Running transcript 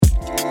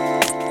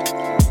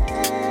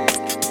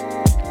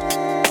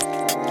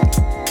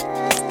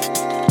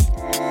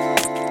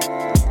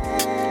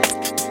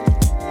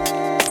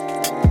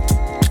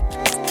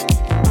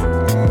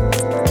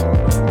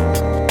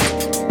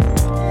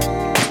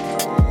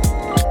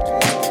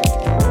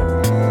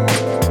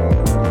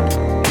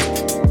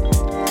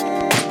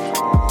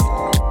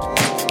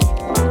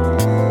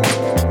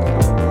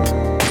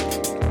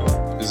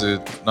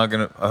Not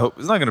gonna. I hope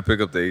it's not gonna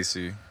pick up the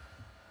AC.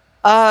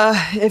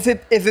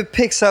 If it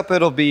picks up,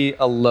 it'll be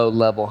a low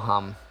level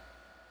hum.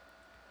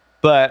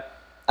 But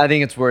I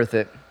think it's worth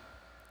it.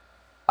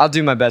 I'll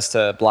do my best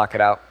to block it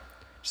out.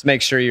 Just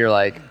make sure you're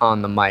like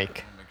on the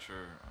mic. Make sure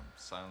I'm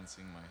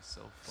silencing my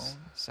cell phone.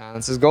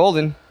 Silence is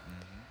golden.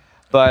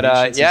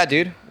 But yeah,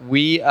 dude,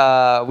 we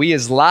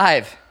is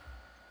live.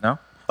 No?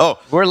 Oh,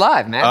 We're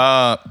live,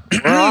 man.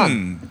 We're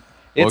on.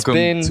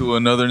 Welcome to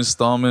another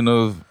installment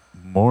of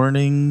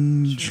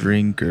Morning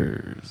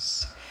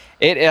Drinkers.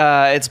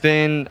 It's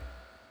been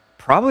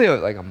probably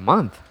like a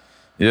month.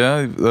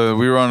 Yeah,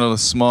 we were on a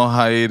small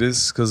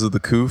hiatus because of the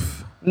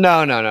coof.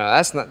 No,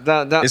 that's not.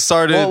 It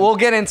started. We'll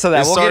get into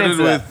that. It started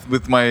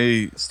with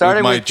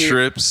my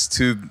trips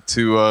to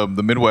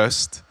the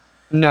Midwest.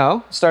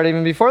 No, started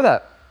even before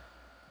that.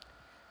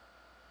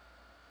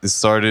 It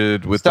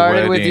started with the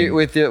wedding.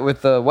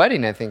 with the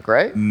wedding, I think,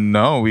 right?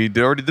 No, we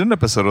already did an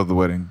episode of the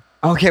wedding.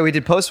 Okay, we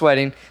did post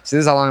wedding. So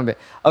this is how long it's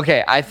been.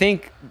 Okay, I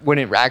think when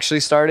it actually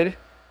started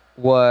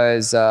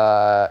was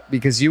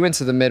because you went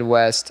to the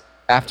Midwest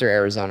after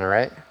Arizona,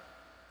 right?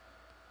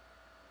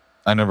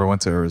 I never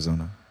went to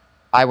Arizona.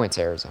 I went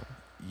to Arizona.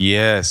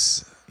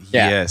 Yes.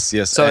 Yeah.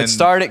 Yes. So it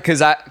started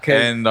because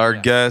our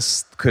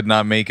guests could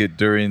not make it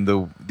during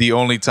the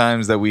only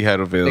times that we had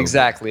available.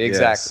 Exactly.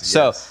 Yes.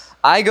 So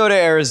I go to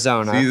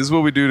Arizona. See, this is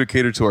what we do to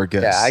cater to our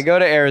guests. Yeah, I go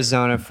to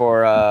Arizona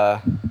for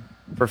a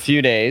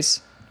few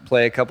days,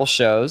 play a couple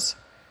shows.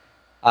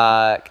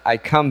 I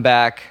come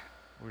back.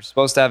 We're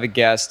supposed to have a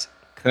guest.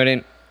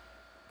 Couldn't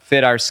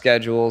fit our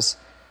schedules.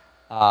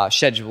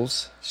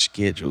 Schedules.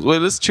 Wait,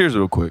 let's cheers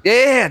real quick.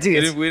 Yeah,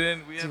 dude.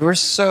 Dude, we're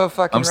so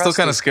fucking I'm still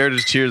rusty. kind of scared to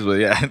cheers, but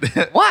yeah.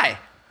 Why?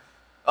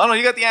 Oh no,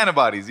 you got the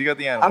antibodies.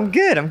 I'm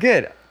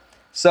good.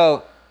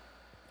 So,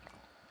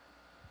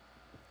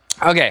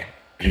 okay.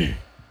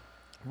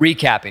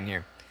 Recapping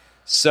here.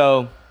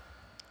 So,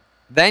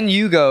 then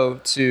you go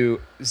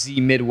to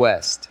the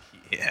Midwest.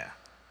 Yeah.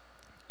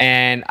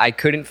 And I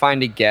couldn't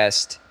find a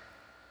guest.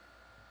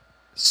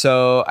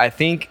 So, I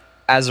think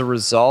as a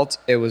result,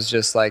 it was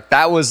just like,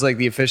 that was like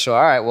the official,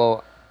 all right,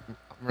 well,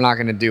 we're not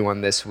going to do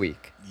one this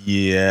week.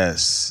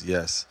 Yes.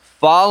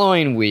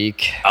 Following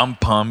week. I'm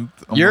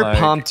pumped. You're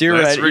pumped. You're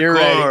ready. You're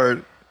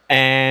ready.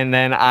 And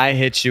then I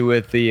hit you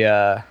with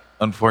the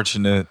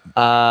unfortunate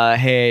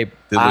hey,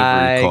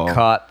 I call.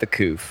 caught the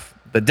coof.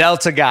 The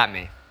Delta got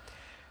me.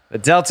 The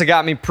Delta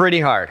got me pretty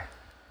hard.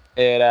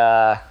 It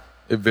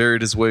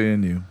buried its way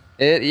in you.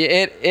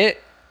 It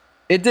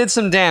did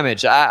some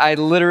damage. I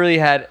literally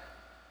had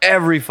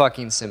every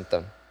fucking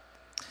symptom.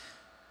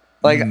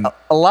 Like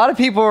a lot of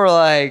people were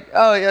like,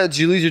 "Oh yeah, did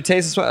you lose your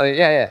taste?" Like,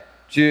 yeah.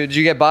 Did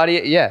you get body?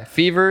 Yeah,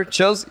 fever,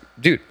 chills,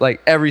 dude.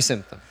 Like every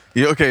symptom.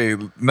 Yeah. Okay.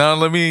 Now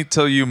let me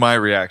tell you my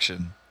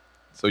reaction.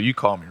 So you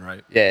call me,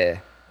 right? Yeah.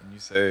 And you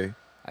say,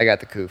 "I got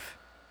the coof."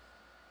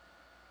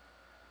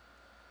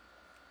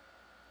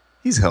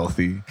 He's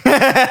healthy.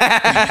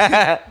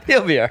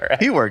 He'll be all right.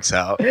 He works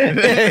out.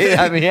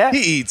 I mean, yeah.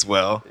 He eats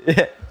well.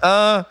 Yeah.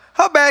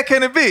 How bad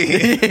can it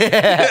be?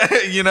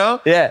 Yeah. You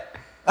know? Yeah.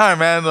 All right,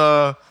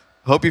 man.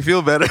 Hope you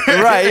feel better.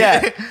 Right,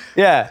 yeah.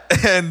 Yeah.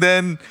 And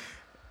then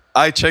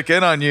I check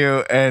in on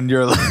you and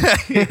you're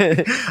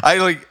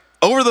like,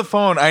 over the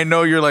phone, I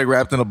know you're like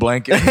wrapped in a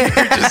blanket. You're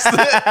just,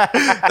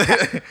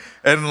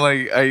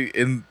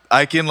 and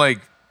I can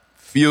like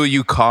feel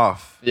you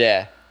cough.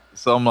 Yeah.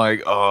 So I'm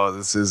like, oh,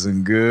 this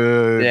isn't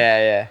good.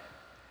 Yeah.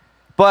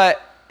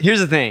 But here's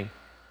the thing.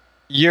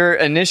 Your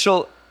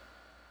initial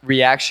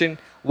reaction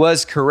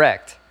was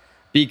correct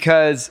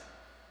because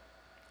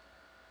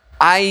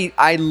I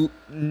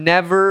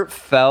never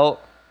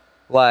felt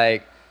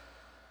like,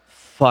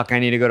 fuck, I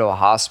need to go to a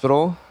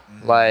hospital.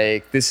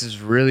 Like, this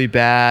is really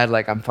bad.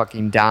 Like, I'm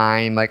fucking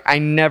dying. Like, I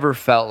never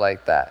felt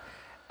like that.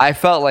 I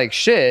felt like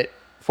shit,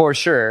 for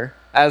sure,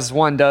 as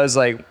one does,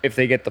 like, if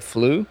they get the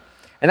flu.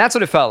 And that's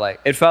what it felt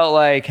like. It felt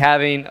like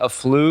having a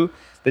flu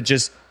that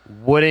just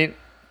wouldn't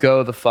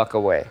go the fuck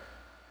away.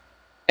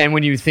 And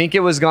when you think it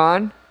was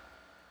gone,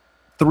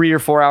 3 or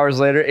 4 hours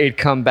later, it'd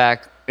come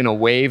back in a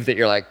wave that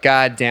you're like,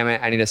 God damn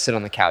it, I need to sit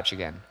on the couch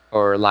again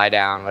or lie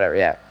down, whatever.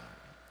 Yeah.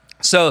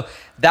 So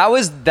that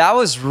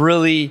was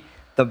really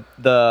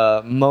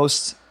the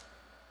most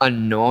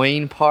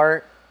annoying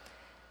part.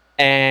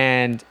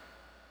 And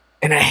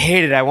I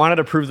hated it. I wanted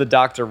to prove the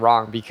doctor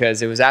wrong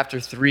because it was after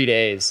 3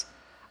 days,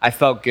 I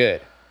felt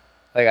good.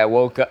 Like I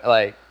woke up,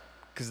 like,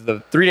 because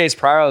the 3 days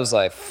prior, I was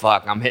like,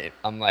 fuck,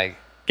 I'm like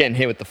getting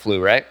hit with the flu,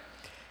 right?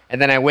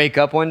 And then I wake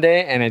up one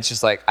day and it's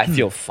just like, I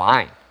feel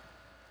fine.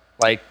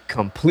 Like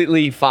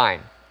completely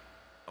fine.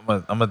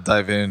 I'm gonna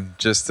dive in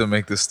just to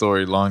make this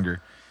story longer.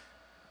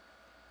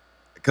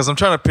 Because I'm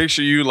trying to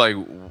picture you like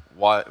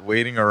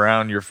waiting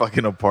around your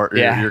fucking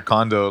your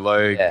condo,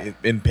 like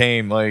in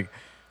pain. Like,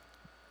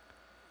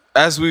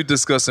 as we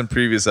discussed in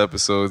previous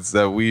episodes,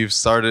 that we've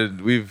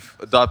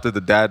adopted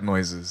the dad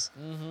noises.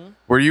 Mm-hmm.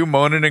 Were you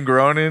moaning and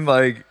groaning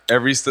like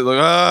every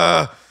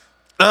like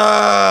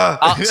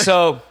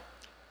so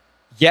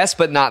yes,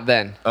 but not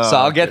then. So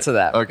I'll get to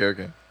that.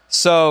 Okay.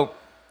 So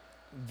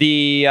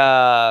the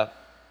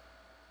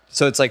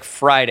So it's like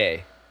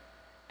Friday,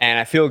 and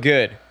I feel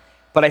good.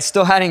 But I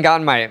still hadn't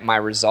gotten my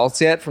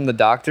results yet from the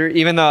doctor,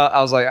 even though I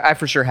was like, I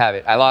for sure have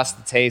it. I lost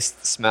the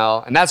taste, the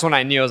smell, and that's when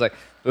I knew. I was like,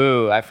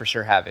 ooh, I for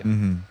sure have it.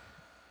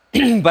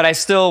 Mm-hmm. But I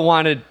still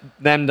wanted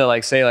them to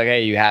like say like,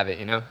 hey, you have it,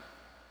 you know?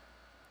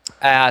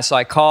 So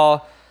I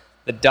call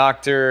the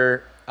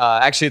doctor.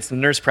 Actually, it's the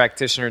nurse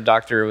practitioner.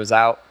 Doctor was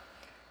out.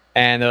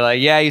 And they're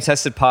like, yeah, you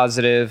tested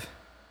positive.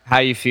 How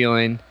you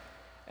feeling?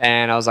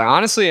 And I was like,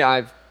 honestly,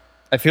 I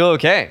feel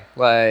okay.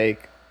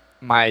 Like,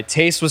 my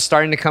taste was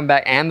starting to come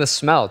back and the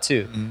smell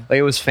too. Mm-hmm. Like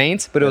it was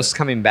faint, but it was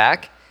coming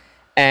back.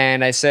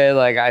 And I said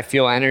like, I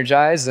feel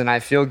energized and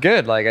I feel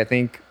good. Like I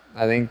think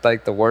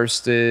like the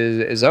worst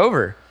is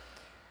over.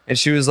 And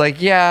she was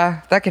like,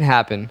 yeah, that can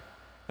happen.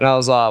 And I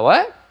was like,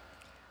 what?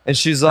 And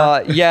she's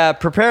like, yeah,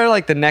 prepare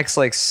like the next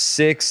like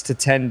 6 to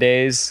 10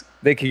 days.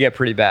 They could get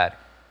pretty bad.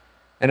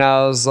 And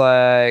I was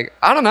like,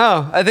 I don't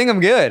know. I think I'm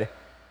good.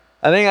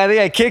 I think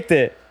I kicked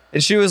it.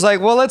 And she was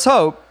like, well, let's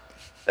hope.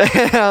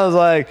 And I was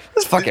like,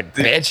 this fucking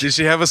bitch. Did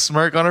she have a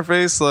smirk on her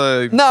face?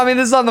 Like, no, I mean,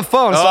 this is on the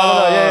phone. So I don't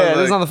know. Yeah,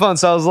 this is on the phone.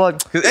 So I was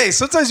like, hey,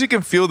 sometimes you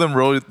can feel them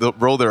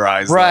roll their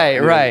eyes. Right,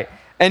 though. Right.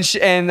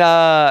 And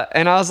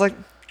I was like,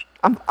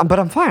 but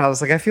I'm fine. I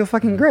was like, I feel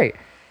fucking great.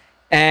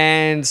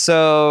 And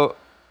so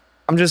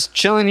I'm just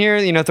chilling here,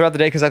 you know, throughout the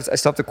day because I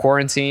still have to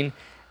quarantine.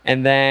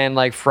 And then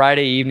like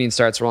Friday evening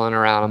starts rolling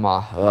around. I'm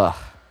all, ugh,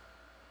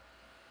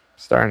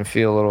 starting to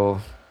feel a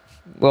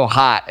little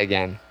hot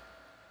again.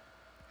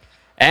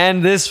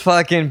 And this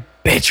fucking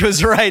bitch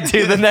was right,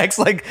 dude. The next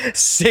like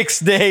 6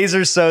 days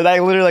or so,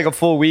 that literally like a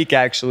full week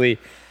actually.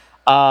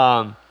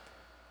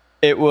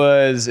 It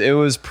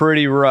was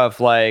pretty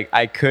rough. Like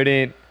I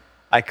couldn't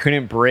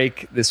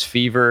break this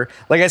fever.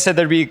 Like I said,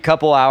 there'd be a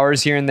couple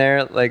hours here and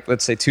there, like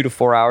let's say 2 to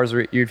 4 hours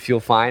where you'd feel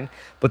fine,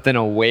 but then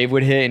a wave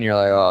would hit and you're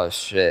like, oh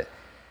shit.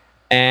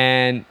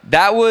 And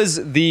that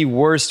was the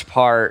worst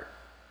part,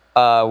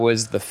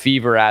 was the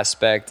fever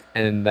aspect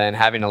and then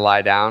having to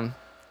lie down.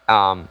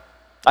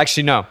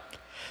 Actually, no.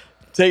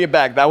 Take it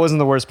back. That wasn't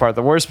the worst part.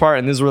 The worst part,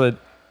 and this is where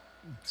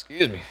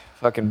excuse me,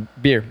 fucking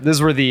beer. This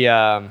is where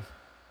the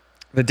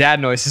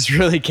dad noises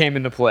really came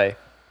into play.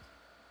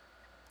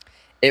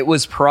 It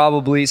was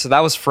probably, so that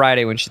was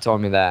Friday when she told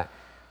me that.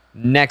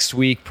 Next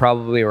week,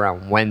 probably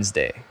around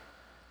Wednesday.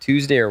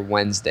 Tuesday or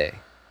Wednesday.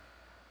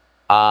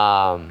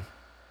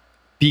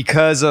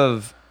 Because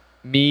of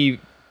me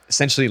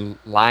essentially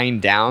lying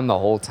down the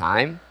whole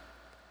time,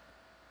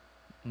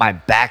 my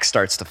back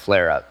starts to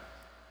flare up.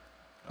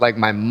 Like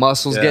my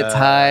muscles get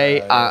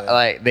tight,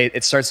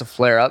 it starts to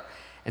flare up.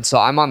 And so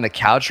I'm on the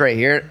couch right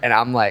here and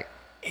I'm like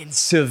in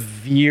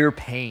severe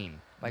pain.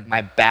 Like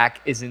my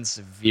back is in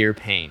severe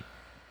pain.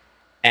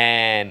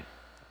 And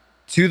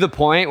to the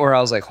point where I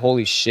was like,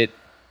 holy shit,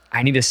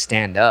 I need to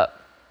stand up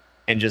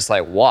and just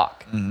like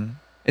walk. Mm-hmm.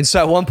 And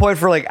so at one point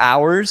for like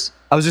hours,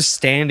 I was just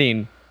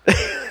standing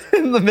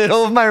in the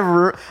middle of my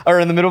room or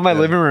in the middle of my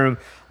living room,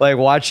 like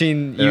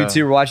watching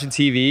YouTube or watching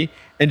TV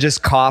and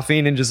just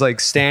coughing and just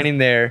like standing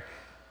there.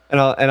 And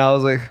I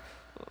was like,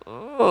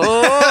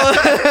 oh.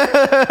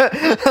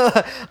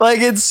 Like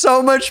it's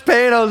so much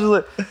pain. I was just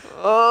like,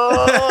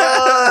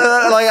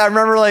 oh. Like I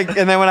remember like,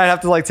 and then when I'd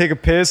have to like take a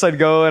piss, I'd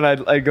go and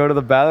I'd go to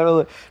the bathroom.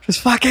 Like,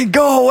 just fucking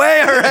go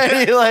away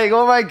already. Like,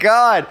 oh my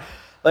God.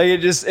 Like it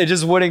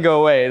just wouldn't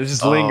go away. It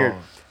just lingered.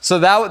 So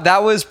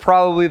that was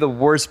probably the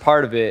worst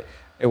part of it.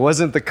 It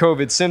wasn't the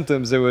COVID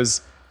symptoms. It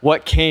was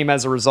what came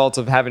as a result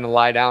of having to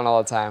lie down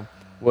all the time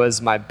was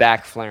my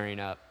back flaring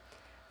up.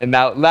 And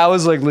that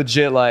was like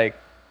legit, like,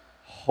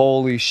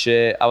 holy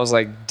shit. I was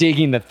like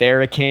digging the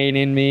Theracane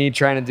in me,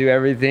 trying to do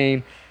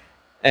everything.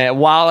 And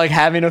while like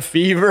having a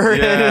fever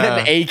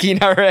and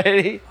aching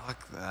already.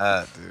 Fuck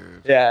that,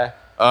 dude. Yeah.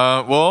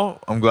 Well,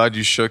 I'm glad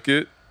you shook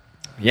it.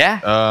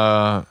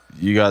 Yeah.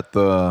 You got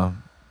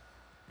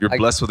you're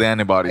blessed with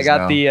antibodies now. I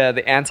got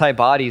the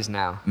antibodies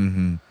now.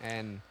 Mm-hmm.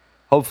 And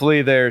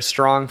hopefully they're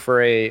strong for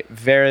a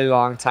very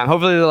long time.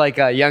 Hopefully they're like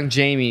young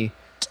Jamie.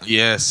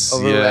 Yes,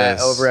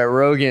 over at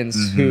Rogan's,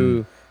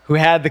 mm-hmm. who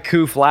had the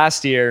coof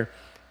last year,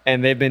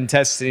 and they've been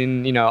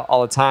testing, you know,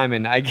 all the time,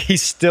 and he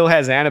still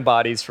has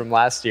antibodies from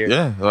last year.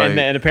 Yeah, like,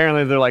 and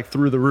apparently they're like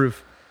through the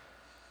roof.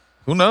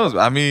 Who knows?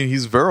 I mean,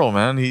 he's virile,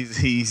 man.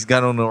 He's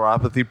got no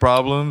neuropathy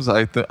problems.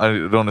 I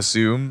don't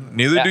assume.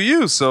 Neither do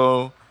you.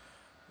 So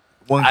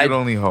one could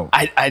only hope.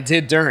 I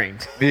did during.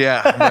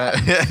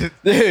 Yeah,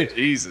 dude.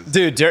 Jesus,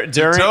 dude.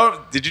 During.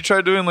 Did you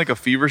try doing like a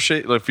fever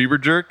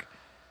jerk?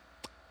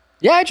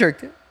 Yeah, I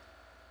jerked it.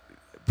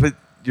 But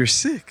you're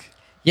sick.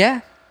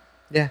 Yeah.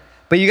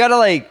 But you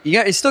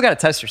still gotta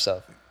test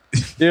yourself.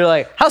 You're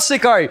like, how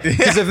sick are you?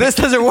 Because if this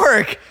doesn't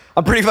work,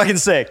 I'm pretty fucking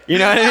sick. You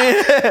know what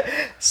I mean?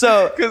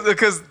 So,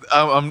 because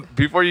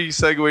before you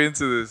segue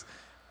into this,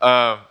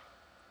 I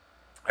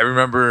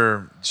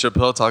remember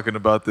Chappelle talking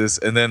about this,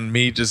 and then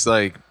me just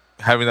like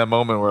having that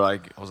moment where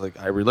like I was like,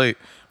 I relate.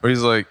 Where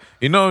he's like,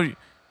 you know,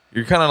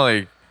 you're kind of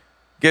like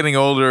getting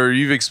older.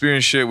 You've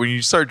experienced shit when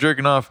you start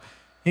jerking off.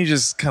 He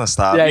just kind of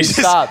stopped. Yeah, you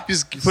stop.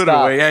 Just put it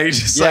away. Yeah, he's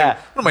just like,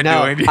 what am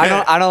I doing?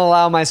 I don't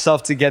allow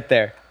myself to get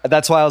there.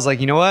 That's why I was like,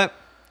 you know what?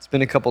 It's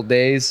been a couple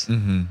days.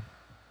 Mm-hmm.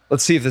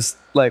 Let's see if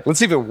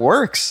it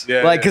works.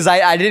 Yeah, like, because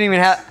I didn't even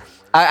have,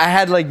 I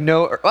had like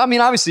no, I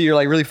mean, obviously you're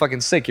like really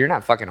fucking sick. You're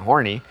not fucking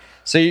horny.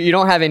 So you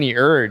don't have any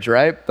urge,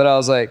 right? But I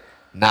was like,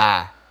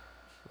 nah,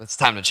 it's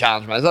time to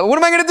challenge myself. What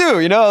am I going to do?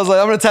 You know, I was like,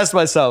 I'm going to test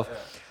myself. Yeah.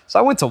 So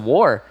I went to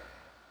war.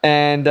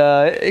 And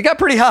it got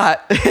pretty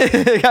hot.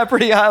 It got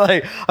pretty hot.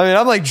 Like, I mean,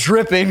 I'm like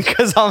dripping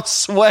because I'm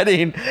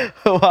sweating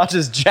while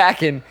just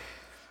jacking.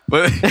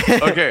 But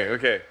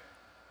okay.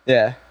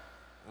 Yeah.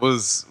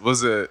 Was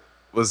it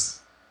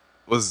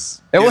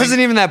wasn't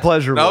even that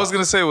pleasurable. No, I was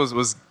gonna say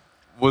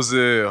was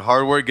it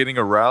hard work getting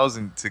aroused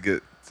and to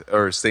get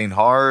or staying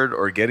hard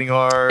or getting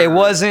hard? It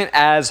wasn't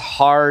as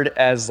hard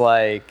as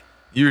like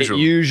it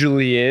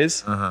usually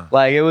is. Uh-huh.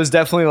 Like it was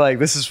definitely like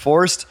this is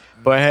forced,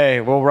 but hey,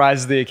 we'll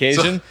rise to the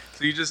occasion.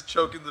 So you just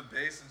choking the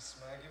bass and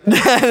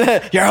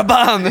smacking it? You're a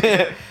bum.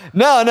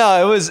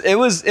 No, it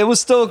was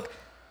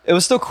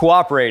still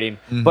cooperating,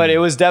 but it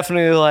was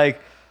definitely like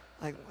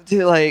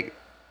dude, like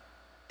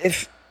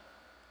if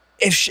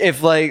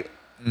like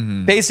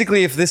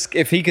basically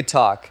if he could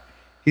talk,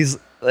 he's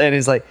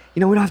like,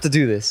 you know, we don't have to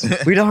do this.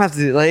 We don't have to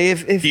do like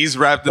if he's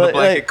wrapped in a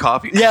blanket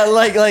coffee. Yeah,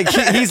 like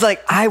he's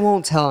like, I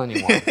won't tell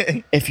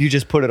anyone if you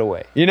just put it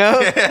away. You know,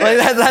 like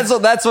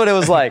that's what it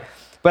was like.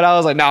 But I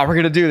was like, nah, we're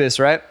gonna do this,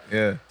 right?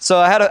 Yeah. So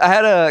I had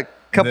a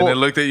couple. And then it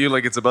looked at you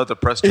like it's about to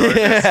press charges.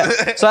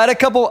 Yeah. So I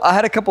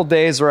had a couple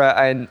days where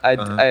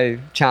I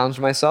challenged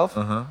myself.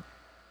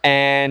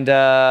 And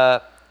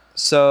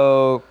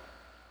so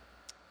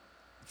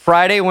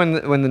Friday when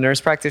the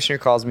nurse practitioner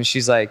calls me,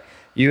 she's like,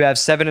 you have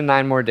 7 to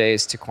 9 more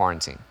days to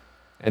quarantine,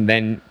 and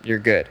then you're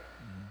good.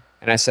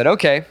 And I said,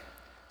 okay.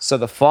 So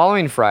the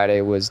following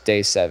Friday was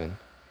day 7,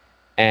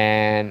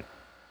 and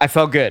I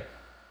felt good.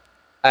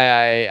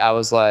 I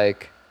was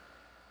like,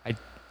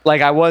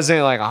 I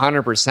wasn't like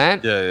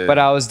 100%, but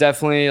I was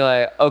definitely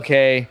like,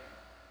 okay,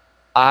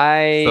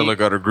 I felt like I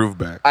got a groove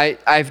back.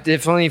 I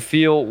definitely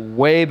feel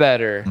way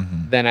better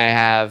than I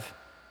have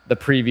the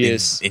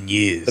previous in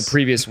years, the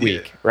previous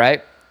week,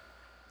 right?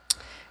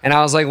 And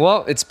I was like,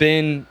 well, it's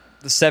been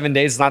the 7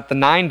 days, not the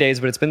 9 days,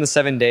 but it's been the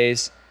 7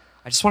 days.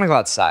 I just want to go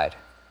outside.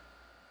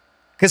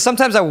 Because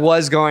sometimes I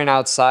was going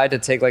outside to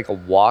take like a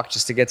walk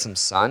just to get some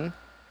sun.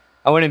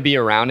 I wouldn't be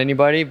around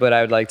anybody, but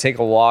I would like take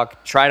a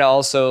walk, try to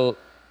also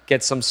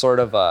get some sort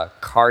of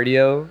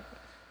cardio.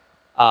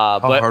 How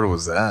hard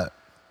was that?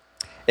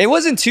 It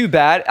wasn't too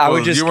bad.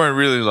 You weren't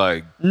really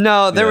like...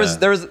 No, there was,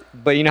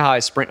 but you know how I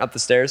sprint up the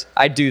stairs?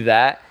 I do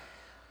that.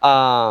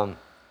 But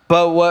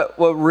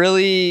what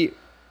really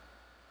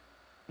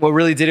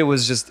did it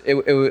was just,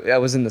 I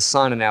was in the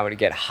sun and I would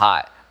get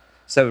hot.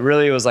 So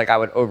really it was like I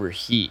would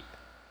overheat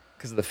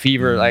because of the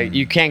fever. Like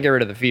you can't get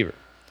rid of the fever.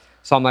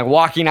 So I'm like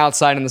walking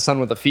outside in the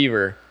sun with a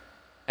fever,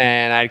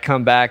 and I'd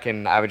come back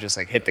and I would just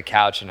like hit the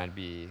couch and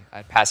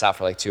I'd pass out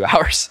for like 2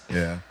 hours.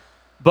 Yeah.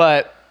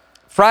 But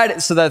Friday,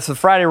 so that's the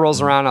Friday rolls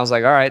around. I was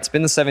like, all right, it's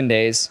been the 7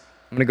 days.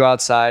 I'm going to go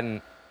outside,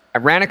 and I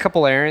ran a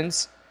couple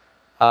errands,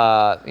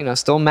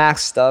 still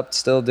maxed up,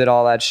 still did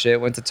all that shit,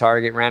 went to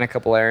Target, ran a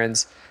couple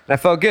errands, and I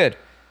felt good.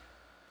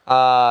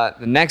 The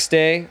next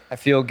day I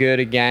feel good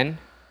again.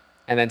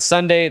 And then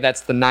Sunday,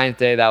 that's the 9th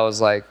day that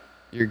was like,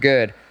 you're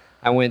good.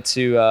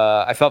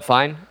 I felt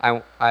fine.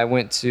 I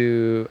went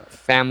to a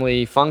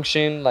family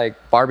function, like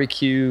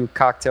barbecue,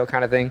 cocktail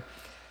kind of thing.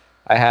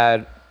 I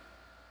had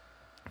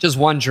just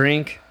one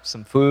drink,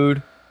 some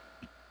food,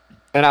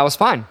 and I was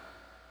fine.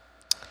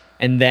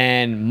 And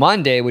then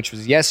Monday, which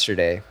was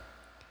yesterday,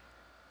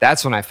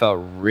 that's when I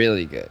felt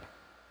really good.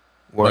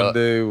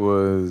 Monday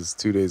was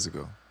 2 days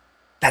ago.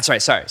 That's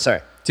right. Sorry.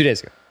 2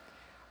 days ago.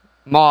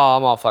 I'm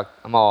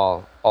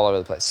all over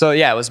the place. So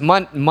yeah, it was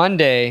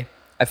Monday.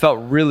 I felt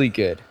really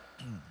good.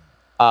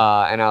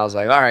 And I was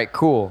like, all right,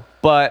 cool.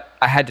 But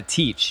I had to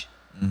teach.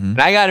 And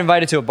I got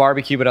invited to a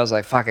barbecue, but I was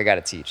like, fuck, I got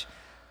to teach.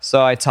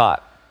 So I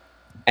taught.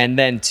 And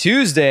then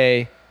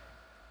Tuesday,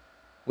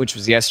 which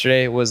was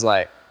yesterday, was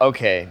like,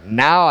 okay,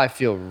 now I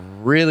feel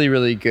really,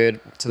 really good,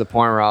 to the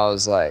point where I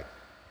was like,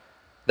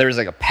 there was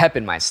like a pep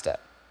in my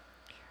step.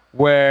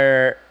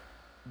 Where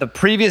the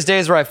previous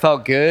days where I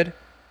felt good,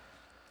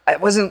 I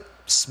wasn't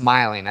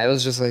smiling. I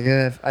was just like,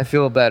 I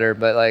feel better.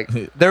 But like,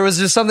 there was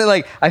just something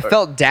like, I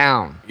felt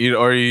down.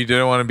 Or you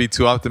didn't want to be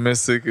too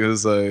optimistic. It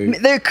was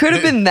like... There could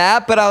have been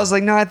that, but I was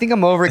like, no, I think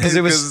I'm over it. Because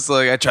it's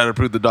like, I tried to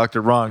prove the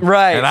doctor wrong.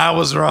 Right. And I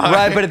was wrong.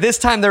 Right, but at this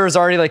time, there was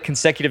already like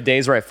consecutive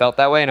days where I felt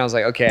that way. And I was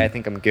like, okay, I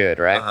think I'm good,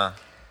 right?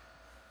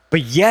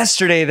 But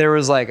yesterday, there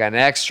was like an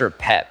extra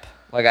pep.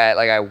 Like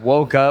I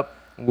woke up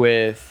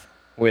with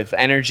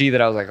energy that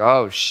I was like,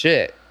 oh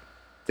shit,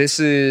 this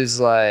is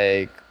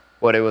like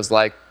what it was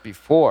like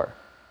before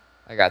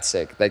I got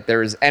sick. Like there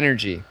was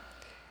energy.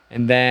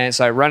 And then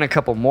so I run a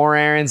couple more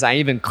errands. I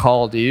even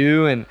called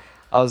you, and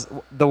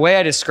the way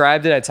I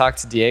described it, I talked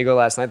to Diego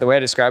last night. The way I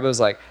described it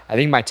was like, I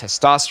think my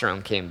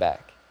testosterone came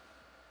back.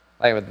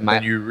 Like with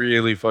and you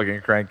really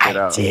fucking cranked it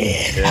out. I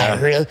did. Yeah.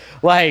 I really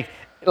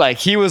like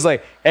he was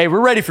like, hey, we're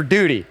ready for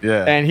duty.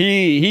 Yeah. And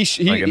he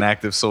like an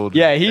active soldier.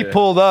 Yeah, he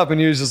pulled up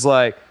and he was just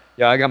like,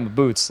 yeah, I got my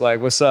boots.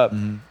 Like, what's up?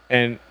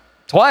 And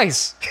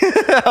Twice.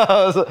 It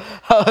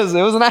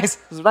was a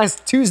nice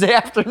Tuesday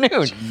afternoon.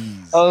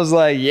 Jeez. I was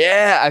like,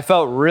 yeah, I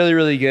felt really,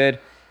 really good.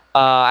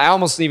 I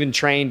almost even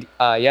trained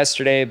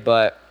yesterday,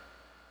 but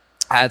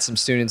I had some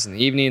students in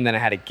the evening, then I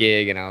had a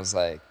gig, and I was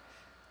like,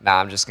 nah,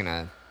 I'm just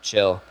gonna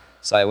chill.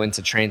 So I went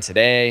to train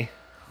today,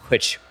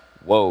 which,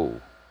 whoa,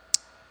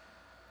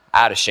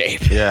 out of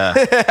shape. Yeah.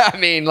 I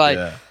mean, like,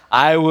 yeah.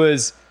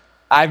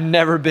 I've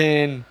never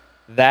been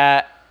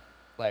that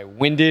like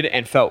winded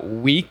and felt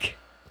weak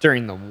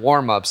during the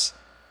warm-ups,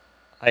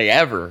 like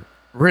ever.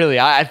 Really,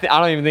 I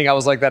don't even think I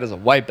was like that as a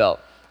white belt.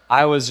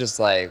 I was just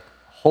like,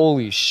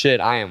 holy shit,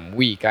 I am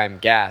weak. I'm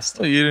gassed.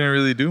 Well, you didn't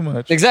really do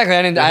much. Exactly.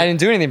 I didn't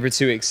do anything for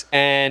 2 weeks.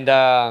 And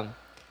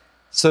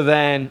so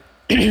then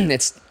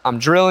I'm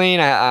drilling.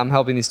 I'm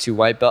helping these two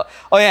white belt.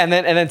 Oh yeah, and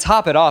then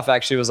top it off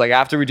actually was like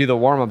after we do the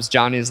warm-ups,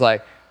 Johnny's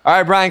like, all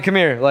right, Brian, come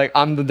here. Like,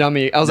 I'm the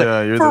dummy. I was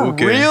like, for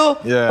real?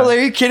 Yeah. I was like,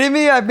 are you kidding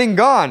me? I've been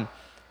gone.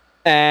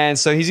 And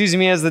so he's using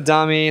me as the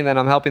dummy, and then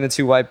I'm helping the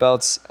two white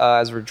belts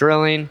as we're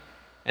drilling.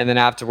 And then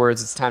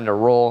afterwards, it's time to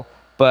roll.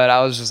 But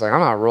I was just like,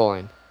 I'm not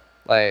rolling.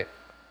 Like,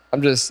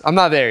 I'm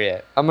not there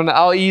yet.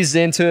 I'll ease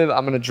into it.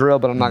 I'm gonna drill,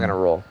 but I'm not gonna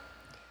roll.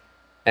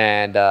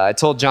 And I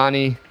told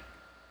Johnny,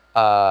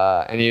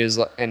 and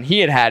he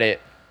had it,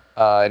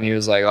 and he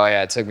was like, oh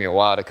yeah, it took me a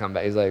while to come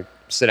back. He's like,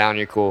 sit down,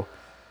 you're cool.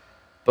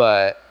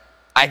 But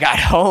I got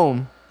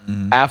home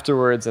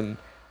afterwards, and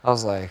I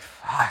was like,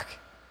 fuck.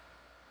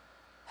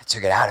 That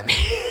took it out of me.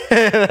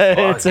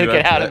 It took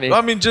it out of me.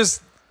 I mean,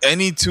 just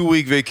any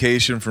 2-week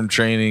vacation from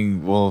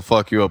training will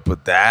fuck you up.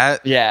 But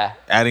that,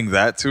 adding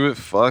that to it,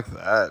 fuck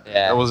that.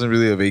 Yeah. That wasn't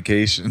really a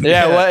vacation.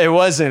 Yeah, well, it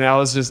wasn't. I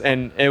was just,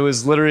 and it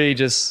was literally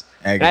just,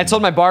 agony. And I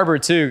told my barber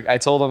too. I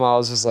told him, I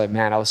was just like,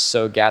 man, I was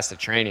so gassed at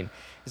training.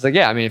 He's like,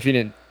 yeah, I mean, if you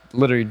didn't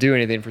literally do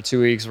anything for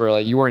 2 weeks where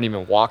like you weren't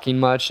even walking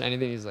much,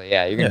 anything, he's like,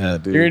 yeah, you're gonna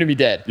be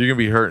dead. You're gonna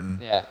be hurting.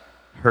 Yeah.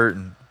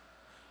 Hurting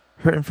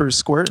for a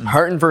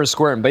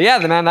squirting. But yeah,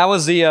 man, that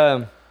was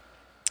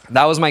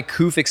my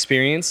COOF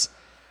experience.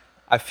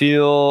 I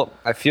feel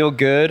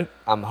good.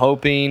 I'm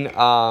hoping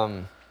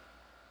to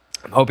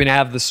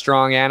have the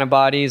strong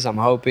antibodies. I'm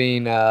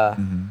hoping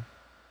I'm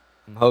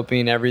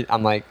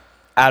like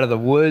out of the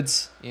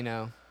woods, you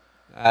know.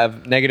 I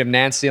have Negative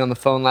Nancy on the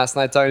phone last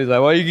night talking. He's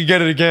like, well, you can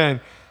get it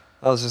again.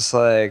 I was just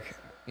like,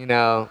 you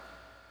know,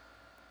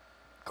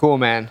 cool,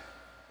 man.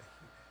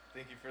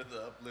 Thank you for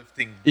the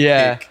uplifting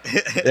pick.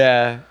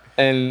 Yeah.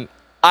 And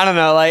I don't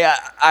know, like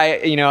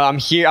I'm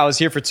here. I was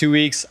here for 2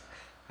 weeks.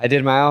 I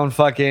did my own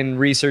fucking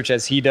research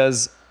as he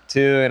does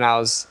too, and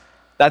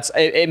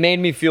it made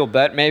me feel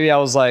better. Maybe I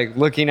was like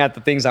looking at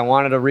the things I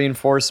wanted to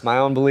reinforce my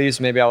own beliefs.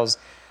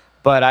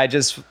 But I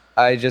just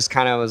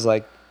kind of was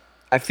like,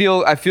 I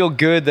feel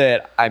good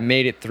that I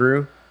made it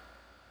through.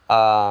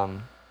 I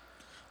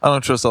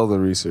don't trust all the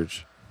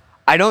research.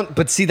 I don't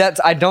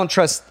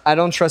trust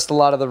a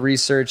lot of the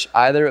research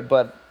either.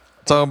 But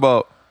I'm talking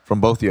about from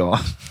both y'all.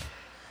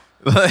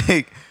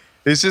 Like,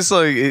 it's just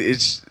like,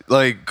 it's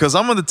like, because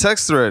I'm on the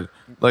text thread.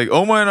 Like,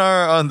 Omar and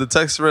I are on the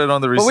text thread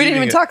on the receiving. But we didn't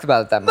even talk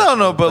about it that much.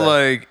 No, but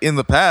like in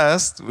the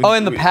past.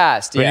 In the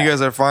past, when you guys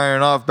are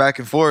firing off back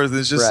and forth,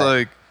 it's just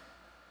like,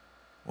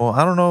 well,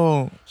 I don't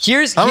know.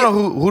 I don't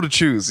know who to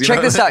choose. Check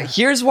this out.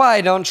 Here's why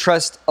I don't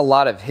trust a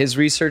lot of his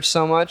research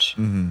so much.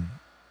 Mm-hmm.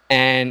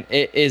 And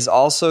it is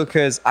also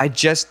because I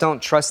just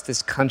don't trust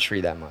this country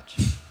that much.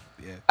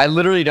 I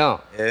literally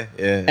don't. Yeah.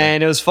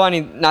 And it was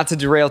funny, not to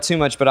derail too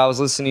much, but I was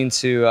listening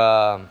to,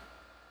 I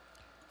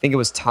think it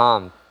was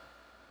Tom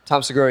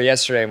Segura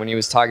yesterday when he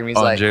was talking to me.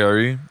 He's like,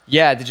 JRE?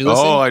 Yeah, did you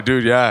listen? Oh, I do,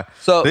 yeah.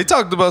 So they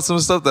talked about some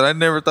stuff that I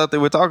never thought they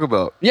would talk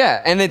about.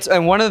 Yeah,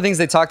 and one of the things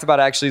they talked about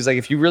actually is like,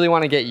 if you really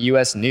want to get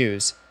U.S.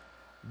 news,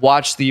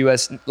 watch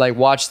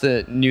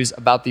the news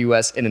about the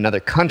U.S. in another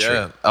country.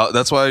 Yeah,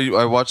 that's why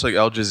I watch like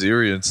Al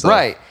Jazeera and stuff.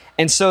 Right,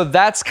 and so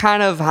that's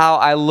kind of how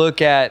I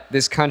look at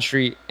this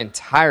country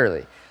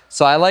entirely.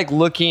 So I like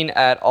looking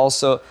at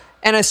also,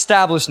 and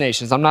established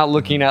nations. I'm not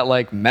looking at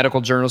like medical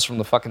journals from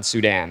the fucking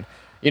Sudan.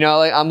 You know,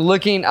 like I'm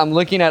looking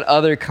at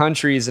other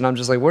countries, and I'm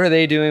just like, what are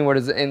they doing?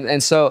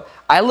 And so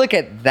I look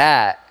at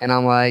that, and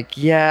I'm like,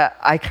 yeah,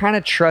 I kind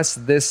of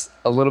trust this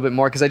a little bit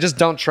more because I just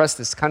don't trust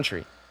this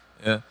country.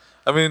 Yeah,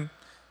 I mean,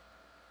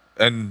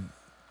 and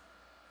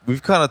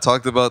we've kind of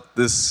talked about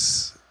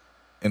this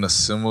in a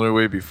similar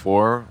way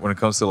before when it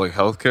comes to like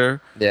healthcare.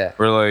 Yeah,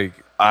 where like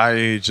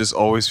I just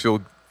always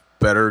feel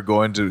better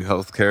going to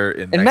healthcare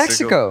in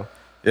Mexico.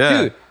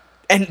 Yeah, dude.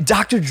 And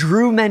Dr.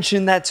 Drew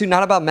mentioned that too,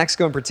 not about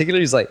Mexico in particular.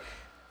 He's like,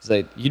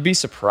 you'd be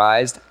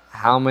surprised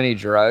how many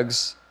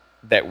drugs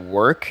that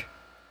work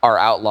are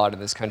outlawed in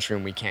this country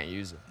and we can't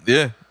use them.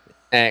 Yeah.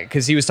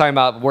 Because he was talking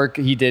about work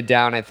he did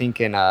down, I think,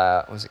 in,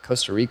 was it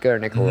Costa Rica or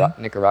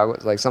Nicaragua,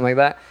 like something like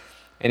that.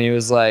 And he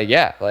was like,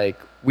 yeah, like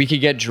we could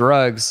get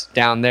drugs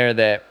down there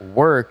that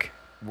work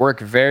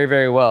very,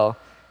 very well,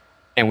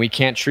 and we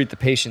can't treat the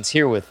patients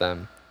here with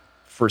them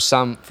for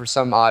some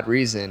odd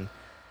reason.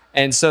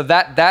 And so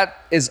that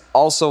is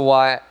also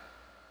why.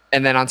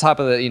 And then on top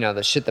of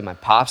the shit that my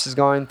pops is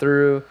going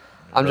through,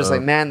 I'm just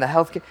like, man, the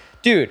healthcare,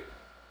 dude.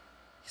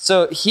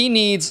 So he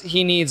needs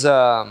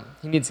a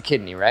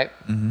kidney, right?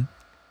 Mm-hmm.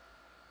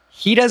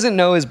 He doesn't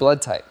know his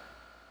blood type.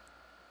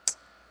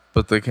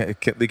 But they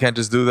can't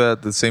just do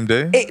that the same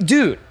day?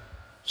 Dude,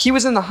 he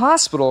was in the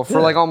hospital for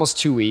like almost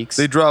 2 weeks.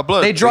 They draw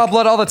blood. They draw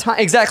blood all the time.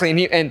 Exactly.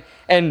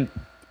 And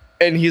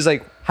he's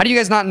like, how do you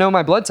guys not know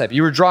my blood type?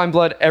 You were drawing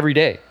blood every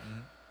day.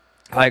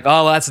 Like,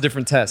 oh, well, that's a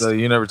different test. So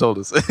you never told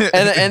us.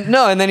 and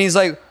then he's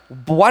like,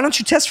 but why don't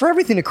you test for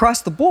everything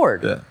across the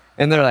board? Yeah.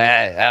 And they're like,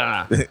 hey,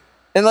 I don't know.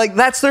 And like,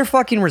 that's their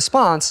fucking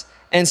response.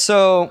 And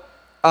so,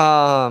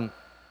 that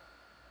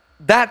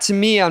to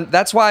me,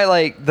 that's why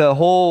like the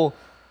whole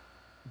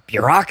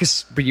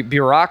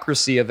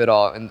bureaucracy of it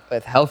all and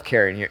with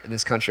healthcare in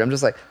this country, I'm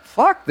just like,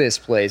 fuck this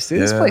place,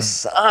 dude. This place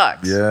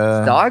sucks. Yeah.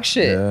 It's dog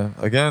shit. Yeah.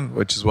 Again,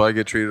 which is why I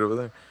get treated over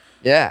there.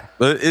 Yeah.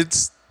 But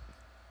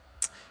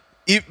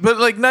but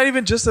like not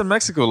even just in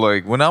Mexico.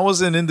 Like when I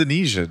was in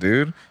Indonesia,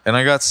 dude, and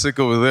I got sick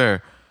over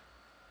there.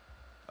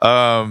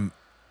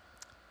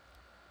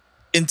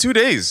 In 2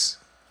 days.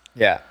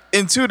 Yeah.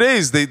 In 2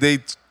 days, they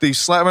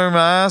slapped me in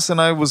my ass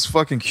and I was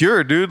fucking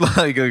cured, dude.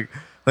 Like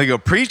a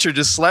preacher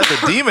just slapped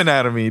a demon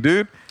out of me,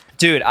 dude.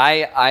 Dude,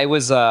 I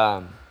was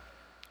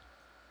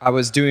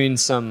doing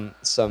some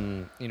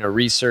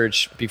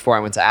research before I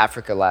went to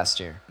Africa last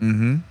year.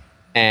 Mm-hmm.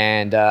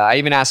 And I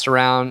even asked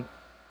around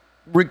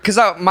because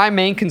my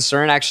main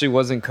concern actually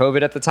wasn't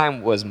COVID at the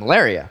time, was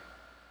malaria.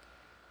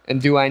 And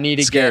do I need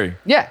to get...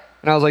 Yeah.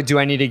 And I was like, do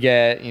I need to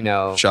get,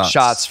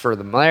 shots for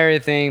the malaria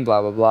thing,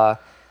 blah, blah, blah.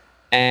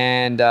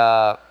 And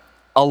a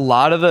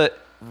lot of the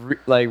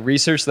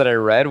research that I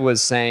read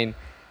was saying,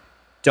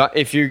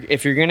 if you're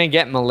going to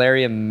get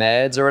malaria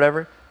meds or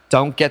whatever,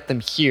 don't get them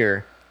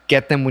here.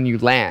 Get them when you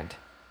land.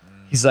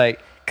 He's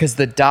like, because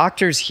the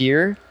doctors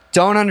here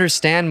don't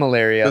understand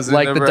malaria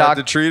like the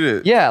doctor to treat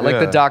it. Yeah, like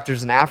the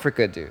doctors in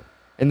Africa do.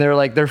 And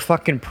they're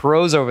fucking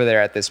pros over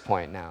there at this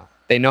point now.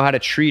 They know how to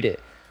treat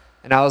it.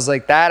 And I was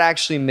like, that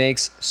actually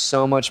makes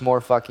so much more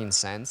fucking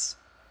sense.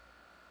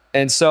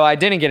 And so I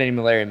didn't get any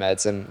malaria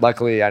meds, and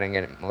luckily I didn't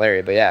get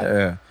malaria, but yeah.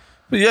 Yeah.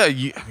 But yeah,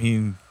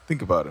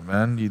 think about it,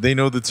 man. They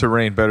know the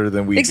terrain better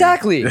than we do.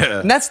 Exactly.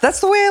 Yeah. And that's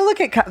the way I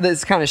look at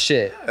this kind of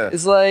shit. Yeah.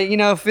 It's like,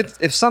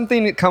 if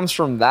something comes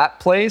from that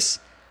place,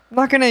 I'm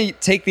not going to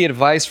take the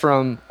advice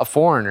from a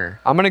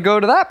foreigner. I'm going to go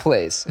to that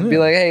place and be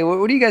like, hey,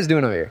 what are you guys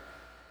doing over here?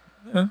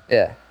 Yeah.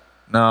 Yeah.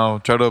 Now,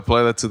 try to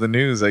apply that to the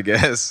news, I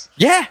guess.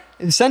 Yeah,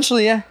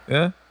 essentially, yeah.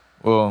 Yeah?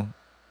 Well,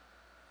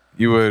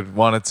 you would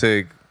want to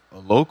take a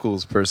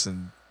locals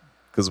person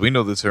because we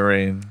know the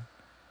terrain.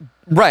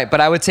 Right, but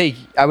I would take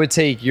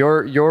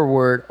your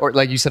word, or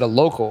like you said, a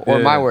local, or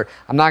my word.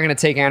 I'm not going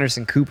to take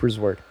Anderson Cooper's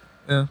word.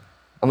 Yeah.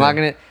 I'm not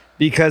going to,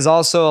 because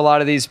also a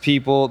lot of these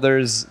people,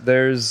 there's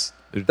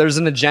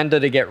an agenda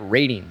to get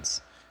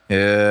ratings.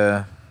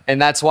 Yeah. And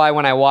that's why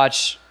when I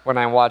watch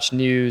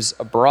news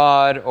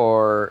abroad,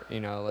 or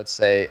let's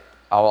say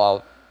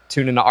I'll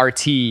tune into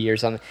RT or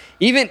something,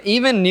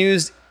 even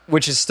news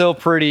which is still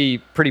pretty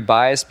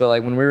biased, but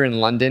like when we were in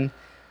London,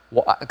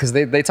 because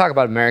they talk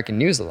about American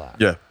news a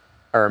lot,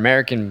 or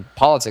American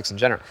politics in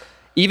general.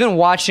 Even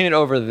watching it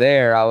over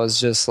there, I was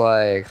just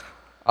like,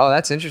 oh,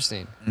 that's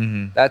interesting.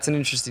 Mm-hmm. That's an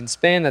interesting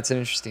spin. That's an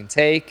interesting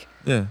take.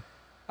 Yeah.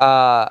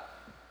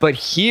 But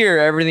here,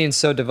 everything's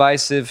so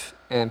divisive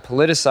and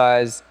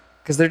politicized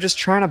because they're just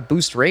trying to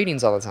boost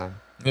ratings all the time.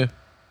 Yeah.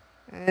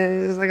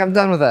 It's like, I'm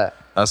done with that.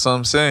 That's what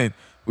I'm saying.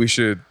 We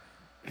should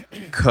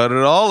cut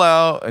it all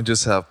out and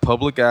just have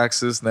public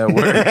access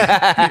network. All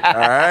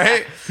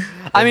right.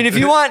 I mean, if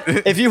you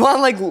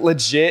want like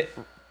legit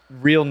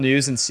real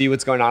news and see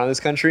what's going on in this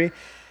country,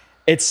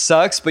 it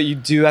sucks, but you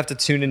do have to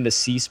tune into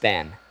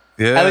C-SPAN.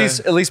 Yeah.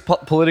 At least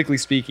politically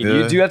speaking,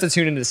 you do have to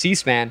tune into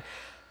C-SPAN.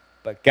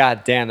 But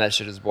goddamn, that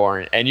shit is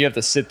boring, and you have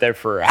to sit there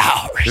for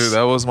hours. Dude,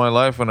 that was my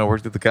life when I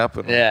worked at the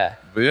Capitol. Yeah.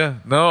 But yeah,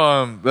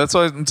 no, that's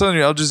why I'm telling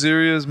you, Al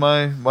Jazeera is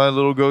my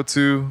little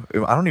go-to.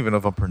 I don't even know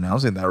if I'm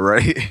pronouncing that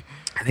right.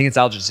 I think it's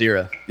Al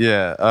Jazeera.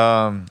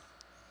 Yeah.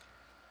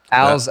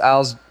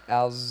 Al's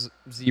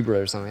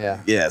Zebra or something.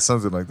 Yeah. Yeah,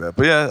 something like that.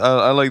 But yeah,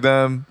 I like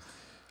them,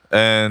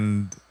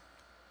 and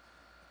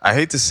I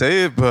hate to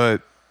say it,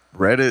 but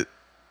Reddit.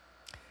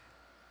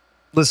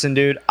 Listen,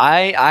 dude,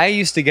 I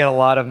used to get a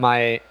lot of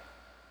my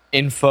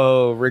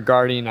info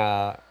regarding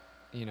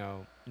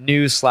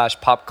news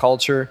 / pop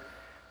culture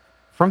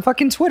from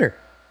fucking Twitter,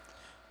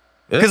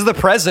 because the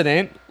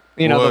president,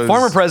 the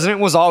former president,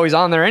 was always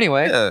on there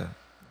anyway. Yeah.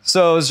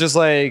 So it's just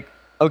like,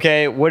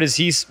 okay, what is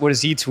he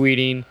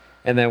tweeting,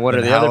 and then what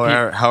are the other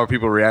people? How are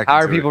people reacting?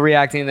 How are people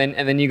reacting?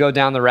 And then you go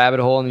down the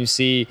rabbit hole and you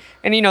see,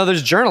 and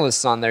there's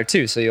journalists on there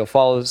too. So you'll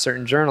follow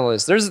certain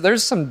journalists. There's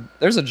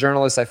a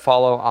journalist I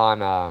follow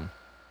on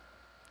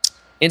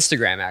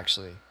Instagram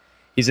actually.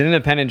 He's an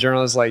independent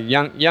journalist, like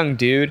young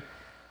dude,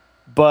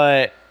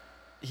 but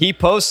he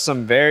posts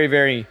some very,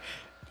 very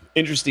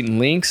interesting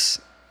links,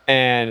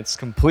 and it's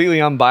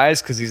completely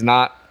unbiased because he's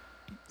not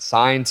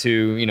signed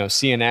to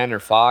CNN or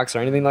Fox or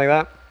anything like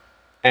that.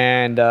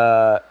 And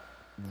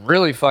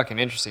really fucking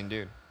interesting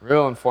dude,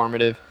 real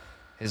informative.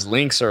 His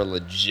links are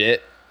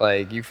legit.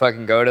 Like, you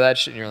fucking go to that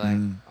shit and you're like,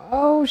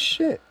 Oh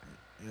shit.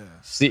 Yeah.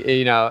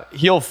 See,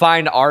 he'll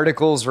find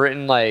articles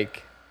written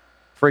like,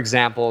 for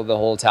example, the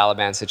whole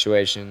Taliban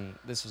situation.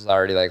 This was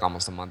already like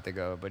almost a month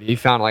ago, but he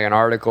found like an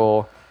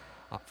article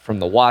from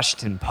the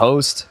Washington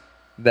Post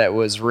that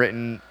was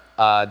written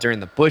during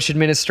the Bush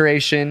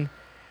administration,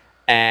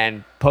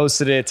 and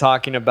posted it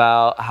talking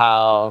about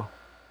how,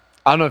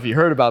 I don't know if you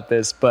heard about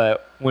this,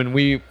 but when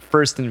we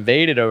first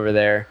invaded over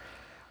there,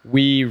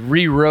 we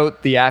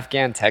rewrote the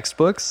Afghan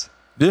textbooks.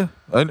 Yeah,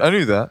 I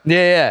knew that.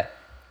 Yeah.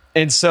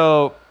 And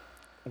so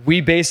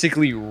we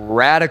basically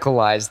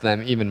radicalized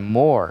them even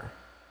more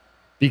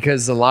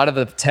because a lot of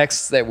the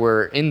texts that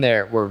were in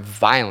there were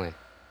violent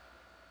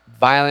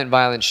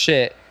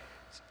shit.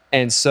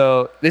 And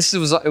so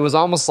it was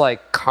almost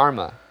like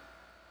karma.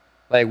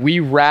 Like we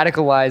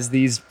radicalized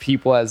these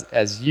people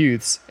as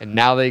youths, and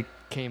now they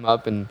came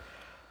up and,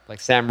 like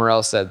Sam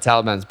Morril said,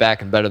 Taliban's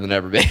back and better than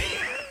ever been.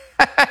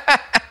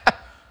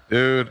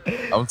 Dude,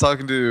 I'm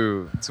talking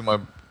to my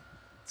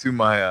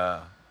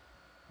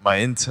my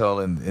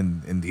intel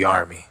in the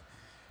army.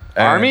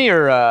 Army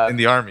or in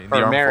the army, in the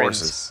armed Marines?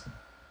 forces.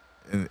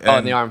 In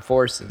the armed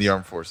forces. The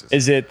armed forces.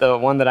 Is it the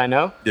one that I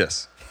know?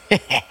 Yes.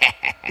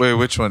 Wait,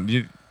 which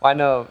one? I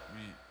know.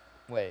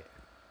 Wait.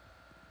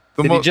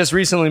 Did he just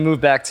recently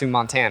move back to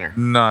Montana?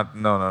 No,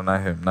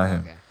 not him.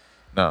 Okay.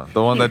 No,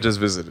 the one that just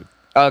visited.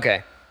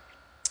 Okay.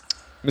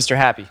 Mr.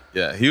 Happy.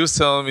 Yeah, he was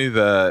telling me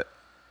that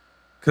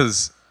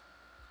because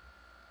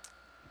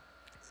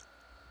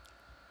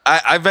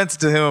I vented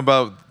to him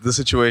about the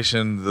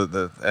situation,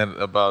 and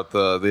about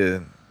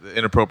the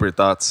inappropriate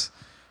thoughts,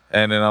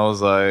 and then I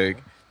was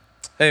like,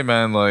 "Hey,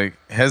 man, like,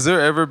 has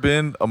there ever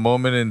been a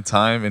moment in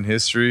time in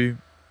history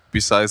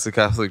besides the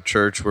Catholic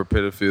Church where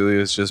pedophilia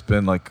has just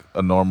been like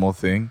a normal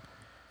thing?"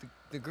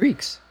 The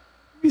Greeks.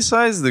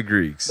 Besides the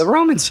Greeks. The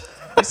Romans.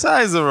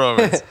 Besides the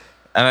Romans.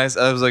 And I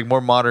was like,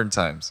 more modern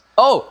times.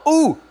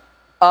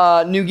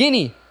 New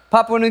Guinea.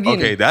 Papua New Guinea.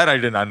 Okay, that I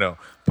did not know.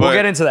 But, we'll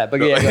get into that, but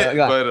yeah,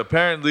 go on. But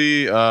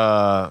apparently,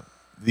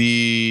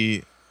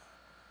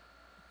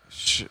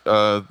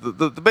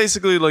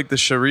 basically like the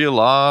Sharia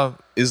law,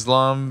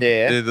 Islam,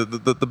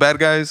 the bad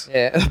guys.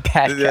 Yeah,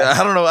 bad guys. Yeah,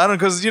 I don't know,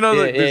 because I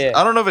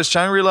don't know if it's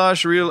Shangri-La,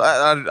 Sharia.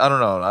 I don't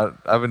know.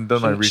 I haven't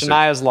done my research.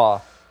 Shania's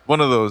law. One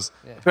of those.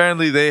 Yeah.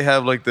 Apparently, they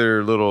have like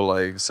their little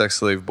like sex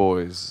slave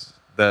boys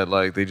that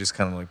like they just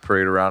kind of like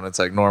parade around. It's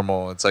like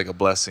normal. It's like a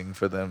blessing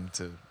for them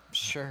to.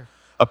 Sure.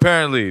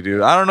 Apparently,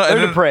 dude. I don't know.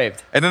 They're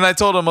depraved. And then I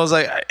told him, I was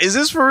like, is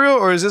this for real?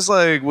 Or is this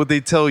like what they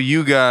tell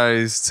you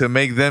guys to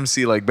make them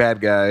see like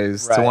bad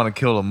guys to want to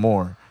kill them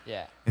more?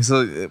 Yeah. And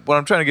so what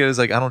I'm trying to get is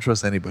like, I don't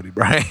trust anybody,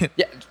 Brian.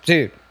 Yeah,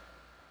 dude.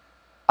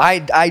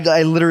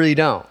 I literally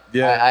don't.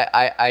 Yeah.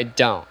 I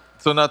don't.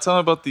 So now tell me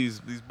about these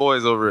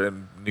boys over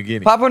in New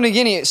Guinea. Papua New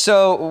Guinea.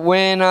 So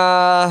when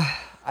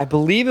I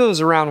believe it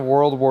was around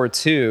World War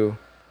II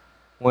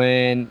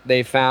when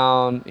they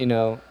found,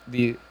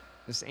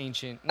 this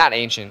not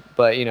ancient,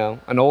 but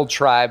an old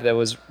tribe that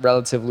was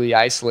relatively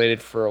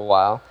isolated for a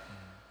while.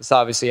 This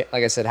obviously,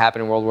 like I said,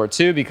 happened in World War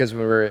II because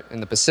we were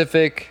in the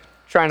Pacific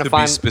trying to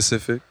find. Be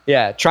specific.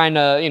 Yeah, trying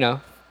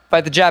to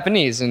fight the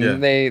Japanese,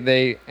 and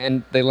they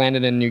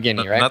landed in New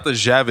Guinea, right? Not the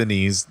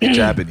Javanese, the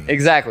Japanese.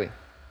 Exactly.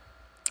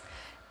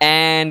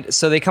 And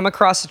so they come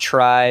across a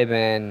tribe,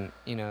 and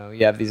you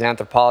have these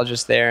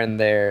anthropologists there, and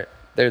they're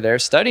there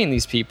studying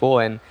these people,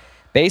 and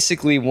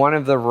basically one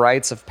of the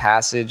rites of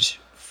passage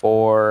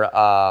for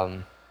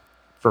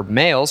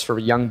males, for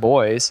young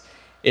boys,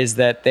 is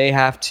that they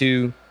have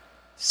to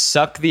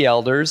suck the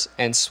elders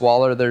and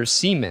swallow their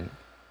semen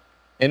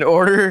in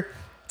order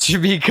to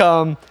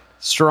become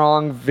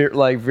strong,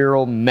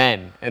 virile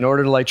men. In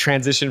order to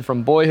transition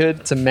from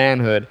boyhood to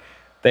manhood,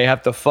 they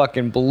have to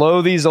fucking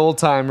blow these old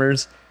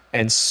timers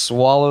and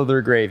swallow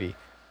their gravy.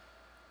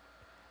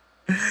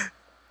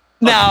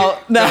 Now,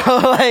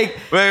 wait.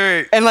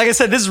 And like I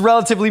said, this is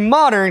relatively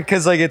modern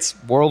because it's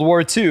World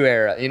War II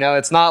era.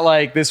 It's not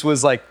like this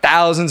was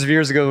thousands of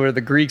years ago where the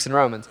Greeks and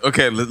Romans.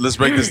 Okay, let's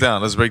break this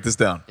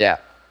down. Yeah.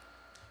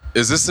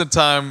 Is this the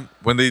time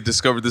when they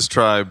discovered this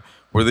tribe?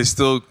 Were they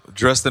still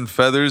dressed in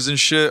feathers and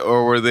shit,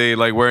 or were they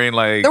wearing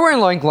They're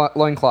wearing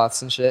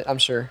loincloths and shit, I'm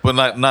sure. But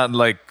not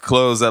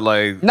clothes that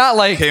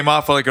not came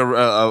off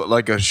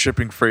a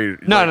shipping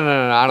freight. No. I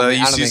don't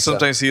think you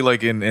sometimes see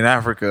in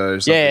Africa or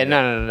something. Yeah,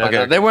 no.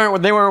 Okay. They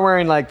weren't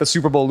wearing the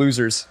Super Bowl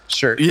losers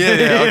shirt.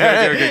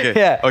 Yeah. Okay.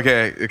 Yeah.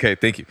 Okay.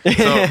 Thank you.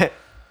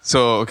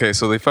 So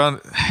they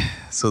found.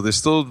 So they're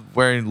still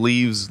wearing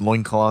leaves,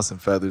 loincloths,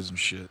 and feathers and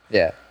shit.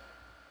 Yeah.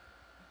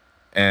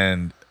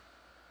 And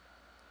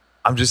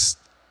I'm just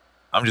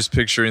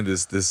picturing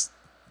this.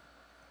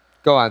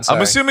 Go on. Sorry.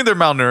 I'm assuming they're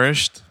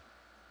malnourished.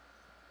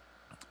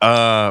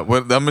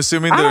 I'm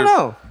assuming I don't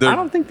know. I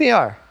don't think they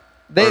are.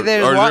 They're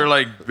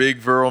big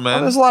virile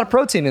men. There's a lot of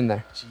protein in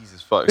there.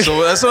 Jesus fuck.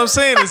 So that's what I'm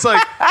saying. It's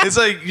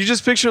like you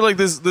just picture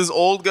this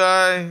old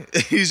guy.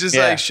 He's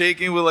just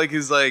shaking with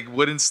his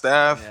wooden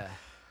staff,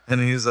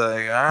 and he's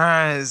like, "All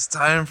right, it's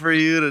time for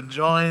you to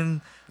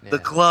join the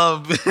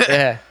club."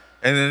 Yeah.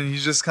 And then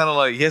he's just kind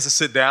of he has to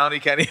sit down. He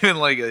can't even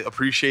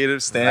appreciate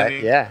it standing.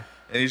 Right, yeah.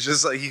 And he's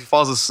just like, he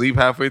falls asleep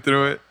halfway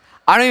through it.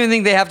 I don't even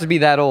think they have to be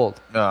that old.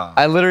 No.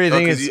 I literally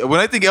think it's... When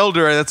I think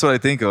elder, that's what I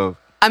think of.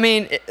 I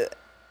mean,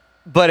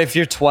 but if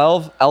you're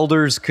 12,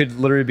 elders could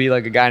literally be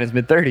like a guy in his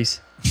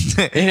mid-30s.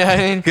 You know what I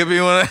mean? Could be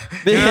one.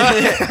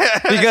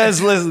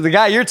 Because listen, the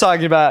guy you're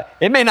talking about,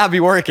 it may not be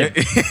working.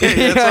 That's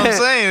what I'm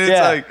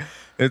saying.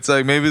 It's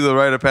like maybe the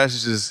rite of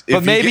passage is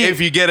if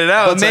you get it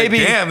out, it's maybe,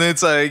 like damn.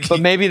 It's like,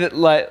 but maybe that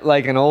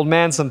like an old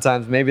man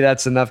sometimes. Maybe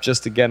that's enough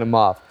just to get him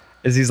off.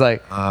 Is he's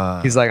like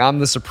I'm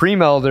the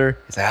supreme elder.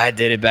 He's like, I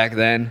did it back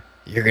then.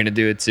 You're gonna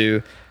do it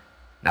too.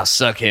 Now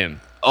suck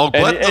him. Oh,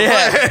 what the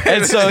fuck?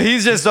 And so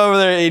he's just over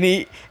there, and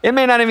it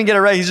may not even get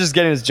it right. He's just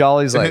getting his jaw.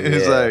 He's like,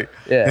 He's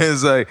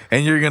like,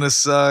 and you're gonna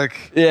suck.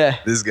 Yeah,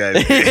 this guy.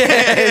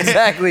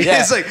 Exactly.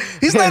 Yeah. It's like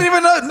he's not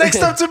even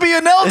next up to be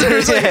an elder.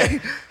 It's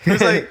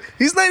like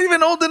he's not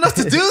even old enough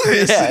to do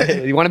this.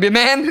 Yeah. You want to be a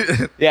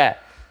man? Yeah.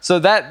 So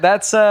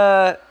that's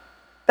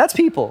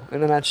people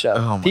in a nutshell.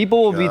 Oh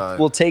People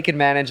will take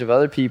advantage of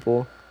other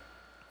people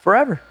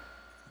forever.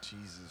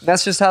 Jesus.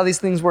 That's just how these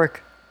things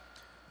work.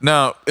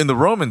 Now, in the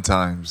Roman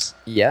times,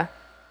 yeah,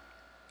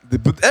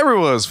 but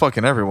everyone was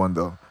fucking everyone,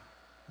 though,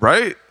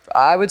 right?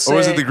 I would say, or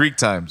was it the Greek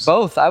times?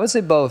 Both. I would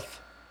say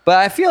both, but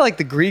I feel like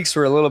the Greeks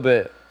were a little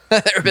bit,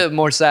 a bit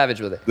more savage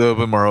with it. A little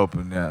bit more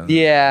open, yeah.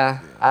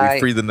 Yeah,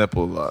 we freed the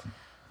nipple a lot.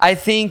 I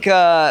think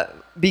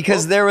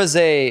because there was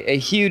a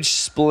huge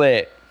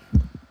split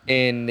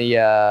in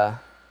the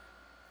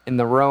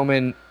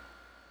Roman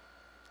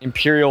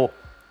imperial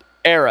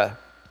era,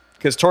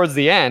 because towards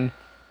the end,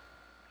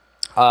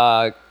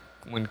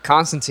 when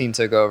Constantine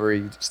took over,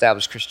 he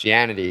established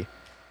Christianity,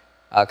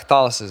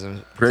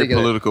 Catholicism. Great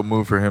political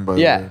move for him, by the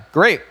way. Yeah,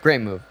 great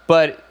move.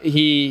 But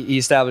he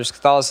established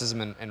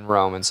Catholicism in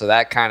Rome, and so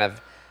that kind of,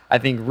 I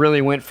think,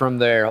 really went from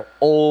their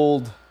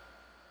old,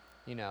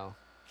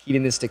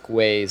 hedonistic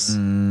ways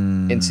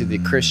into the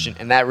Christian,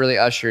 and that really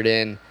ushered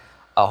in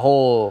a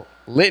whole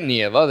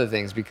litany of other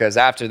things, because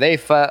after they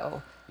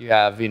fell, you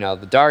have,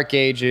 the Dark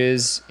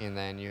Ages, and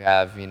then you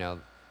have,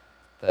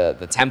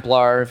 the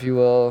Templar, if you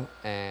will,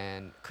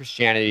 and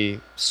Christianity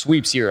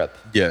sweeps Europe.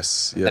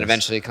 Yes. Then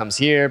eventually it comes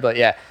here, but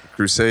yeah.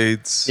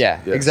 Crusades. Yeah,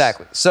 yes.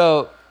 Exactly.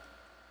 So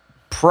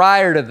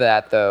prior to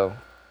that, though,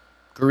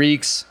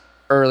 Greeks,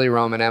 early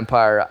Roman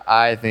Empire,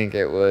 I think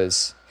it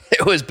was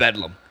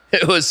bedlam.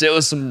 It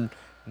was some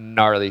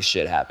gnarly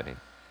shit happening.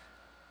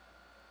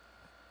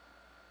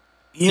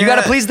 Yeah. You got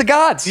to please the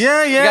gods.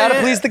 Yeah. You got to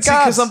please the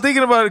gods. Because I'm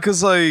thinking about it,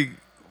 because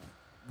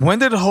when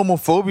did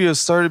homophobia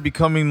started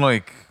becoming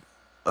like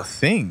a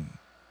thing?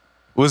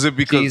 Was it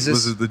because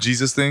was it the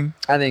Jesus thing?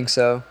 I think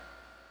so.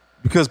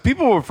 Because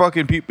people were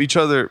fucking each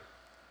other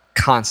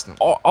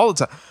constantly, all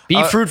the time.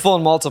 Be fruitful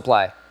and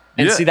multiply.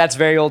 And see, that's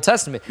very Old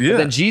Testament. Yeah. But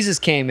then Jesus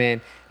came in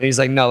and he's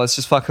like, no, let's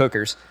just fuck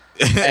hookers.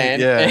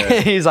 And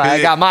he's like,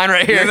 I got mine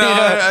right here.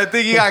 I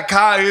think he got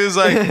caught. He was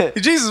like,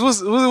 Jesus,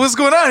 what's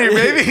going on here,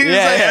 baby? He was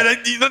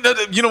like,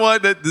 you know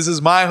what? This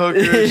is my hooker.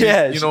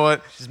 You know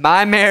what? She's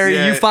my Mary.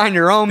 You find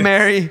your own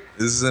Mary.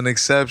 This is an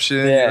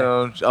exception.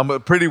 I'm a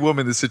pretty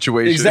woman in this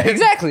situation.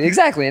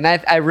 Exactly. And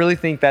I really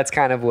think that's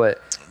kind of what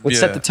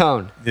set the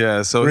tone.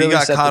 Yeah. So really he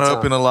got caught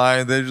up in a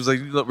lie. They're just like,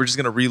 we're just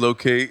gonna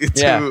relocate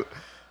to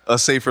a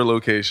safer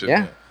location.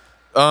 Yeah.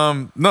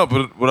 No,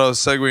 but what I was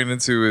segueing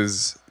into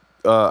is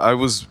I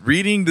was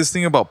reading this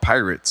thing about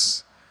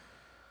pirates,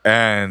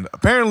 and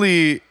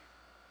apparently,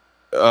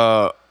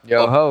 yo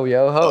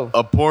ho,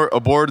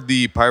 aboard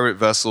the pirate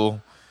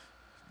vessel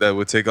that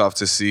would take off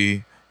to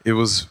sea, it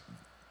was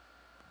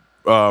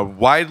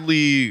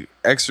widely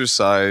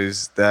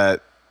exercised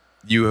that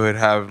you would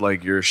have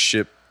like your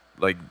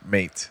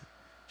shipmate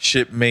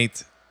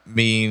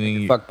meaning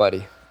your fuck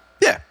buddy.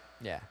 Yeah.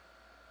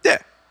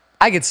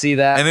 I could see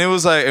that. And it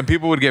was like, and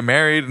people would get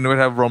married and they would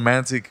have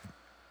romantic,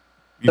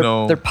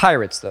 they're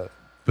pirates though.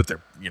 But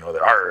they're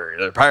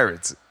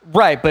pirates.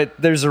 Right, but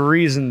there's a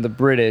reason the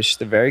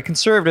very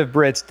conservative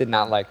Brits did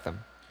not like them.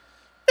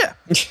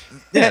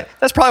 Yeah.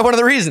 That's probably one of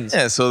the reasons.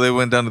 Yeah, so they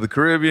went down to the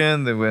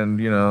Caribbean, they went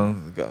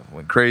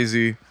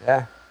crazy.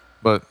 Yeah.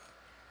 But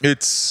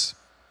it's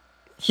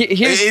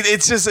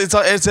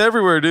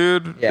everywhere,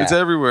 dude. Yeah. It's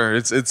everywhere.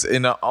 It's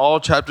in all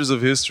chapters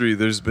of history.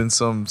 There's been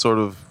some sort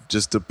of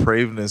just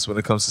depravedness when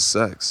it comes to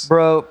sex.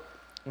 Bro,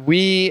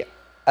 we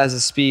as a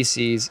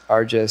species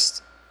are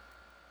just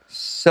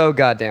so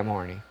goddamn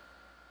horny.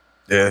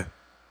 Yeah.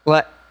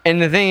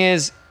 And the thing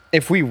is,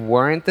 if we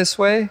weren't this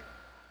way,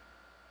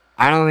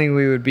 I don't think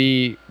we would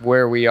be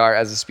where we are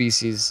as a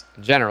species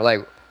in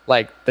general,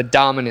 like the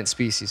dominant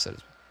species, so to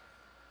speak.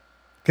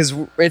 Because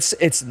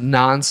it's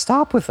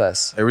nonstop with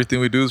us.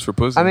 Everything we do is for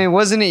pussy. I mean,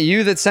 wasn't it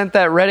you that sent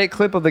that Reddit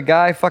clip of the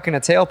guy fucking a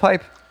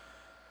tailpipe?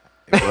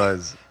 It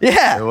was.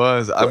 Yeah. It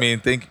was. I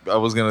mean, I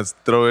was going to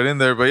throw it in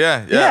there, but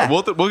yeah.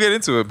 We'll get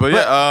into it. But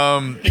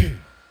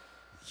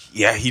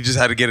yeah, he just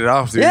had to get it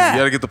off, dude. Yeah. You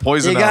got to get the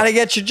poison out. You got to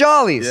get your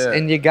jollies. Yeah.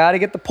 And you got to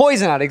get the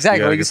poison out.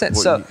 Exactly what you said.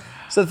 So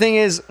the thing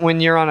is,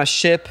 when you're on a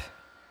ship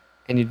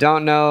and you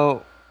don't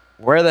know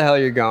where the hell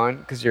you're going,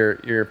 because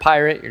you're a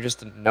pirate, you're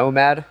just a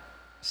nomad,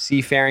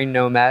 seafaring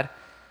nomad,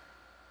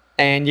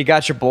 and you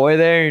got your boy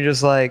there, and you're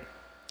just like,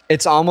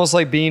 it's almost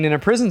like being in a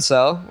prison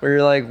cell where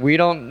you're like, we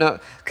don't know,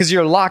 because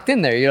you're locked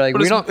in there. You're like,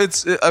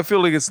 but I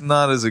feel like it's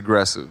not as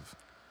aggressive.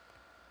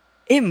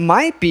 It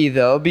might be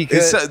though,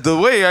 because the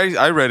way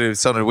I read it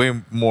sounded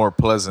way more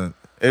pleasant.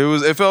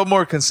 It felt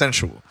more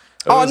consensual.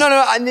 No.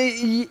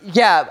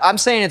 Yeah, I'm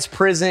saying it's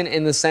prison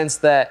in the sense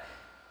that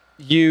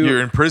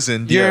you're in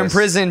prison. You're in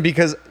prison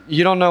because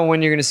you don't know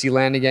when you're going to see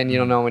land again. You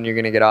don't know when you're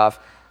going to get off.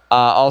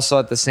 Also,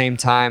 at the same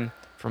time,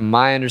 from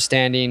my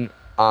understanding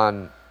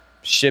on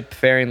ship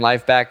faring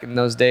life back in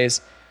those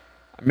days,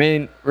 I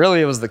mean,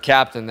 really, it was the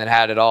captain that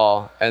had it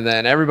all, and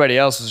then everybody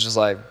else was just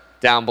like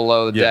down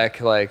below the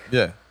deck, like,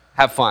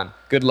 have fun,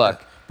 good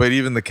luck. But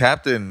even the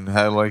captain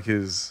had like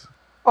his.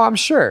 Oh, I'm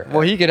sure.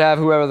 Well, he could have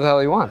whoever the hell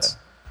he wants,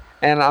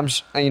 and I'm,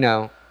 he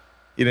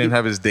didn't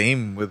have his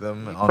dame with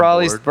him.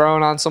 Probably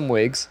throwing on some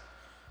wigs.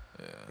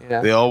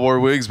 Yeah. They all wore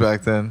wigs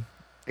back then.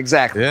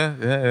 Exactly.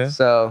 Yeah.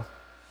 So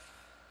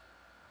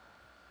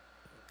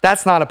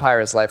that's not a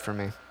pirate's life for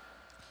me.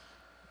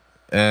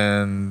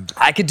 And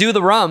I could do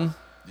the rum.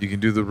 You can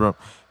do the rum.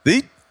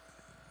 Dude,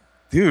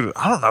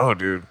 I don't know,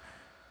 dude.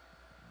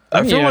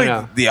 I feel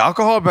like the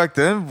alcohol back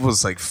then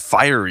was like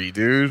fiery,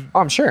 dude. Oh,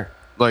 I'm sure.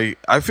 Like,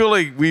 I feel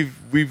like we've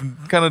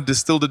kind of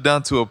distilled it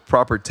down to a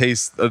proper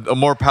taste, a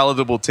more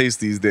palatable taste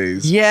these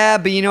days. Yeah,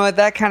 but you know what?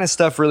 That kind of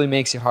stuff really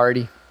makes you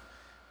hardy.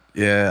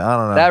 Yeah, I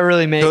don't know. That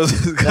really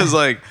makes because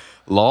like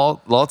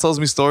Law tells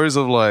me stories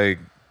of like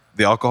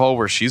the alcohol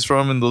where she's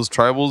from in those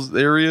tribal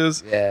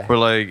areas, where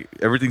like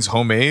everything's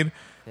homemade,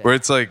 where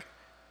it's like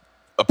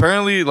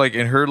apparently like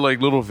in her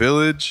like little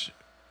village,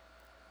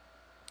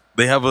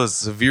 they have a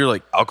severe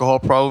like alcohol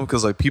problem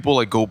because like people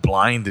like go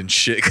blind and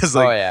shit because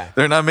like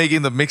they're not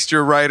making the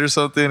mixture right or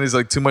something. It's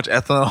like too much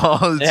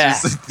ethanol.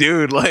 It's just,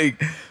 dude,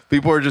 like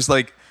people are just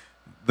like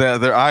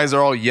their eyes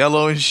are all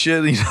yellow and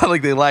shit. You know,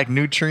 like they lack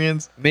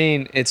nutrients. I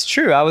mean, it's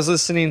true. I was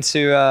listening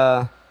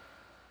to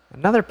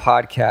another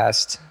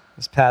podcast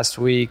this past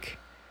week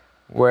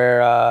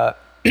where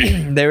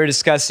they were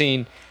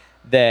discussing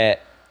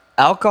that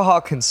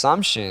alcohol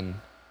consumption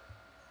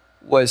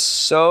was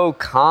so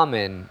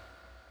common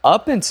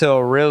up until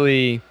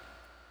really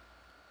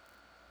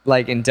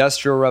like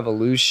Industrial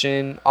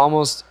Revolution,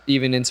 almost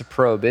even into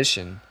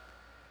Prohibition.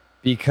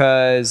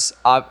 Because,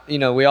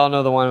 we all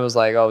know the one was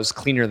like, it was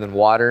cleaner than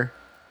water.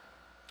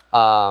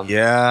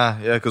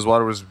 Because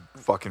water was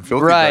fucking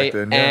filthy back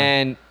then.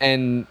 Yeah.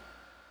 And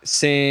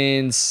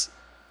since,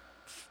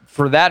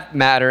 for that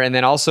matter, and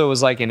then also it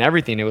was like in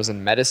everything. It was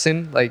in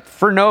medicine, like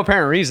for no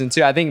apparent reason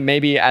too. I think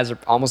maybe as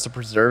almost a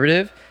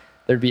preservative,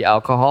 there'd be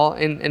alcohol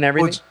in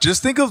everything. Well,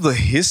 just think of the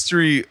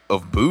history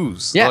of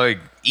booze. Yeah. Like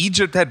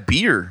Egypt had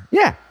beer.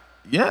 Yeah.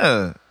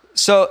 Yeah.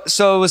 So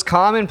it was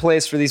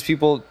commonplace for these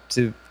people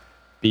to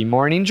be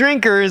morning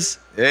drinkers.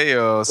 Hey,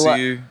 yo,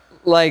 see.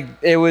 Like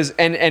it was,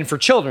 and for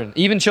children,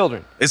 even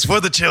children. It's for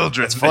the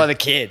children. It's for the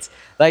kids.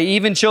 Like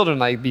even children,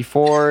 like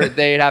before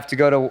they'd have to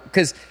go to,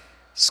 because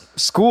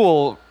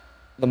school,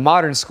 the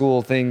modern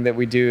school thing that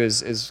we do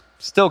is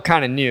still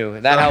kind of new.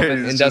 That helped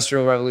in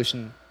Industrial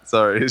Revolution.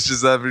 Sorry, it's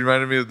just that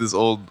reminded me of this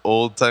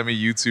old timey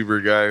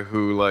YouTuber guy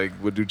who like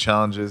would do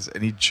challenges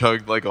and he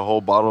chugged like a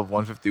whole bottle of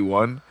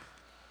 151,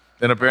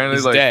 and apparently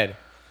he's like dead.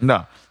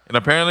 No. And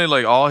apparently,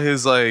 like, all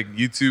his, like,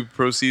 YouTube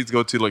proceeds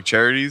go to, like,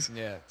 charities.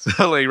 Yeah.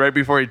 So, like, right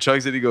before he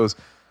chugs it, he goes,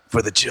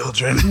 for the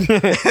children.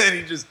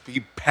 And he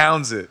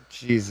pounds it.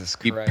 Jesus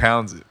Christ. He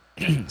pounds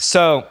it.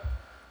 So,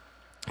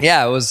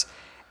 yeah, it was...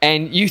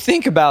 And you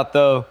think about,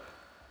 though,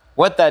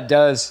 what that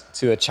does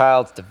to a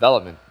child's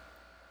development.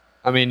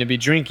 I mean, to be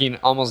drinking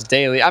almost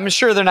daily. I'm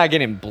sure they're not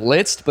getting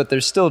blitzed, but they're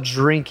still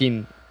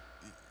drinking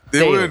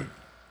daily.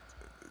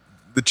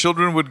 The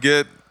children would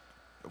get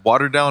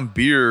watered-down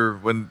beer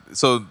when...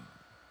 So...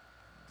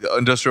 The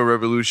Industrial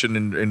Revolution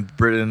in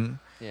Britain.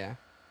 Yeah.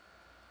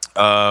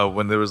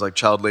 When there was like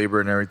child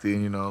labor and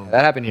everything,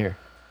 that happened here.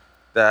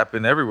 That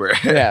happened everywhere.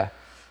 Yeah.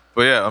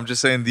 But yeah, I'm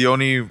just saying the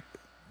only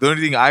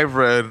thing I've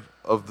read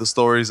of the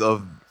stories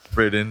of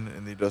Britain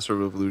and the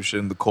Industrial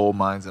Revolution, the coal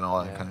mines and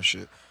all that kind of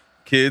shit,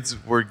 kids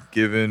were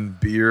given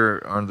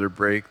beer on their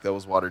break that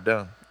was watered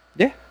down.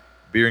 Yeah.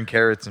 Beer and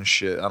carrots and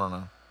shit. I don't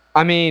know.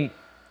 I mean,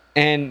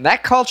 and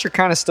that culture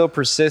kind of still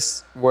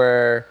persists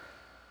where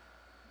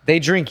they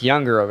drink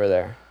younger over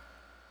there.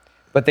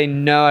 But they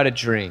know how to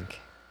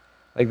drink.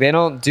 Like, they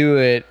don't do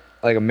it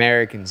like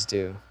Americans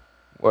do,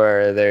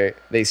 where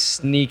they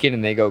sneak in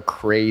and they go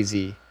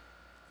crazy.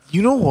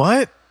 You know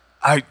what?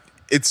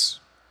 It's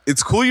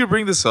cool you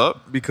bring this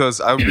up because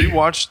I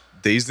rewatched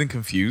Dazed and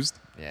Confused.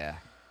 Yeah.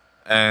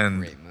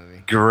 And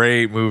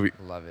great movie.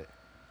 Great Love it.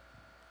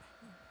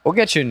 We'll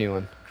get you a new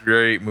one.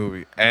 Great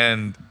movie.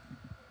 And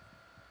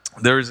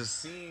there is a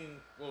scene,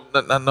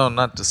 well,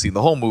 not the scene,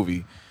 the whole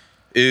movie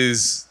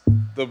is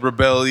the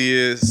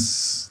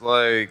rebellious,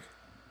 like,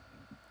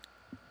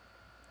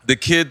 the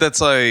kid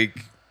that's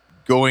like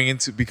going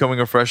into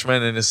becoming a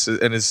freshman and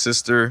his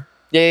sister.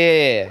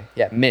 Yeah,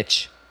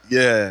 Mitch.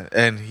 Yeah,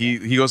 and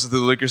he goes into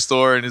the liquor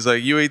store and he's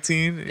like, "You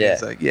 18?" And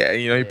he's like, "Yeah."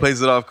 He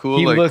plays it off cool.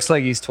 He looks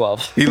like he's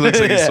 12. He looks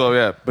like he's 12,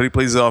 yeah. But he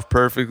plays it off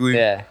perfectly.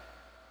 Yeah.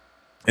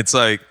 it's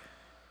like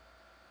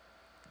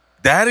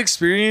that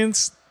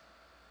experience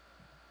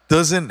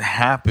doesn't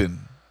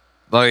happen.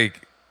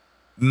 Like,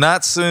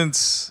 not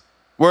since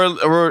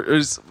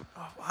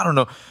I don't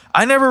know.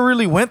 I never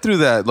really went through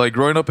that, like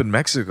growing up in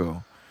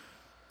Mexico.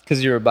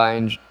 Because you were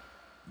buying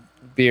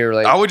beer,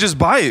 like I would just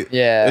buy it,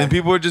 yeah, and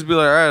people would just be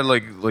like, "All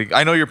right, like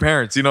I know your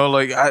parents, you know,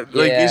 like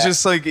it's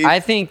just like." I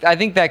think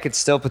that could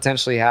still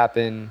potentially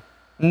happen.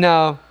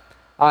 No,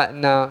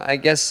 no. I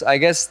guess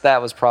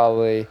that was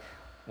probably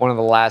one of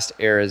the last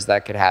eras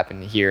that could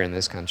happen here in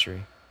this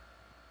country.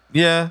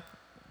 Yeah.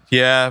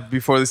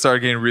 Before they started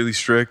getting really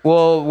strict.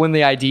 Well, when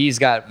the IDs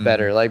got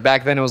better, like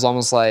back then, it was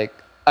almost like,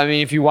 I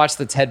mean, if you watch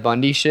the Ted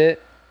Bundy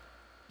shit,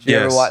 you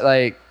ever watch,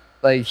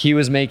 like he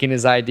was making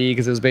his ID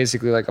because it was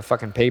basically like a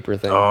fucking paper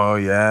thing. Oh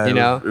yeah, you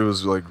know, it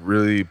was like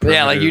really primitive.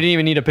 Yeah, like you didn't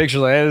even need a picture.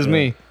 Like, hey, this is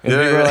me, and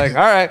people were like, all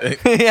right,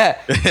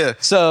 yeah.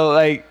 So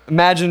like,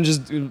 imagine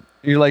just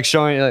you're like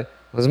showing like,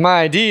 "What's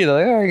my ID?" They're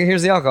like, all right,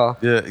 here's the alcohol.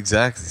 Yeah,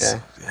 exactly.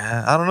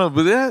 Yeah, I don't know,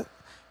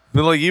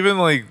 but like even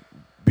like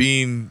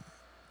being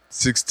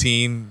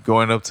 16,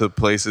 going up to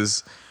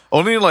places,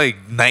 only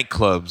like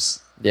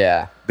nightclubs.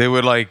 Yeah, they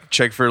would like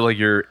check for like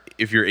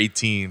if you're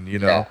 18, you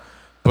know,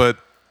 but.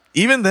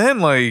 Even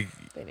then, like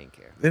they didn't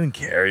care. They didn't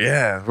care,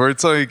 yeah. Where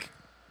it's like,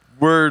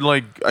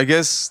 I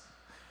guess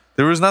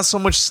there was not so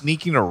much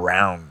sneaking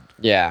around.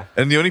 Yeah.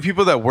 And the only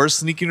people that were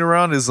sneaking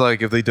around is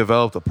like if they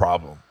developed a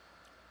problem.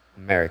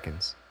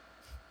 Americans.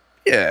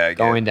 Yeah.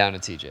 Going down to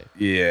TJ.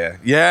 Yeah.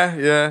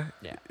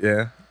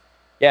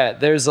 Yeah.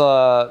 There's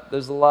a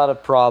lot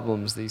of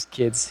problems these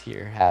kids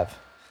here have,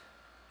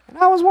 and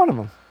I was one of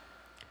them.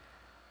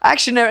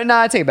 Actually,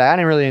 I take it back. I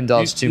didn't really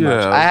indulge too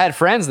much. I had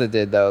friends that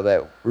did, though,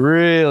 that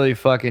really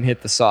fucking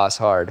hit the sauce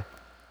hard.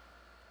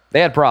 They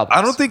had problems.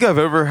 I don't think I've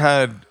ever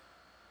had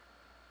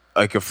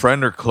like a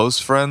friend or close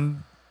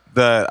friend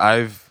that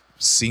I've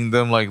seen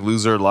them like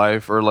lose their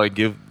life or like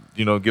give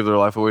their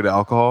life away to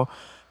alcohol.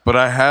 But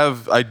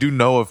I do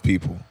know of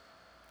people.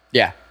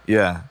 Yeah.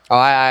 Yeah. Oh,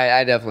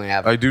 I definitely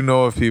have. I do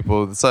know of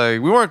people. It's like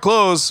we weren't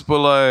close, but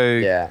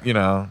like, you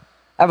know.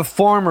 I have a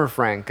former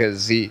friend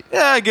because he...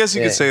 Yeah, I guess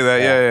you could say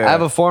that. Yeah. I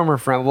have a former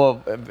friend.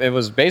 Well, it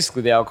was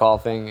basically the alcohol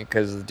thing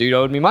because the dude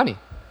owed me money.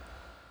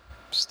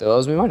 Still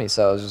owes me money.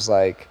 So I was just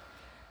like,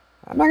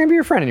 I'm not going to be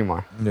your friend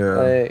anymore.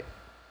 Yeah.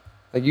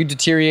 Like you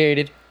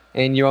deteriorated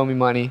and you owe me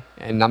money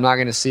and I'm not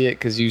going to see it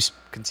because you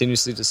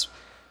continuously just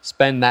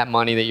spend that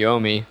money that you owe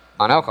me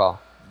on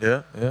alcohol.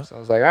 Yeah. So I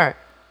was like, all right.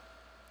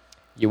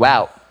 You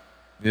out.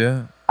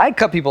 Yeah. I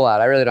cut people out.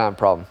 I really don't have a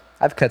problem.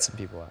 I've cut some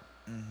people out.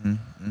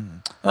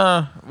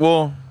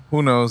 Well,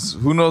 who knows?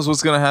 Who knows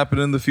what's gonna happen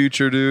in the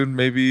future, dude?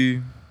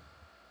 Maybe.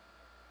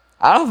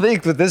 I don't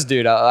think with this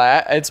dude.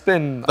 It's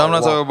been. I'm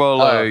not talking about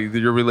like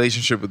your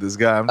relationship with this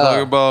guy. I'm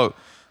talking about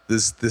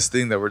this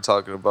thing that we're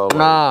talking about.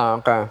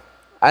 Like, okay.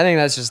 I think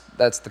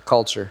that's the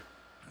culture.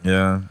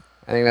 Yeah.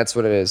 I think that's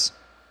what it is.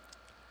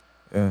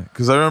 Yeah,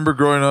 because I remember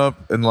growing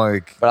up and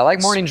like. But I like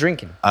morning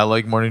drinking.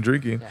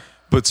 Yeah.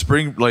 But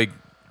spring, like.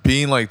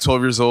 Being like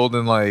 12 years old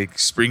and like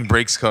spring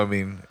break's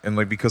coming and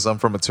like because I'm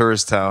from a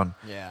tourist town,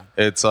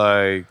 it's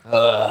like,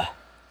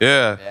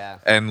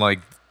 and like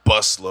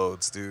bus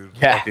loads, dude.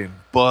 Fucking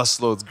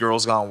bus loads,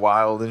 girls gone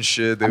wild and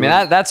shit.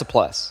 That's a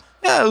plus.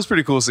 Yeah, it was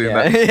pretty cool seeing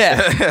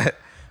that.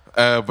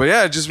 But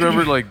yeah, I just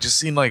remember like just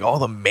seeing like all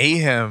the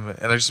mayhem,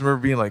 and I just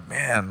remember being like,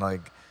 man,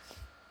 like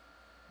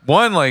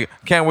one, like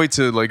can't wait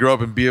to like grow up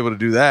and be able to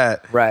do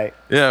that. Right.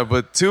 Yeah,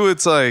 but two,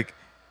 it's like.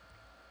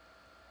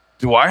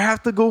 Do I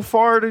have to go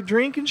far to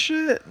drink and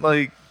shit?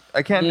 Like,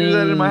 I can't do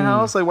that in my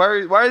house. Like, why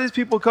are these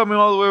people coming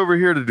all the way over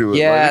here to do it?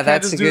 Yeah, like,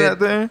 that's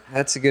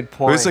a good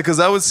point. It's like because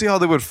I would see how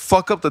they would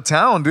fuck up the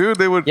town, dude.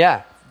 They would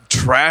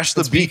trash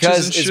the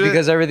beaches and shit. It's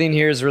because everything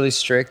here is really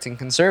strict and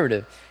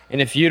conservative,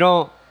 and if you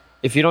don't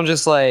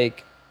just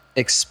like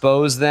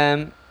expose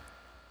them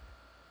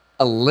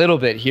a little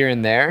bit here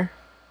and there,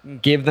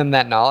 give them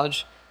that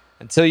knowledge.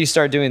 Until you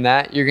start doing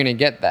that, you're gonna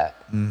get that.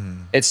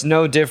 Mm-hmm. It's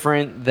no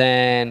different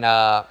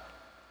than.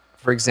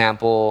 For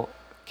example,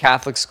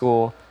 Catholic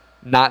school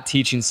not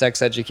teaching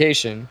sex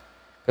education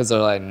because they're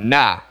like,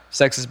 nah,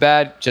 sex is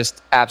bad,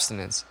 just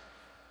abstinence.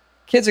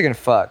 Kids are going to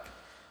fuck.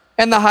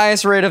 And the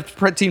highest rate of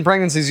teen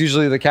pregnancy is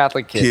usually the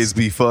Catholic kids. Kids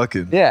be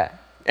fucking. Yeah.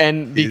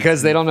 And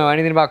because they don't know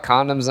anything about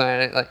condoms.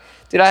 Like,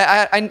 dude,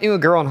 I knew a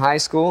girl in high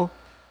school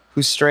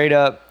who straight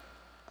up,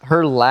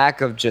 her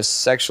lack of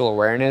just sexual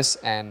awareness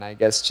and I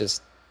guess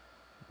just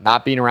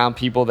not being around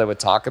people that would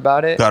talk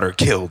about it. Got her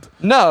killed.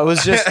 No, it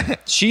was just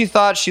she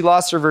thought she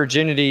lost her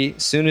virginity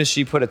as soon as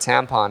she put a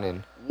tampon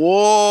in.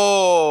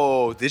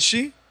 Whoa. Did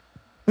she?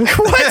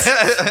 What?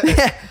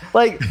 Yeah,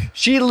 like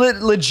she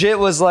legit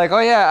was like, oh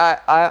yeah,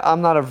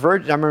 I'm not a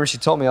virgin. I remember she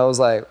told me, I was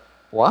like,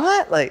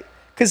 what? Like,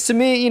 because to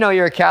me,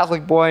 you're a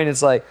Catholic boy and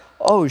it's like,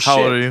 oh shit.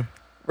 How old are you?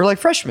 We're like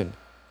freshmen.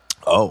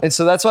 Oh. And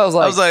so that's why I was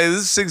like,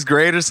 is this 6th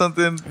grade or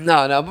something?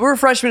 No, but we're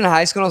freshmen in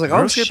high school. And I was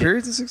like, oh shit.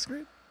 Periods in 6th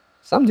grade?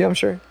 Some do, I'm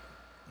sure.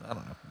 I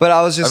don't know. But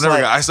I was just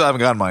I still haven't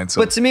gotten mine. So.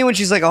 But to me, when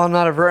she's like, "Oh, I'm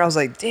not a virgin," I was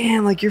like,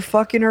 "Damn, like you're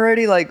fucking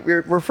already." Like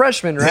we're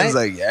freshmen, right? I was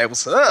like, "Yeah,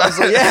 what's up?" I was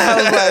like,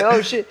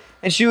 "Oh shit."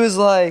 And she was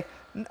like,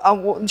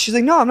 she's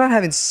like, no, I'm not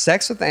having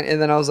sex with anyone.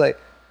 And then I was like,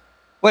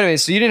 wait a minute,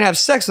 so you didn't have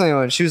sex with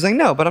anyone? She was like,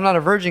 no, but I'm not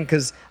a virgin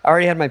because I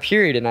already had my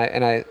period and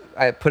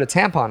I put a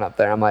tampon up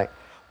there. I'm like,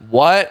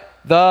 what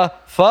the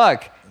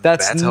fuck?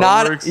 That's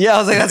not. Yeah, I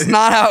was like, that's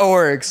not how it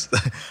works.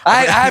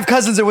 I have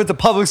cousins that went to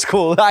public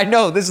school. I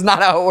know this is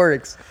not how it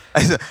works.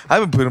 I've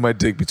been putting my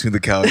dick between the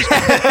couch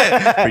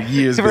for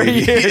years. For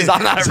years,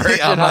 I'm not a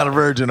virgin. I'm not a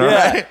virgin. All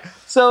right.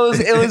 So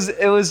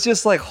it was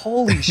just like,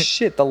 holy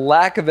shit, the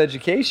lack of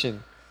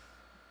education,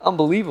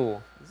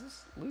 unbelievable. Is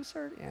this loose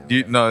already?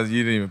 Yeah, no,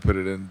 you didn't even put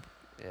it in.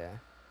 Yeah.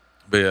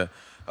 But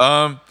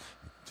yeah,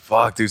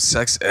 fuck, dude,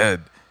 sex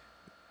ed.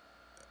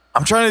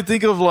 I'm trying to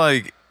think of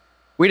like.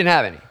 We didn't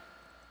have any.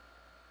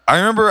 I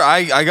remember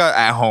I got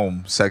at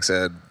home sex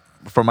ed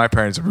from my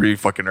parents really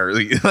fucking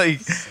early.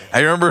 Like I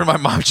remember my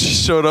mom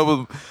just showed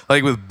up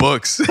with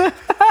books, and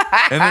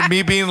then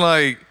me being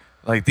like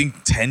I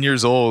think 10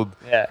 years old,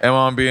 yeah. And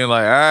mom being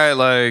like, all right,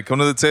 like come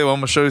to the table, I'm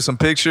gonna show you some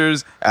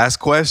pictures, ask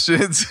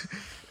questions,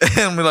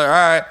 and be like, all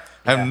right,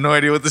 I have no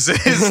idea what this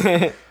is,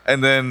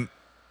 and then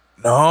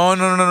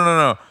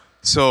no.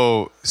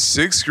 So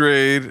 6th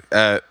grade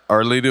at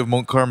Our Lady of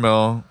Mount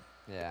Carmel,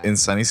 in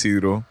San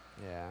Isidro.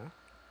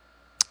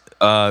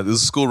 This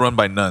is a school run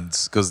by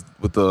nuns because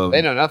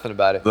they know nothing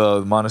about it.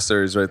 The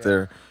monasteries right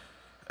there,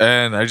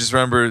 and I just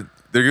remember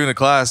they're giving a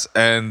class,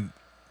 and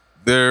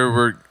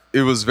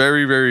it was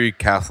very, very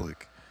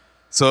Catholic.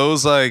 So it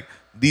was like,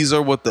 these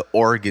are what the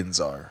organs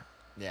are.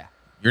 Yeah,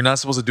 you're not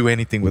supposed to do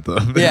anything with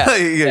them.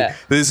 Yeah,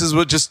 This is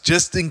what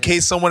just in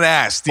case someone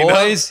asked.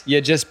 Boys, you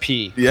just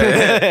pee.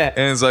 Yeah,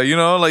 and it's like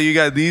like you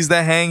got these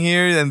that hang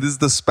here, and this is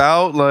the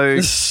spout.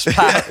 Like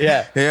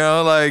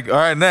yeah, like all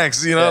right,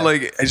 next.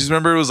 Like I just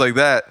remember it was like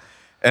that.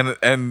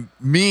 And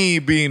me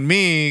being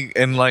me,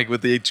 and like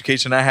with the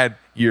education I had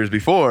years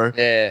before,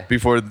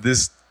 before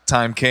this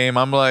time came,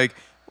 I'm like,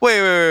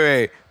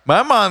 wait.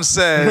 My mom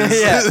says,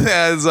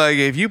 it's like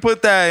if you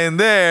put that in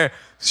there,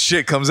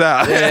 shit comes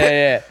out.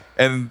 Yeah.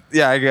 And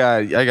I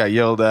got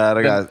yelled at.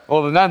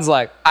 The nun's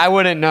like, I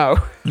wouldn't know.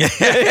 Or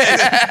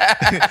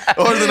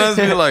the nuns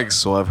be like,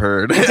 so I've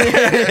heard.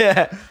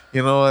 Yeah.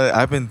 You know what?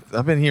 I've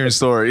been hearing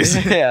stories.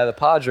 Yeah, the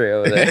padre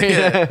over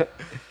there.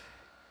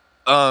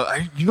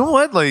 You know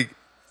what? Like.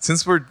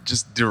 Since we're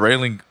just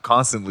derailing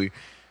constantly,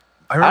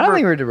 I don't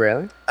think we're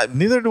derailing.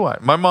 Neither do I. I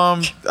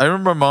remember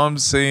my mom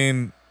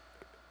saying,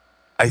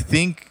 I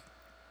think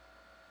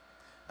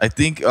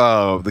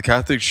the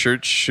Catholic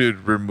Church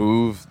should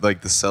remove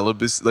like the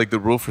celibacy, like the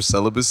rule for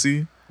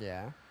celibacy.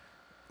 Yeah.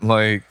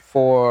 Like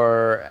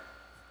for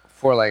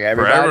like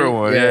everybody. For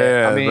everyone.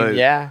 Yeah. I mean, like,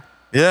 yeah.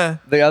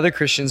 The other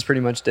Christians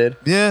pretty much did.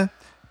 Yeah.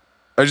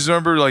 I just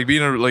remember like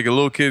being a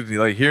little kid,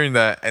 like hearing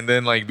that, and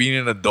then like being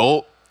an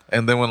adult.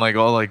 And then when like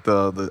all like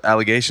the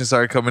allegations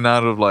started coming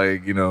out of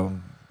like,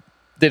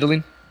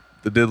 diddling.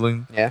 The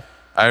diddling. Yeah.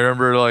 I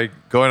remember like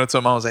going up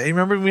to my mom, I was like, hey,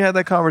 remember when we had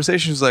that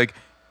conversation? She's like,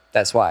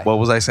 that's why. What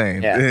was I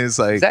saying? Yeah. It's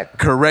like,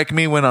 correct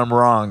me when I'm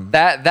wrong.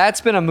 That's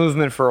been a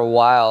movement for a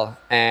while.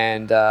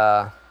 And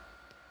there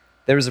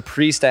was a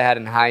priest I had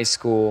in high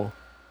school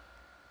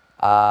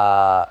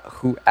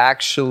who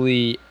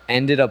actually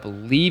ended up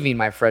leaving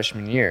my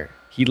freshman year.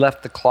 He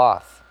left the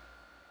cloth.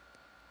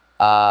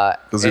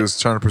 Because he was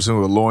trying to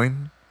pursue a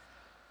loin?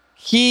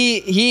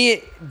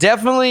 He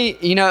definitely,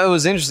 it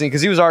was interesting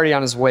because he was already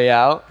on his way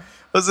out.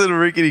 Was it a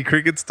Rickety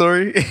Cricket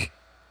story?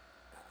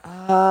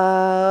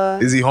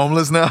 Is he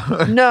homeless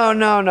now? No.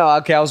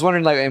 Okay, I was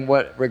wondering like in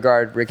what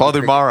regard Rickety Father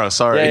Cricket. Mara,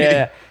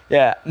 sorry.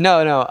 Yeah.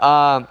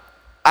 No.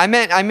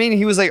 I mean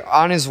he was like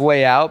on his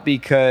way out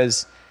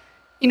because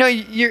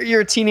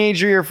you're a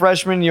teenager, you're a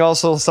freshman, you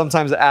also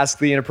sometimes ask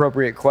the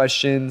inappropriate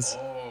questions.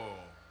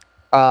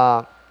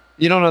 Oh.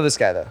 You don't know this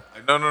guy though.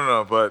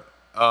 No, but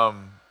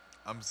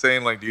I'm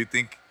saying, like, do you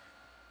think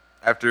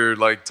after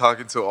like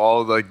talking to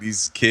all like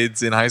these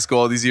kids in high school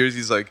all these years,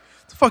 he's like,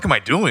 what the fuck am I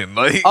doing?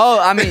 Like, oh,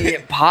 I mean,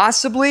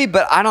 possibly,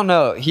 but I don't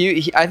know.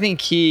 I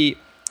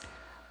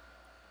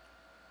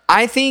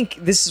think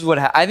this is what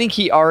I think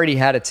he already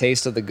had a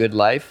taste of the good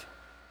life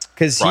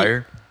because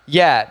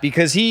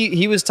because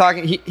he was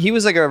talking. He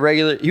was like a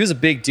regular. He was a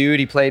big dude.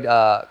 He played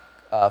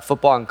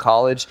football in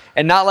college,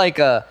 and not like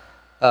a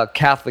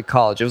Catholic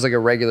college. It was like a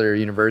regular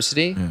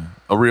university,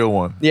 a real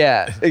one.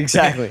 Yeah,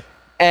 exactly.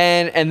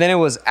 And then it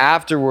was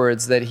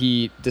afterwards that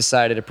he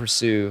decided to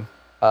pursue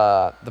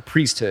the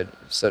priesthood,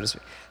 so to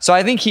speak. So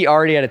I think he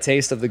already had a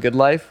taste of the good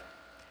life.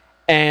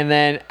 And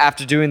then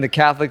after doing the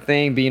Catholic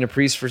thing, being a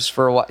priest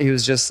for a while, he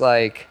was just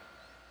like,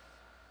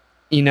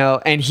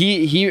 and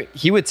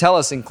he would tell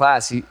us in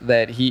class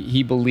that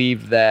he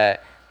believed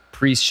that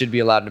priests should be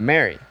allowed to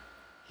marry.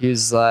 He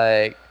was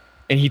like,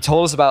 and he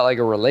told us about like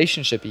a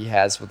relationship he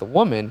has with a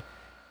woman,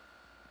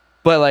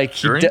 but like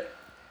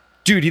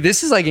dude,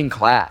 this is like in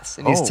class,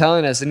 and he's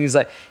telling us, and he's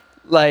like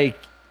I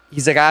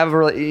have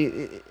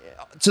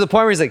to the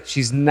point where he's like,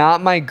 she's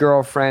not my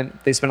girlfriend.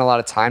 They spend a lot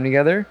of time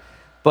together,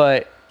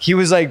 but he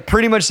was like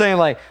pretty much saying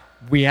like,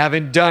 we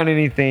haven't done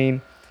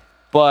anything,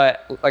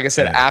 but like I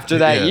said, after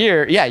that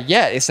year,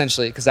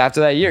 essentially, because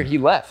after that year he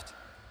left.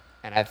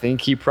 And I think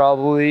he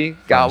probably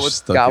got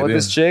with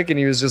this chick, and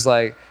he was just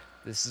like,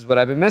 "This is what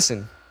I've been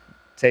missing,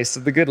 taste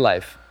of the good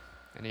life,"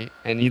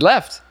 and he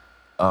left.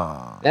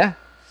 Yeah.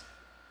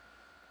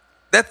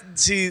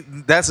 That's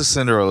a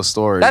Cinderella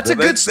story. That's a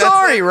good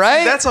story,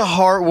 right? That's a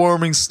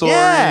heartwarming story.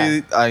 Yeah.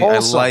 I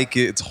like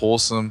it. It's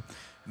wholesome.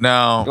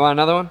 Now, you want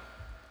another one?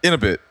 In a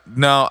bit.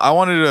 Now, I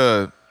wanted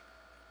to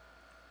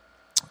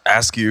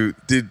ask you: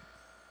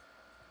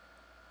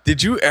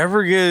 Did you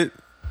ever get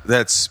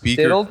that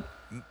speaker? Diddled?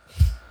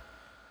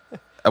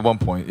 At one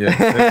point,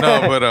 yeah.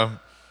 No, but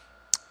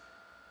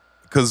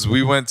because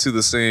we went to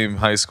the same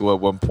high school at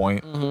one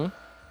point.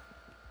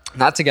 Mm-hmm.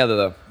 Not together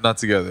though. Not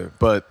together,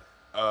 but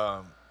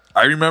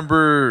I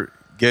remember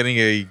getting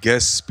a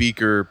guest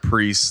speaker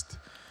priest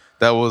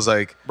that was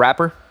like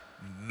rapper.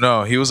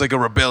 No, he was like a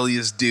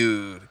rebellious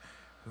dude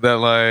that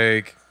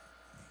like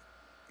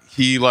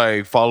he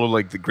like followed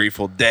like the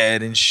Grateful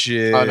Dead and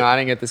shit. Oh no, I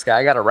didn't get this guy.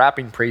 I got a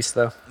rapping priest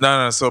though.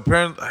 No. So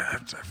apparently, I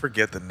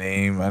forget the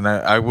name, and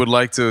I would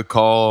like to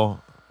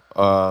call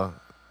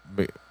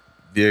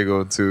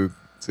Diego to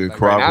like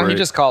corroborate. Right now he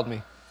just called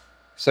me,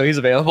 so he's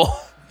available.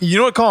 You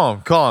know what? Call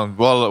him.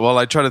 While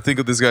I try to think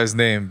of this guy's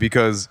name,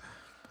 because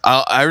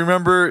I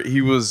remember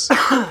he was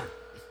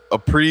a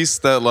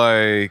priest that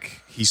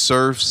like he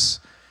surfs.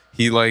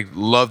 He like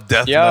loved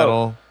death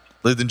metal.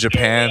 Lived in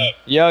Japan.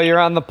 Yo, you're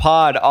on the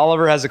pod.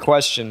 Oliver has a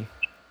question.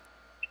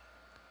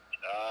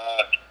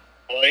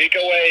 Well, he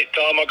can wait.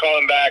 Tell him I'll call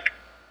him back.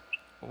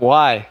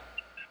 Why?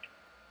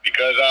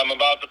 Because I'm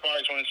about to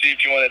park. I want to see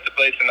if you wanted to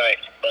play tonight,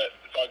 but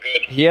it's all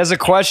good. He has a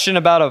question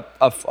about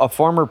a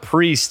former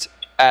priest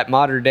at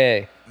Modern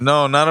Day.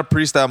 No, not a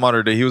priest at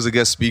Modern Day. He was a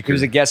guest speaker. He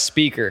was a guest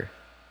speaker.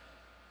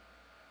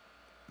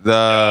 I don't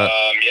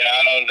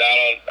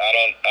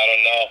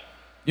know.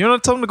 You know,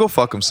 tell him to go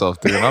fuck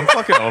himself, dude. I'm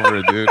fucking over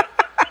it, dude.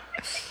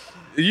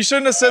 You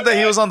shouldn't have said that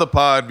he was on the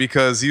pod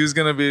because he was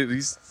gonna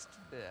be.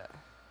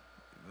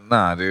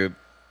 Nah, dude.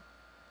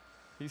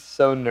 He's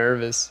so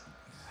nervous.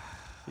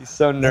 He's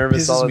so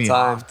nervous all the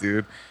time,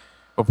 dude.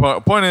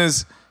 But point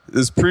is,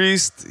 this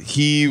priest,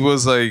 he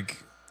was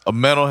like a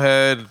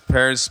metalhead.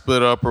 Parents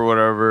split up or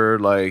whatever.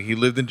 Like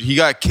he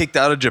got kicked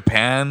out of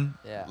Japan.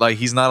 Yeah. Like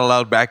he's not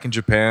allowed back in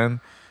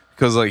Japan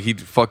because like he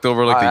fucked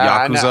over like the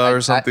Yakuza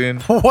or something.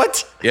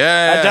 What?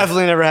 Yeah. I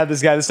definitely never had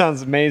this guy. This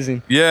sounds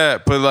amazing. Yeah,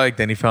 but like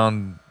then he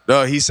found.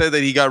 He said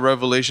that he got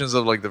revelations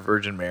of like the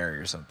Virgin Mary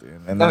or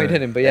something. And no, he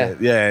didn't, but yeah.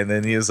 Yeah, and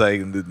then he was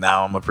like,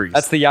 now I'm a priest.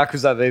 That's the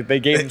Yakuza.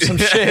 They gave him some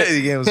shit.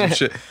 They gave him some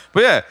shit.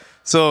 But yeah,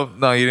 so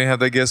no, you didn't have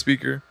that guest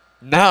speaker?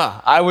 Nah,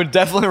 I would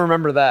definitely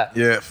remember that.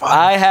 Yeah, fine.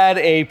 I had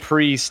a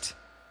priest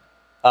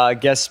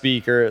guest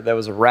speaker that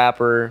was a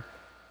rapper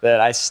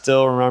that I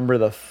still remember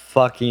the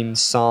fucking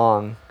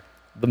song,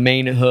 the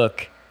main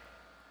hook,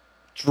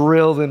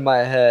 drilled in my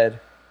head.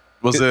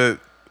 Was it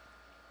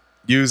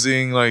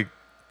using like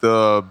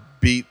the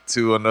beat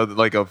to another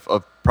like a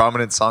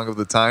prominent song of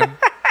the time,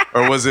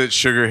 or was it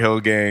Sugar Hill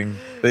Gang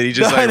that he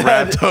just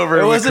rapped over?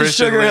 It wasn't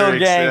Christian Sugar lyrics? Hill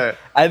Gang. Yeah.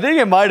 I think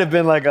it might have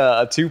been like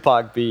a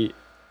Tupac beat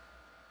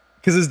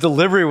because his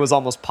delivery was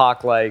almost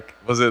Pac-like.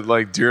 Was it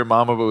like Dear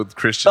Mama but with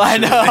Christian? I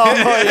know.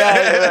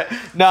 Yeah.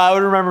 No, I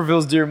would remember if it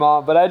was Dear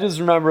Mama, but I just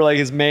remember like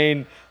his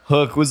main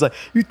hook was like,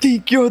 "You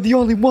think you're the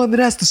only one that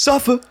has to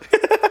suffer."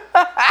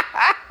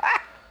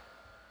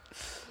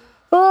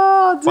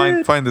 Oh,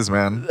 dude. Find this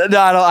man.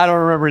 No, I don't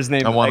remember his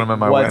name. I want him at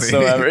my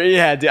whatsoever. wedding.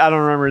 Yeah, dude, I don't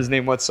remember his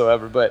name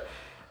whatsoever. But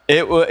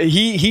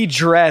he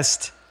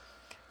dressed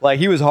like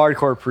he was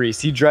hardcore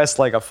priest. He dressed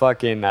like a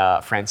fucking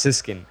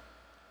Franciscan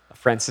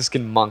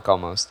monk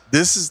almost.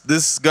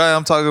 This guy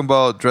I'm talking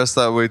about dressed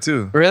that way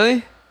too.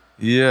 Really?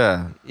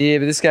 Yeah. Yeah,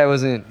 but this guy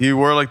wasn't. He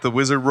wore like the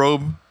wizard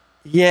robe.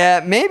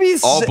 Yeah, maybe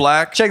all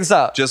black. Check this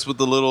out. Just with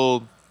the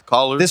little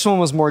collar. This one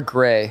was more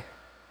gray.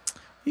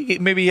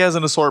 Maybe he has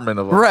an assortment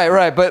of them.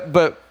 Right.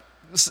 But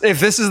if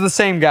this is the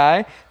same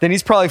guy, then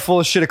he's probably full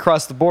of shit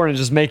across the board and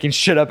just making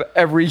shit up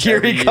every year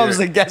he comes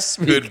to guest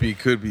speak.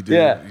 Could be, dude.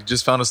 Yeah. He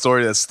just found a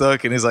story that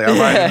stuck, and he's like, I'm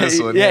writing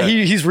this one. Yeah,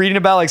 he's reading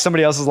about like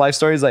somebody else's life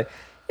story. He's like,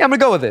 yeah, I'm gonna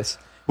go with this.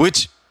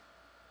 Which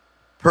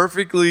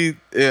perfectly.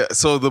 Yeah,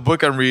 so the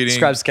book I'm reading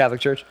describes the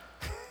Catholic Church.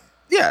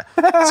 Yeah.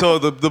 So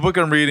the book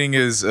I'm reading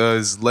is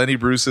Lenny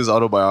Bruce's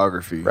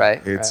autobiography. Right.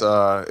 It's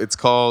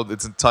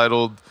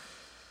entitled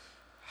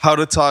How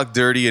to Talk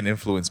Dirty and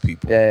Influence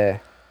People. Yeah.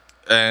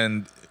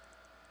 And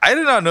I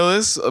did not know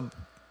this,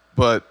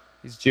 but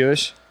he's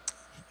Jewish.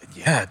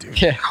 Yeah, dude.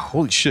 Yeah.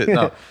 Holy shit.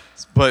 No.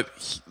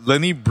 But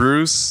Lenny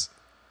Bruce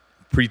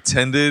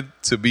pretended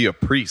to be a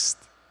priest.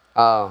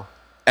 Oh.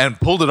 And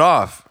pulled it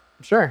off.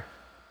 Sure.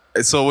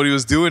 And so what he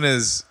was doing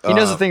is he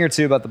knows a thing or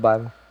two about the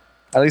Bible.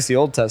 At least the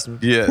Old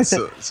Testament. Yeah.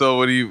 So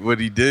what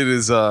he did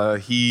is I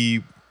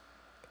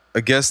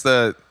guess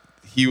that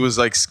he was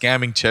like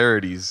scamming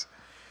charities.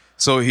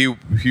 So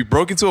he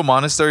broke into a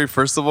monastery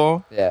first of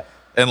all. Yeah.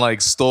 And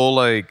like stole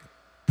like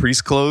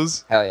priest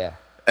clothes. Hell yeah.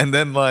 And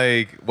then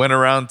like went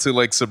around to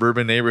like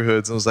suburban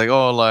neighborhoods and was like,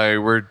 oh, like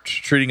we're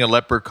treating a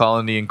leper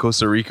colony in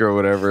Costa Rica or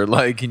whatever.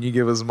 Like, can you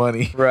give us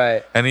money?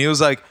 Right. And he was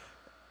like,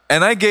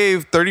 and I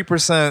gave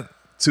 30%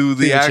 to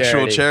the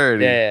actual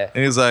charity. Yeah.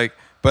 And he's like,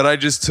 but I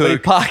just took. But he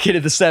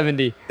pocketed the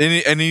 70.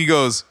 And he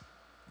goes,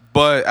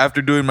 but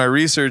after doing my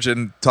research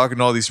and talking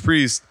to all these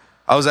priests,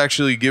 I was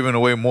actually giving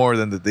away more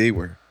than that they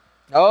were.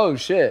 Oh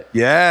shit.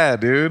 Yeah,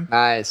 dude.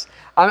 Nice.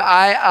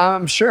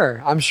 I'm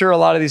sure. I'm sure a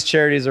lot of these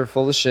charities are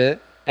full of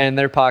shit and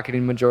they're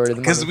pocketing majority of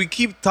the money. Because we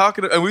keep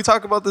talking, and we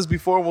talk about this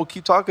before, and we'll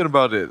keep talking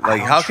about it.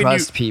 Like, how can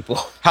you people?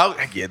 How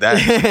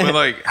that? But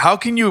like, how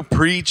can you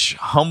preach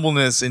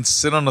humbleness and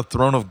sit on a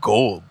throne of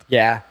gold?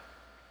 Yeah.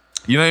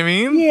 You know what I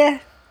mean? Yeah.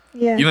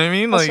 You know what I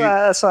mean?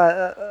 That's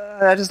why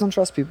I just don't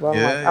trust people.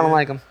 I don't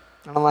like them.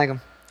 I don't like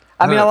them.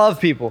 I mean, I love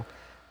people.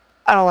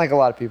 I don't like a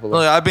lot of people.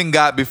 Look, I've been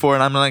got before,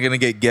 and I'm not gonna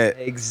get.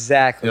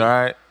 Exactly. All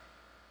right.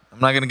 I'm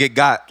not gonna get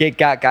got. Get.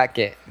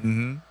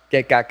 Mm-hmm.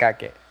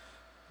 Get.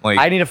 Like,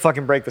 I need to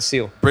fucking break the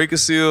seal. Break a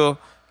seal.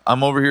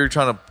 I'm over here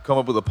trying to come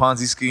up with a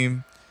Ponzi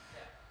scheme. Yeah,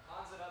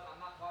 Ponzi it up. I'm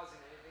not pausing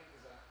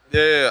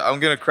anything. Yeah, I'm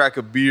gonna crack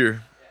a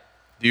beer. Yeah.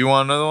 Do you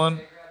want another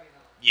one?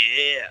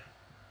 Yeah.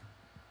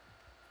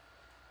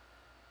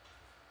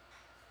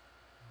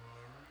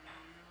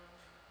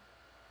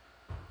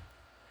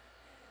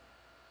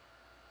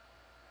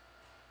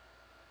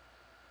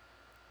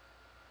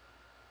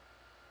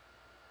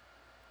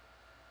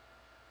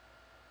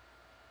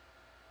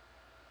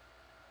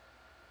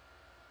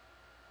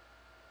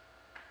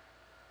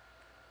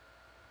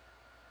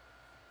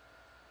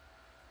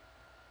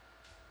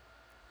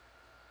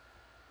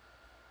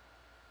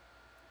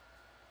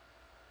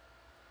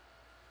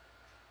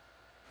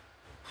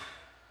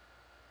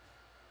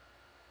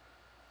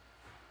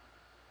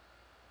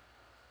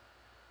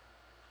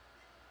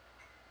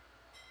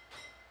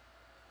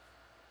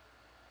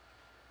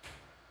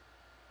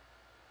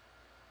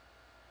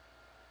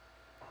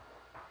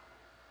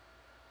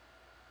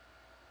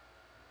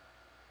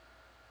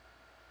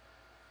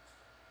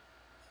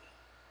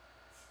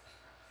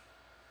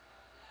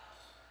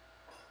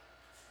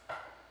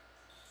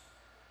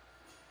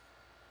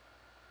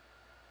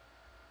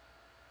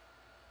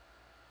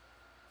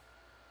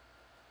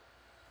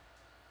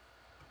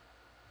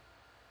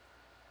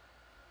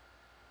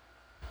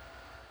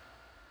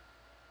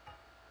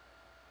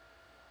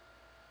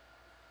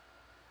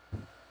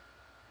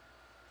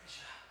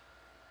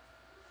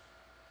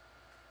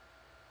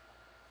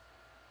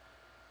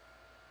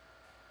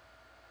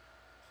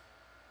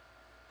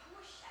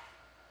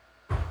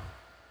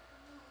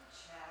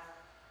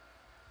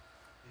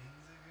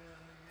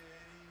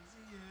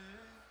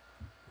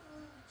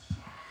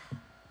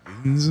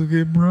 Things will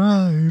get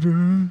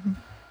brighter.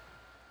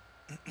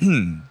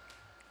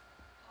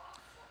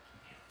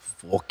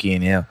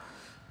 Fucking hell.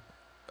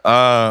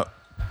 Man,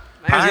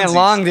 it's getting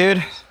long,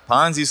 dude.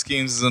 Ponzi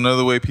schemes is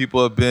another way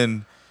people have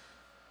been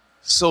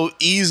so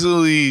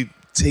easily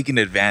taken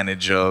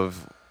advantage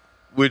of,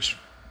 which...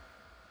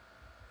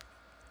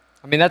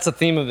 I mean, that's the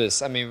theme of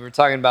this. I mean, we're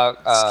talking about...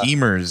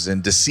 schemers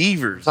and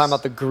deceivers. We're talking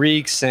about the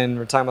Greeks, and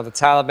we're talking about the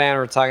Taliban.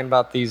 We're talking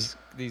about these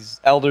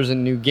elders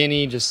in New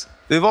Guinea.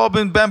 They've all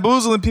been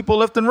bamboozling people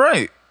left and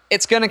right.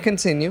 It's going to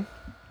continue.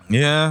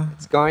 Yeah.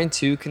 It's going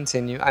to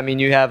continue. I mean,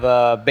 you have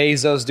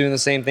Bezos doing the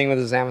same thing with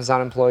his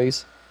Amazon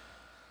employees.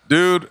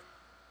 Dude,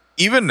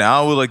 even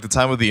now with like the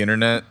time of the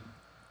internet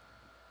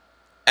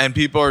and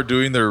people are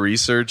doing their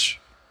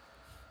research.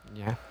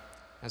 Yeah.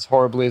 As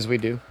horribly as we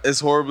do.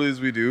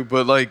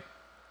 But like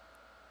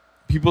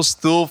people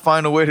still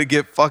find a way to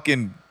get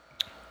fucking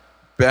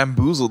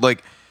bamboozled.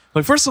 Like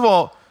first of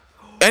all,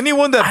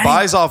 anyone that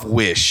buys off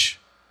Wish.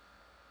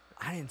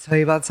 I didn't tell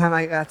you about the time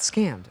I got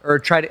scammed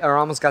or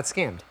almost got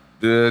scammed.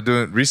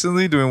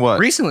 Doing what?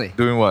 Recently.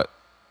 Doing what?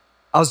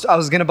 I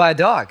was gonna buy a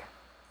dog.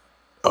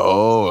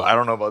 Oh, I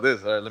don't know about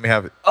this. All right, let me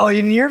have it. Oh,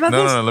 you didn't hear about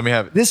this? No, let me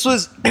have it. This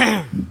was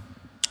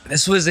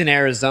in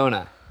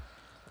Arizona.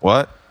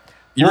 What?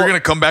 You were gonna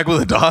come back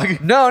with a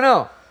dog?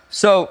 No.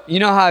 So you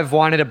know how I've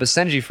wanted a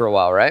Basenji for a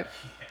while, right?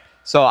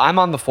 So I'm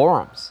on the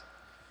forums.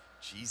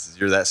 Jesus,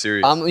 you're that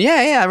serious?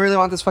 Yeah. I really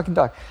want this fucking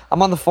dog.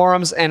 I'm on the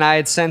forums, and I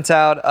had sent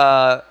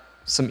out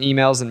some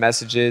emails and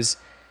messages,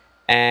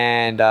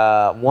 and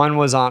one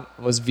was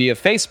via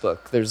Facebook.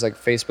 There's like a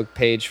Facebook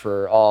page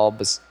for all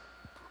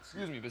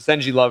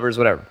Basenji lovers,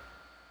 whatever.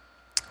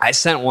 I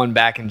sent one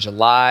back in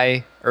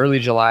July, early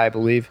July, I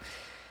believe,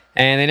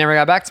 and they never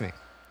got back to me.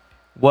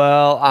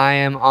 Well, I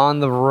am on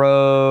the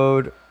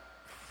road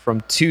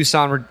from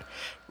Tucson.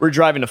 We're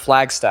driving to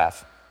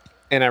Flagstaff,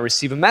 and I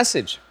receive a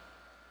message,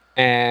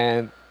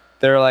 and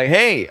they're like,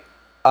 "Hey,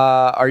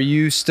 are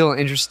you still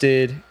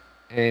interested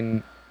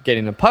in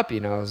getting a puppy?"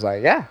 And I was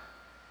like, "Yeah."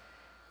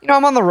 You know,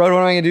 I'm on the road. What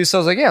am I gonna do? So I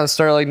was like, "Yeah, let's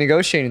start like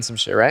negotiating some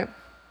shit, right?"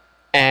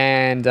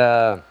 And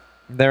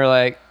they're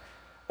like,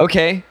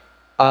 "Okay,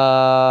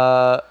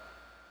 well,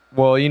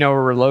 you know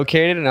where we're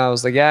located?" And I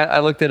was like, "Yeah, I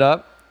looked it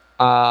up."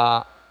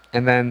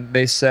 And then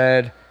they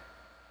said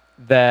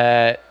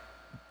that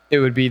it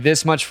would be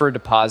this much for a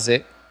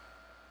deposit,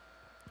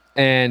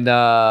 and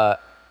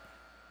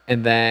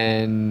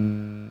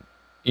then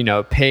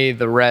pay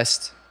the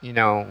rest,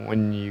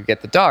 when you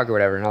get the dog or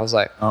whatever. And I was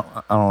like, I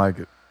don't like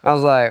it. I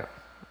was like,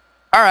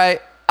 all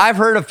right. I've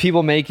heard of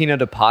people making a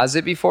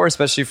deposit before,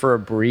 especially for a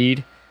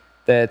breed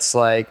that's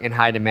like in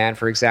high demand.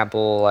 For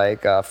example,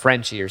 like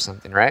Frenchie or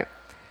something, right?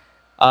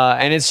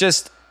 And it's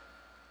just,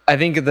 I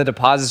think the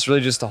deposit's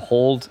really just to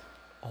hold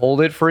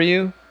it for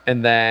you,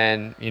 and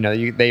then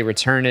they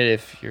return it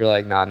if you're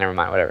like, nah, never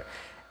mind, whatever.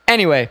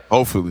 Anyway,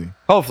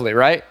 hopefully,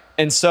 right?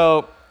 And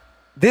so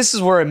this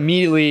is where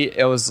immediately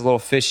it was a little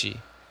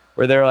fishy,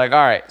 where they're like,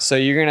 all right, so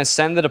you're gonna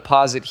send the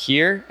deposit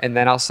here, and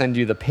then I'll send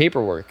you the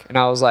paperwork. And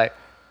I was like,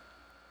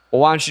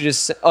 well, why don't you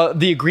just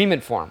the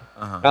agreement form?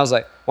 And I was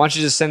like, why don't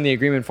you just send the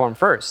agreement form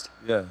first?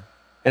 Yeah.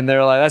 And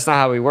they're like, that's not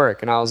how we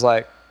work. And I was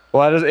like,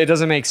 well, it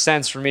doesn't make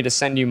sense for me to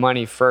send you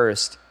money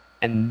first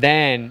and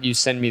then you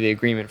send me the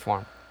agreement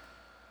form.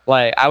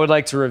 Like, I would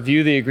like to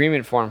review the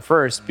agreement form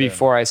first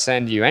before I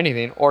send you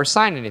anything or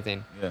sign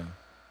anything. Yeah.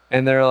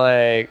 And they're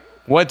like,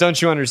 what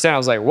don't you understand? I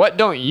was like, what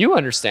don't you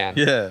understand?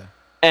 Yeah.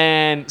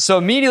 And so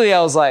immediately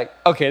I was like,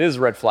 okay, this is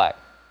a red flag.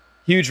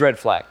 Huge red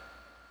flag.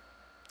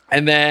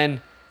 And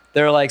then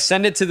they're like,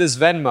 send it to this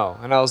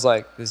Venmo. And I was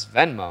like, this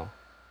Venmo?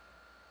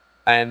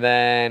 And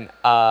then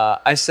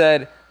I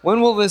said,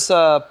 when will this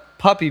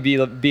puppy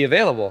be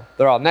available?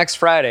 They're all, next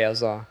Friday. I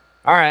was all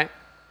right,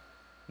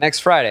 next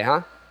Friday,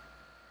 huh?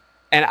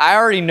 And I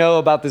already know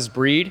about this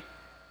breed.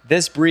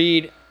 This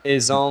breed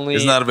is only...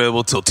 It's not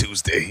available till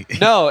Tuesday.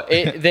 No,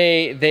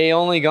 they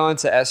only go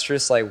into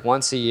estrus like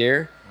once a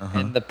year.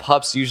 And the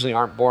pups usually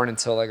aren't born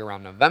until like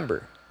around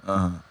November.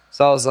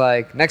 So I was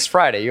like, next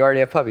Friday, you already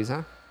have puppies,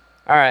 huh?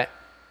 All right.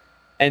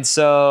 And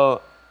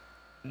so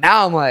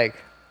now I'm like,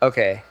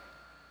 okay,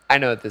 I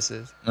know what this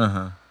is.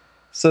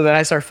 So then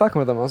I start fucking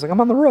with them. I was like, I'm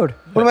on the road.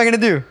 What am I going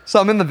to do? So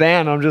I'm in the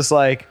van. I'm just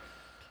like,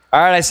 all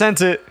right, I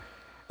sent it.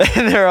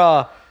 And they're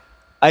all,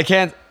 I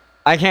can't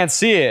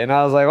see it. And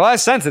I was like, well, I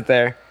sent it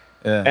there.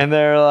 Yeah. And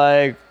they're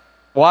like,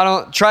 well,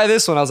 don't try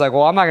this one. I was like,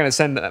 well, I'm not going to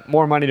send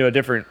more money to a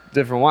different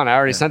one. I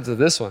already sent it to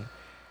this one.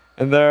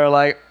 And they're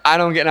like, I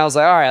don't get it. And I was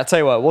like, all right, I'll tell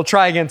you what, we'll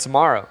try again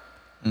tomorrow.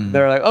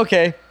 They're like,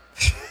 okay.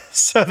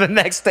 So the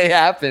next day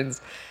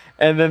happens.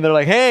 And then they're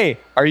like, hey,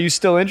 are you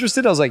still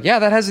interested? I was like, yeah,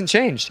 that hasn't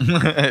changed.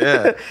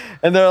 Yeah.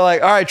 And they're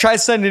like, all right, try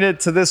sending it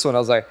to this one. I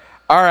was like,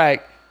 all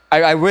right,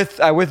 I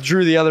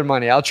withdrew the other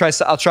money. I'll try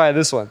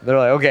this one. They're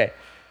like, okay.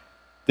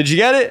 Did you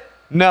get it?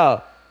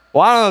 No.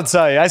 Well, I don't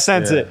tell you. I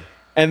sent it.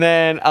 And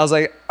then I was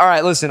like, all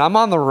right, listen, I'm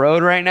on the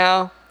road right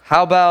now.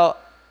 How about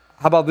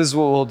this is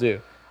what we'll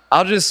do?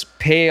 I'll just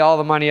pay all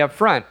the money up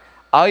front.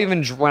 I'll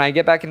even, when I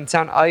get back into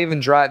town, I'll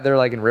even drive. They're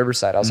like in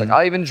Riverside. I was like,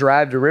 I'll even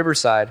drive to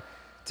Riverside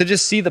to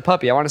just see the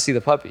puppy. I want to see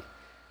the puppy.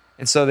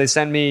 And so they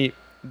send me,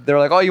 they're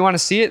like, oh, you want to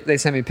see it? They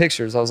send me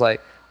pictures. I was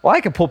like, well,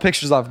 I can pull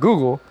pictures off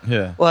Google.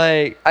 Yeah.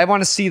 Like, I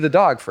want to see the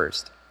dog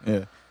first.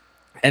 Yeah.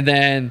 And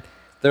then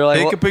they're like,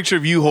 take a picture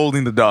of you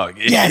holding the dog.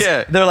 Yes.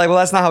 Yeah. They're like, well,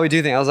 that's not how we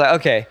do things. I was like,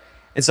 okay.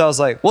 And so I was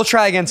like, we'll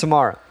try again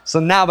tomorrow. So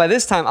now by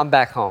this time, I'm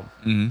back home.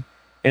 And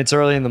it's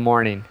early in the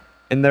morning.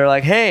 And they're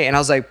like, hey. And I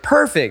was like,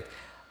 perfect.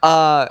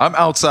 I'm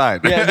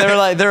outside. Yeah,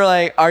 they're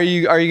like, are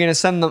you gonna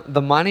send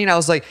the money? And I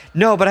was like,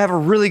 no, but I have a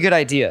really good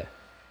idea.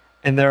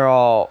 And they're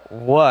all,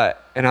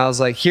 what? And I was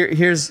like,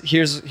 here's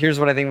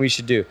what I think we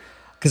should do,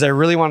 because I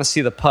really want to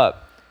see the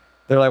pup.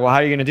 They're like, well, how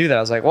are you gonna do that?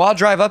 I was like, well, I'll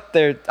drive up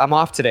there. I'm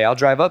off today. I'll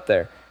drive up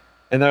there.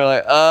 And they're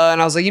like,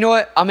 and I was like, you know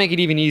what? I'll make it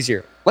even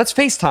easier. Let's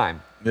FaceTime.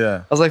 Yeah.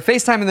 I was like,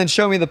 FaceTime and then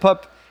show me the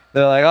pup.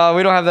 They're like, oh,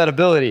 we don't have that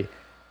ability.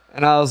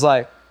 And I was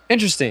like,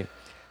 interesting.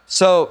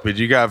 So, but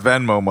you got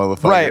Venmo,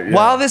 motherfucker. Right. Yeah.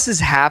 While this is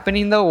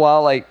happening, though,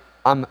 while like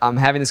I'm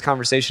having this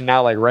conversation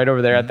now, like right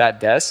over there at that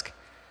desk,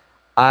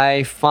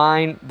 I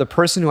find the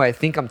person who I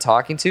think I'm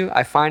talking to.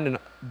 I find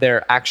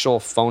their actual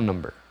phone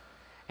number,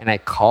 and I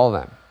call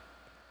them,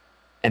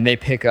 and they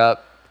pick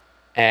up,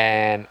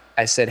 and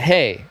I said,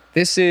 "Hey,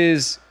 this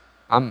is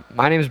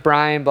my name is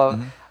Brian. Blah.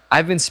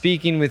 I've been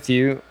speaking with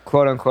you,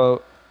 quote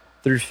unquote,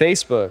 through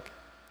Facebook,"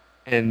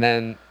 and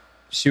then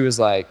she was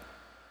like,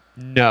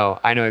 no,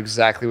 I know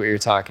exactly what you're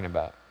talking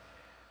about.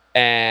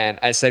 And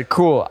I said,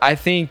 cool. I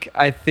think,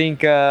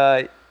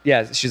 yeah.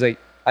 She's like,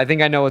 I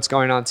think I know what's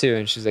going on too.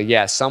 And she's like,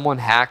 yeah, someone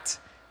hacked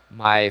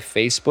my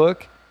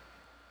Facebook,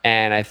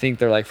 and I think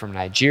they're like from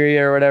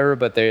Nigeria or whatever,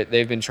 but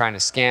they've been trying to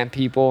scam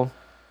people.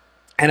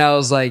 And I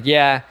was like,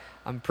 yeah,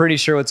 I'm pretty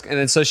sure what's, and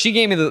then so she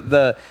gave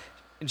me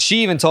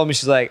she even told me,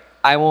 she's like,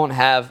 I won't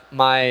have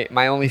my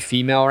only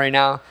female right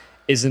now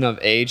isn't of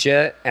age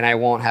yet, and I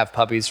won't have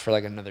puppies for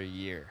like another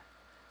year.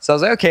 So I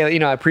was like, okay,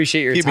 I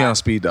appreciate your time. Keep me on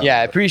speed dial.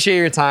 Yeah, I appreciate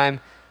your time.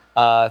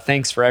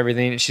 Thanks for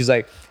everything. She's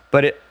like,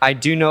 but I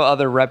do know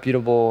other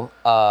reputable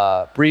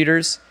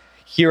breeders.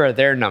 Here are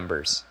their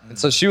numbers. And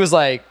so she was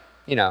like,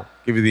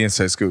 give you the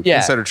inside scoop. Yeah.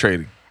 Insider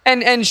trading.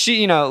 And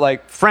she,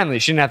 like friendly.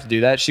 She didn't have to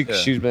do that. She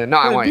was like, no,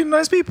 I want you.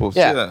 Nice people.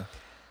 Yeah.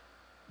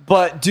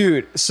 But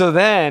dude, so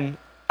then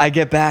I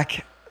get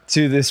back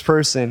to this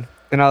person,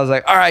 and I was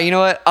like, all right, you know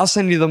what? I'll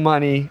send you the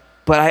money,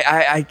 but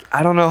I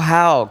don't know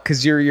how,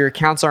 because your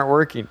accounts aren't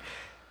working.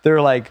 They're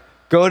like,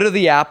 go to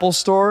the Apple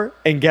store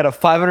and get a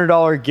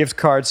 $500 gift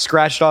card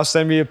scratched off,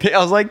 send me a pic. I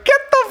was like, get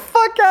the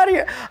fuck out of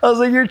here. I was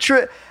like,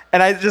 you're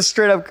and I just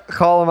straight up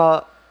call them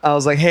out. I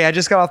was like, hey, I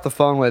just got off the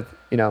phone with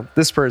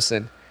this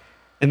person.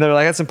 And they're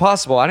like, that's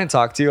impossible. I didn't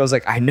talk to you. I was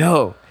like, I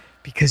know,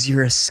 because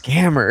you're a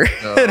scammer.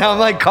 And I'm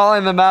like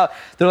calling them out.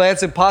 They're like,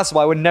 that's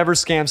impossible. I would never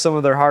scam some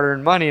of their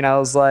hard-earned money. And I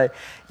was like,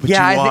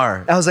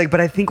 I was like,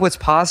 but I think what's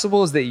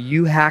possible is that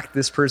you hacked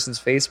this person's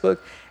Facebook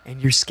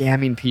and you're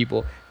scamming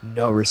people.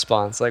 No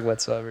response, like,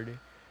 whatsoever, dude.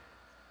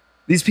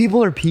 These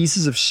people are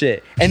pieces of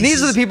shit. And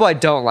these are the people I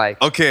don't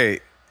like. Okay.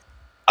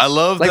 I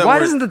love that. Like, why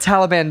doesn't the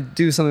Taliban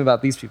do something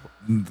about these people?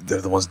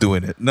 They're the ones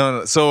doing it.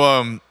 No.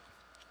 So,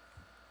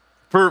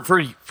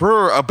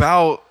 for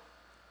about,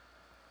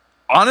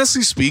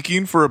 honestly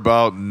speaking, for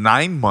about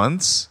 9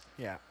 months.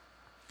 Yeah.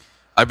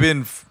 I've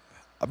been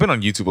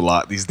on YouTube a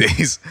lot these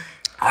days.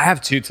 I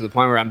have too, to the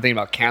point where I'm thinking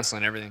about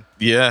canceling everything.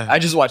 Yeah. I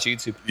just watch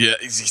YouTube. Yeah,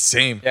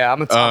 same. Yeah, I'm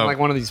like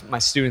one of my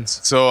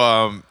students.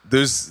 So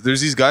there's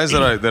these guys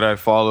that I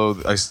follow.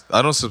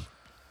 I don't the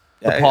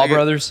Paul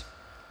brothers?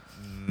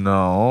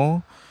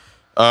 No.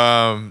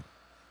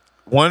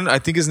 One, I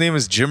think his name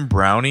is Jim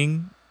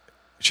Browning.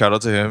 Shout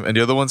out to him. And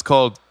the other one's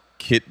called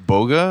Kit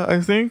Boga,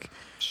 I think.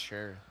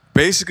 Sure.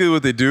 Basically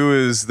what they do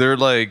is they're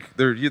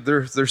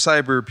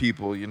cyber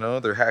people,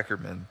 they're hacker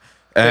men.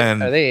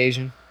 And are they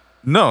Asian?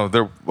 No,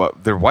 they're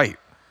white.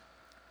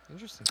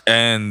 Interesting.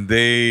 And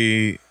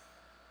they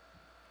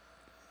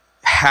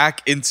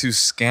hack into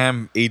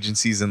scam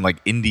agencies in like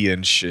India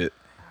and shit.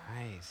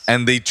 Nice.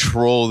 And they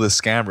troll the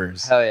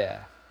scammers. Hell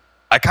yeah.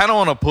 I kind of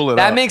want to pull it up.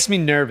 That makes me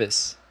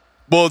nervous.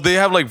 Well, they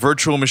have like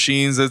virtual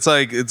machines. It's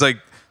like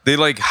they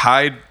like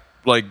hide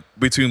like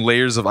between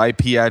layers of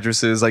IP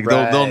addresses. Like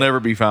they'll never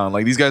be found.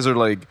 Like these guys are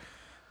like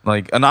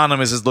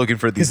Anonymous is looking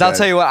for these guys. Because I'll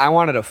tell you what, I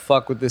wanted to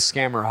fuck with this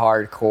scammer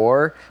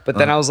hardcore, but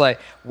then I was like,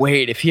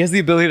 wait, if he has the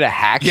ability to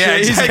hack shit,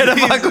 exactly. He's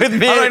gonna fuck with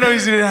me. How do I know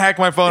he's gonna hack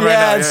my phone right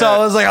now? Yeah, so I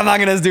was like, I'm not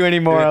gonna do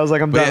anymore. I was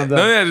like, I'm done.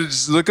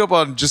 Just look up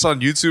on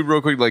YouTube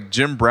real quick, like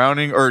Jim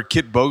Browning or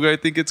Kit Boga, I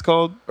think it's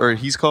called, or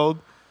he's called.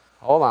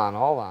 Hold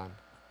on.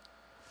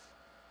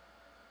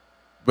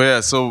 But yeah,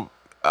 so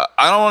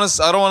I don't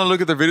want to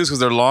look at their videos because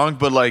they're long,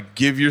 but like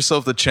give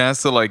yourself the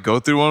chance to like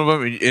go through one of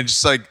them and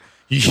just like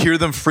you hear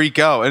them freak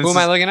out. And who am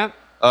I looking up?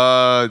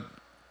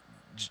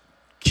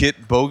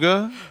 Kit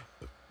Boga.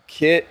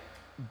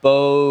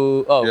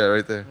 Oh yeah,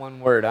 right there. One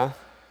word, huh?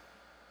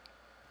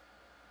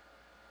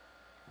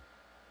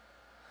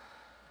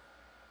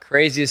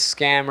 Craziest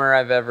scammer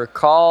I've ever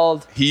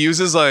called. He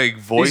uses like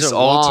voice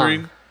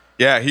altering.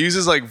 Yeah, he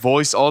uses like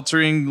voice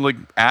altering like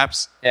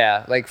apps.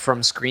 Yeah, like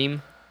from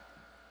Scream.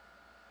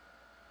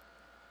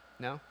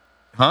 No?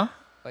 Huh?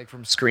 Like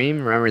from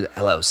Scream? Remember the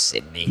Hello,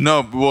 Sydney?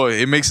 No, boy,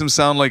 it makes him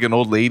sound like an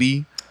old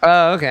lady.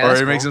 Oh, okay. Or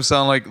it makes him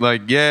sound like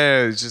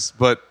it's just,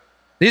 but.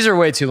 These are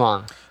way too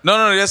long.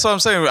 No, that's what I'm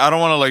saying. I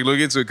don't want to like look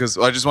into it because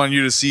I just want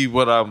you to see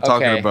what I'm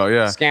talking about.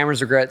 Yeah.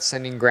 Scammers regret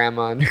sending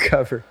grandma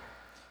undercover.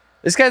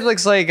 This guy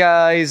looks like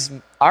he's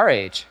our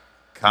age.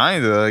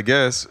 Kinda, I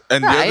guess.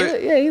 And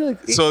he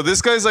looks. So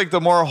this guy's like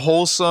the more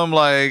wholesome.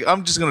 Like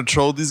I'm just gonna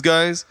troll these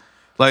guys,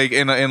 like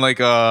in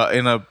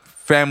a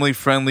family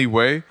friendly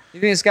way. You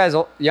think this guy's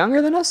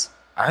younger than us?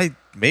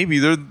 Maybe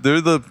they're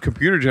the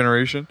computer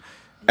generation,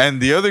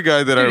 and the other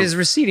guy his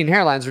receding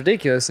hairline's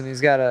ridiculous, and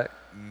he's got a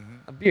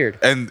beard.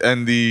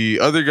 And the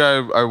other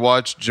guy I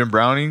watched, Jim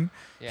Browning,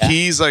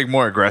 he's like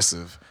more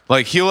aggressive.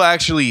 Like he'll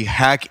actually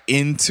hack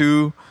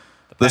into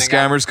the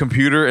scammer's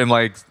computer and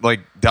like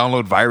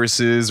download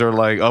viruses or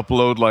like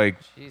upload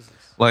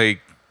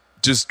like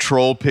just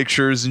troll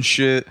pictures and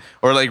shit,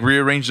 or like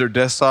rearrange their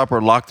desktop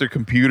or lock their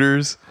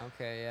computers.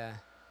 Okay, yeah.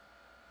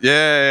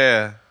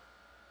 Yeah.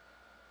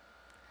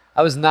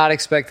 I was not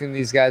expecting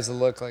these guys to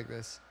look like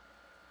this.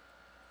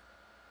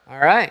 All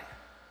right.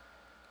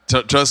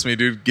 Trust me,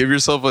 dude. Give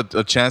yourself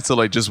a chance to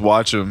like just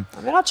watch them.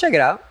 I mean, I'll check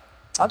it out.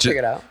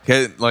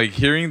 Like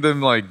hearing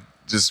them like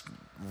just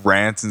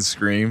rant and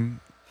scream,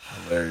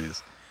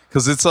 hilarious.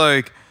 Because it's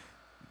like,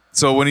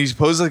 so when he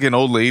poses like an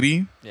old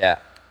lady,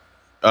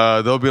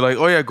 they'll be like,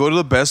 oh yeah, go to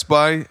the Best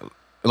Buy.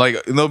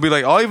 Like, and they'll be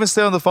like, I'll even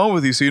stay on the phone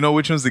with you so you know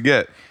which ones to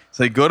get. It's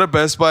like, go to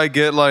Best Buy,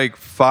 get like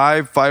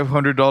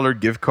 $500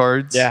 gift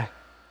cards. Yeah.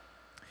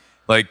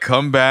 Like,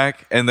 come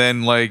back, and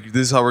then like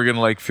this is how we're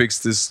gonna like fix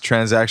this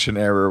transaction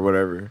error or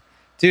whatever.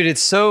 Dude,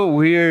 it's so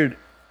weird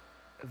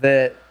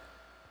that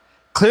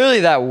clearly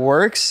that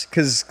works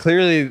because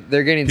clearly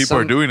they're getting people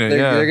are doing it.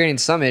 They're getting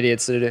some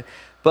idiots to do it.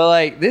 But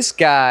like this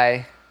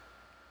guy,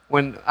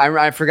 when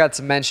I forgot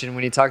to mention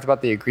when he talked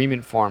about the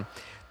agreement form,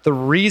 the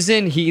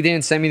reason he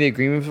didn't send me the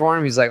agreement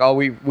form, he's like, oh,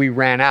 we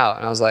ran out,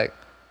 and I was like,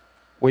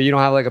 well, you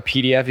don't have like a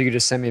PDF? You could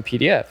just send me a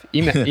PDF.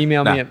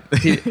 Email me a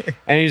PDF.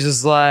 And he's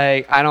just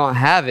like, I don't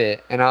have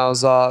it. And I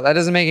was that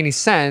doesn't make any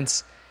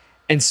sense.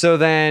 And so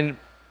then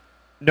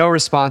no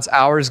response.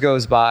 Hours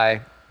goes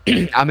by.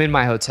 I'm in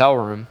my hotel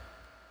room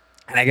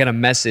and I get a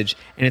message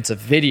and it's a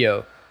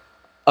video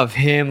of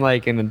him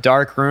like in a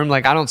dark room.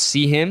 Like I don't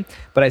see him,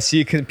 but I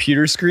see a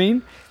computer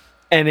screen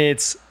and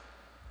it's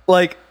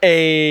like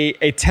a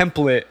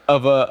template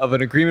of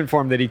an agreement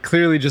form that he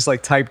clearly just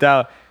like typed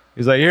out.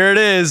 He's like, here it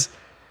is.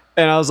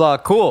 And I was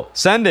like, cool,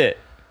 send it.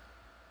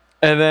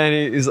 And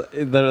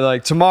then they're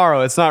like,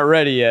 tomorrow, it's not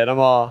ready yet. I'm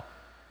all,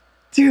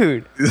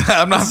 Dude.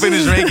 I'm not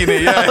finished making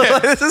it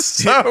yet. This is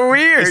so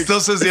weird. It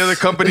still says the other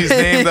company's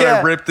name that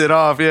I ripped it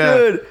off. Yeah.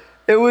 Dude,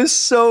 it was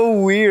so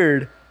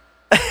weird.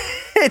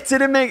 It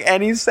didn't make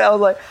any sense. I was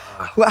like,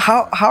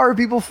 how are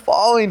people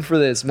falling for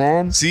this,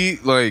 man? See,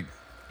 like,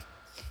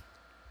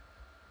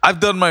 I've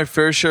done my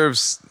fair share of,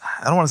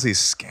 I don't want to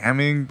say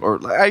scamming or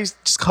like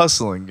just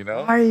hustling, you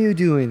know? Why are you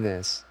doing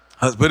this?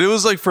 But it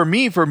was like for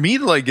me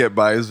to like get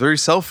by, it was very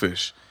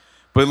selfish.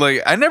 But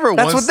like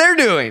That's what they're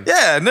doing.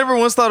 Yeah, I never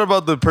once thought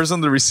about the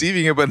person that's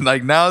receiving it. But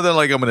like now that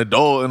like I'm an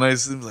adult and I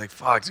was like,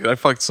 fuck, dude, I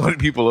fucked so many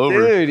people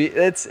over. Dude,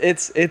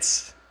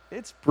 it's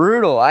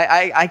brutal.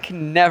 I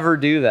can never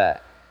do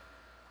that.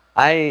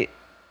 Like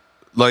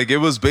it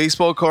was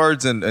baseball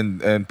cards and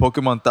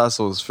Pokemon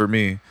Tazos for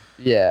me.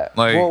 Yeah.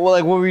 Like,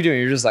 what were you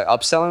doing? You're just like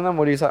upselling them?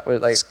 What are you talking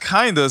about? Like,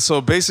 kinda.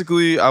 So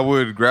basically, I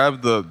would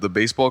grab the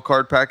baseball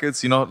card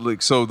packets. You know,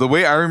 like so the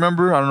way I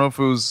remember, I don't know if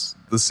it was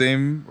the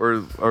same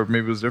or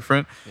maybe it was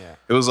different. Yeah.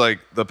 It was like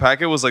the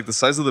packet was like the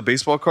size of the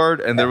baseball card,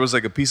 and there was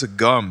like a piece of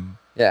gum.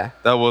 Yeah.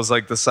 That was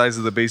like the size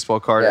of the baseball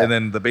card, and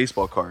then the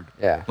baseball card.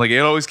 Yeah. Like it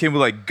always came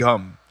with like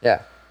gum.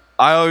 Yeah.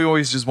 I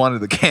always just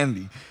wanted the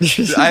candy.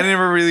 I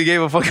never really gave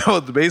a fuck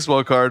about the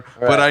baseball card,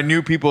 but I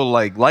knew people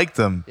liked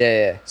them.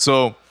 Yeah.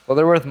 So. Well,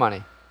 they're worth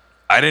money.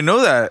 I didn't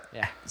know that.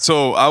 Yeah.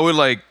 So I would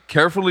like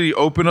carefully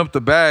open up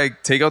the bag,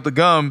 take out the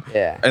gum,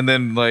 and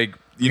then like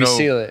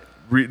reseal it.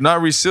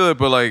 Not reseal it,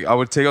 but like I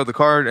would take out the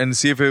card and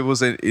see if it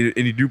was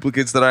any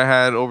duplicates that I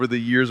had over the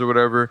years or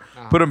whatever.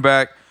 Put them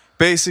back,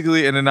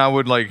 basically, and then I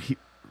would like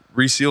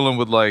reseal them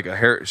with like a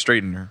hair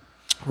straightener.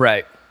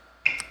 Right.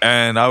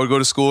 And I would go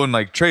to school and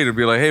like trade and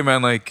be like, hey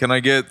man, like can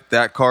I get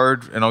that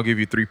card and I'll give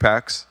you 3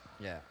 packs?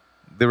 Yeah.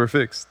 They were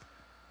fixed,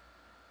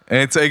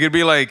 and it could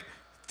be like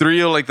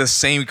 3 of like the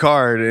same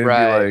card and be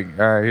like,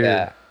 all right, here.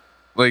 Yeah.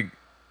 Like,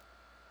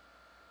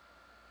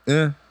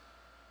 yeah.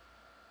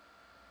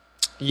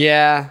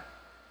 Yeah.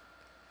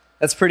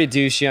 That's pretty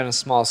douchey on a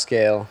small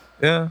scale.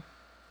 Yeah.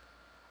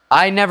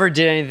 I never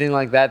did anything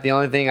like that. The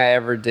only thing I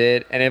ever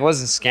did, and it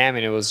wasn't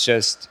scamming, it was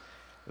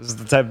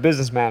the type of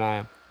businessman I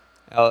am.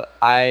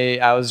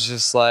 I was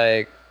just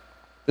like,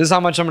 this is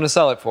how much I'm going to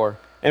sell it for.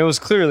 And it was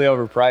clearly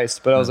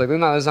overpriced, but I was like,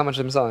 no, this is how much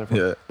I'm selling it for.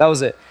 Yeah. That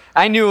was it.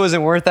 I knew it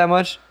wasn't worth that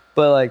much.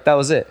 But like that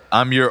was it.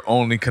 I'm your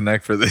only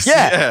connect for this.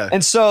 Yeah.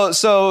 And so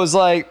it was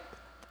like,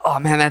 oh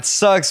man, that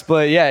sucks.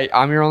 But yeah,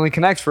 I'm your only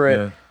connect for it.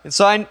 Yeah. And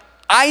so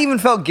I even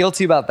felt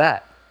guilty about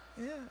that.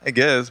 Yeah, I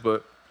guess,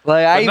 but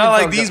I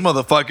not like these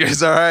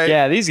motherfuckers. All right.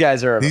 Yeah, these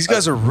guys are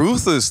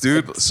ruthless,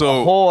 dude.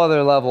 So a whole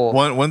other level.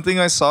 One thing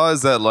I saw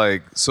is that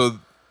like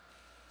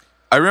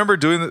I remember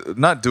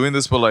not doing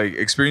this, but like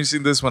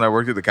experiencing this when I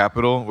worked at the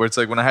Capitol, where it's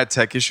like when I had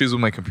tech issues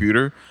with my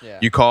computer,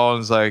 you call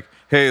and it's like,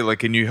 hey, like,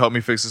 can you help me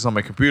fix this on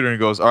my computer? And it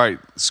goes, all right,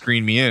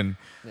 screen me in.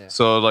 Yeah.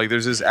 So like,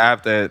 there's this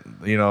app that,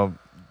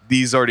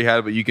 these already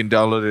had, but you can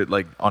download it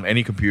like on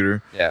any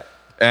computer. Yeah.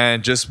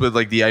 And just with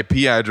like the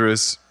IP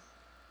address,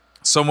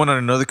 someone on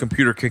another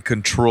computer can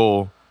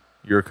control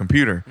your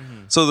computer.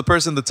 Mm-hmm. So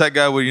the tech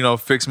guy would,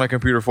 fix my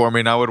computer for me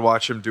and I would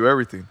watch him do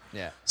everything.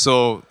 Yeah.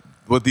 So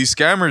what these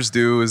scammers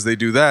do is they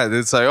do that.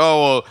 It's like,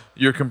 oh, well,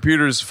 your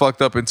computer's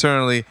fucked up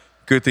internally.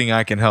 Good thing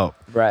I can help.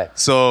 Right.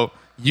 So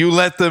you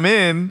let them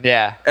in.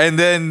 Yeah. And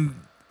then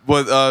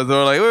they're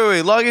like,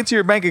 wait, log into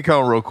your bank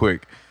account real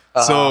quick.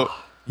 So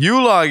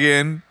you log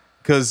in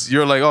because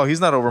you're like, oh,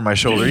 he's not over my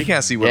shoulder. He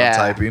can't see what I'm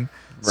typing.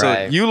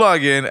 So you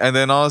log in and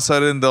then all of a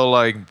sudden they'll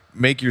like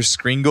make your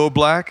screen go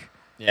black.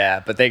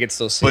 Yeah, but they can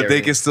still see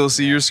They can still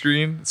see your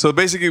screen. So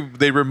basically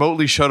they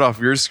remotely shut off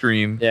your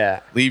screen. Yeah.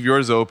 Leave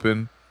yours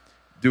open.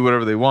 Do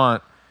whatever they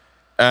want.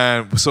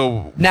 And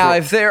so now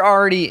if they're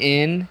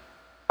already in,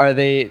 are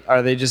they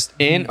just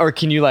in, or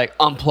can you like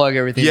unplug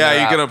everything?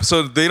 Yeah, you can.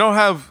 So they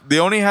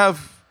only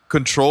have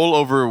control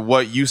over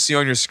what you see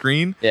on your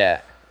screen.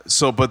 Yeah.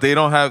 So, but they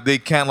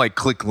can't like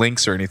click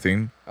links or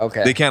anything.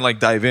 Okay. They can't like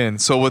dive in.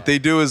 So what they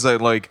do is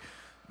that like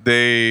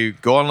they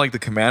go on like the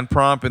command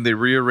prompt and they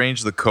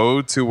rearrange the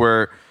code to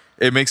where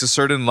it makes a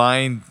certain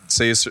line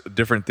say a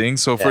different thing.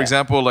 So for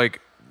example,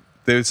 like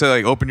they would say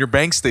like open your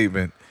bank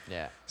statement.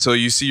 Yeah. So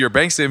you see your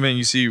bank statement,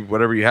 you see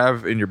whatever you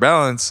have in your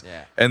balance,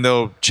 and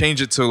they'll change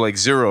it to like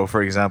 0,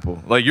 for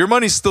example. Like your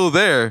money's still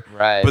there,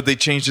 right? But they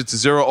changed it to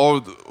 0.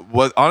 Or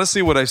what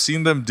I've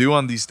seen them do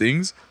on these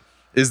things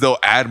is they'll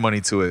add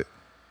money to it.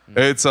 Mm-hmm.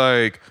 It's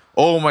like,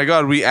 oh my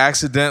God, we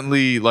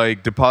accidentally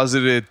like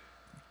deposited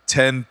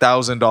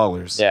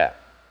 $10,000. Yeah.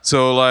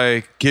 So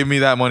like, give me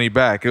that money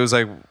back. It was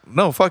like,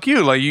 no, fuck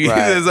you. Like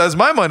that's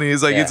my money.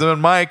 It's like, it's in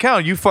my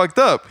account. You fucked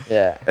up.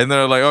 Yeah. And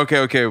they're like,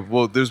 okay.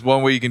 Well, there's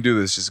one way you can do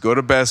this. Just go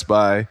to Best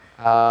Buy,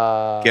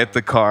 get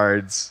the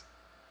cards.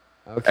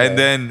 Okay. And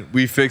then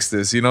we fix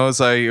this. It's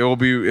like,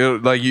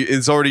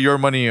 it's already your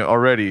money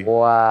already.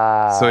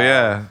 Wow. So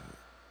yeah.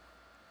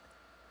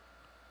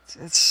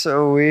 It's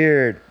so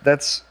weird.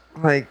 That's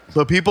like.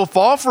 So people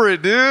fall for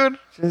it, dude.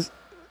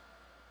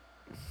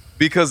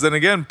 Because then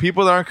again,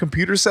 people that aren't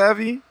computer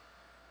savvy,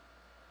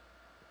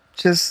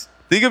 just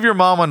think of your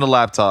mom on the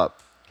laptop.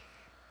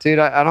 Dude,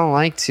 I don't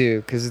like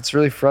to because it's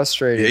really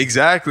frustrating. Yeah,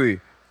 exactly.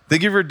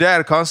 Think of your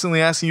dad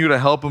constantly asking you to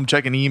help him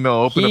check an email,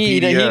 open a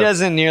PDF. He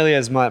doesn't nearly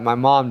as much. My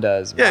mom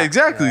does. Yeah,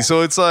 exactly. Yeah.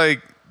 So it's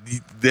like,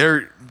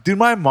 dude,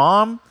 my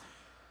mom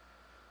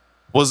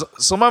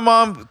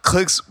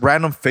clicks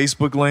random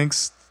Facebook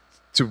links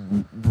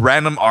to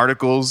random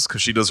articles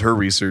because she does her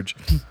research.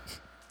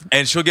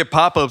 And she'll get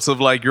pop-ups of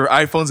like your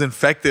iPhone's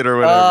infected or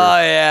whatever.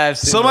 Oh yeah.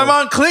 So my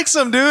mom clicks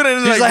them, dude,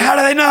 and she's like, "How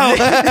do they know?"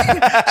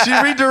 She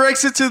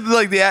redirects it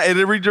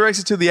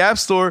to the app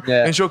store,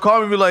 and she'll call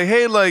me and be like,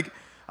 "Hey, like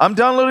I'm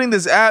downloading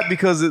this app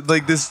because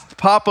this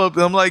pop-up."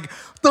 And I'm like,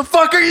 "The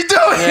fuck are you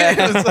doing?"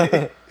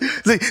 Yeah.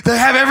 It's like they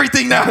have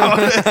everything now.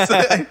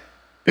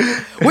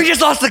 We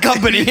just lost the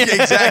company.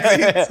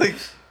 Exactly. It's like,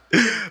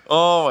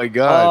 oh my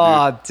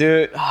god,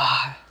 dude.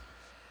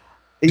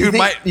 Dude,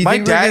 my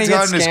dad's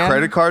gotten his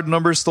credit card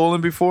number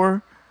stolen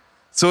before.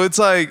 So it's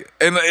like,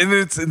 and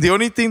it's the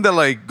only thing that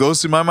like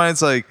goes through my mind.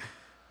 It's like,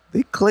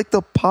 they clicked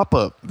a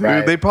pop-up.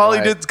 Right, they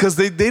probably did because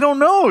they don't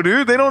know,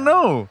 dude. They don't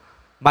know.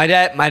 My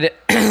dad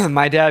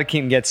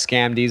can get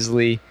scammed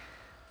easily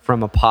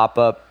from a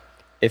pop-up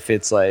if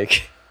it's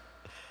like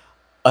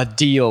a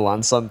deal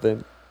on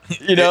something.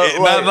 You know,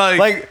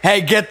 like,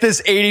 hey, get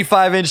this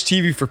 85-inch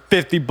TV for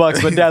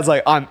 $50. My dad's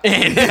like, I'm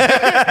in.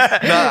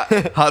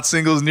 Hot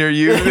singles near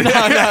you.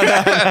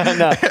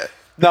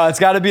 No, it's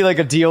got to be like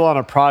a deal on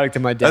a product.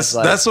 And my dad's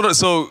that's what.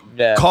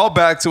 Call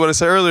back to what I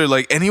said earlier.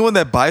 Like anyone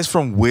that buys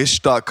from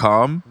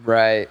Wish.com,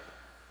 right?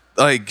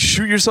 Like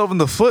shoot yourself in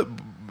the foot.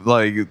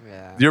 Like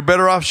you're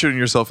better off shooting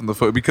yourself in the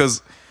foot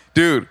because,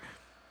 dude.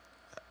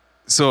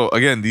 So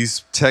again,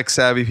 these tech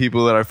savvy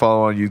people that I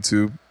follow on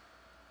YouTube.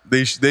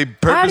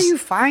 How do you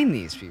find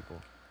these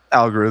people?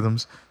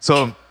 Algorithms.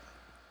 So,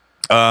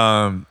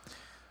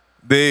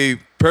 they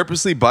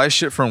purposely buy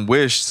shit from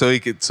Wish so he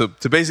could to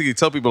basically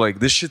tell people like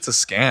this shit's a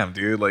scam,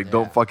 dude. Like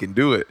don't fucking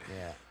do it.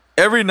 Yeah.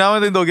 Every now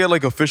and then they'll get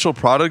like official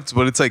products,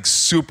 but it's like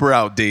super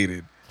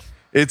outdated.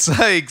 It's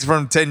like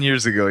from 10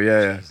 years ago.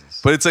 Yeah.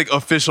 But it's like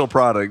official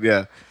product.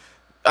 Yeah.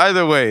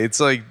 Either way, it's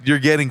like you're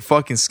getting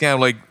fucking scammed.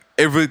 Like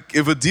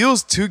if a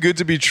deal's too good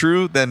to be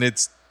true, then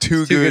it's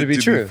too good to be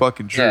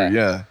fucking true.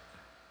 Yeah.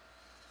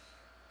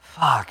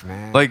 Fuck,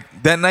 man.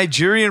 Like that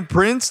Nigerian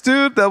prince,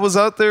 dude, that was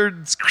out there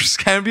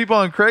scamming people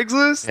on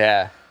Craigslist.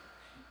 Yeah.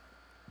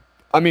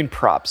 I mean,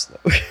 props, though.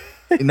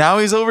 Now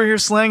he's over here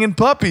slanging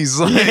puppies.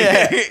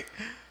 Like,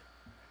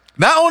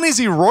 not only is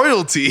he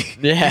royalty,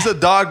 he's a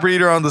dog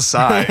breeder on the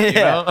side. You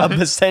know? A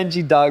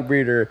Basenji dog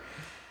breeder.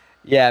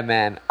 Yeah,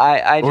 man.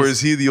 Or is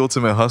he the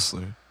ultimate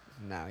hustler?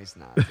 No, he's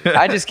not. Dude.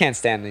 I just can't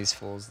stand these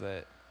fools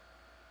that...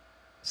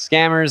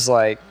 Scammers,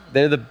 like,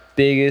 they're the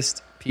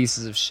biggest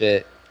pieces of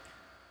shit.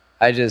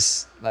 I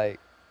just want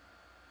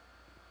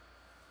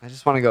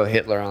to go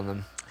Hitler on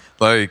them.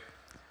 Like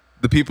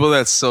the people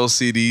that sell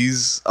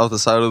CDs out the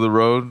side of the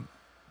road,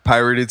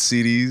 pirated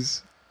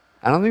CDs.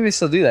 I don't think they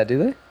still do that, do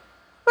they?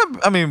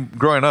 I mean,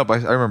 growing up, I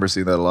remember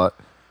seeing that a lot.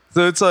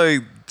 So it's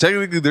like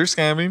technically they're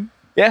scamming.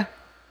 Yeah.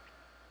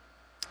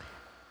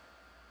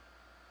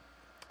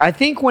 I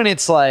think when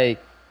it's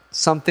like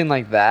something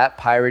like that,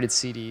 pirated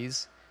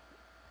CDs,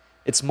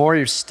 it's more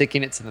you're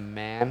sticking it to the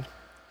man,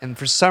 and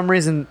for some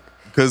reason.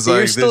 Because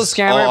like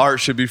all art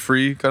should be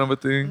free kind of a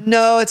thing?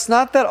 No, it's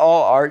not that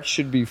all art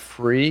should be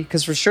free.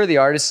 Because for sure the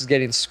artist is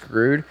getting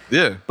screwed.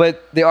 Yeah.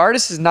 But the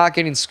artist is not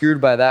getting screwed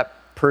by that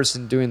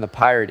person doing the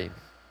pirating.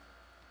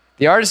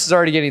 The artist is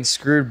already getting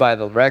screwed by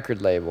the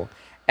record label.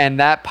 And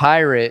that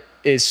pirate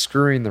is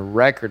screwing the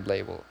record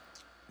label.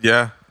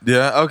 Yeah.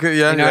 Yeah. Okay.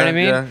 Yeah. You know what I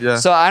mean? Yeah.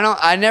 So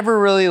I never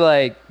really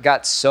like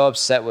got so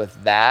upset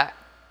with that.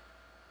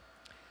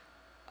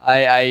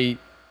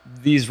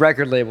 These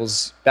record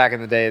labels back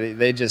in the day,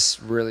 they just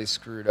really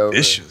screwed over.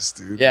 Vicious,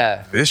 dude.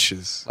 Yeah.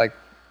 Vicious. Like,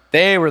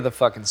 they were the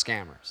fucking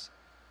scammers.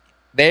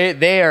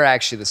 They are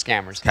actually the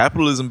scammers.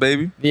 Capitalism,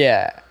 baby.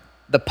 Yeah.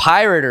 The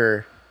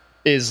pirater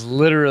is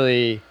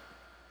literally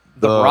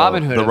the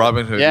Robin Hood. The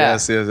Robin Hood,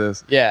 yes.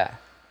 Yeah.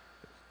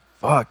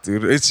 Fuck,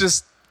 dude. It's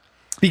just...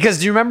 Because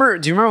do you remember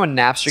when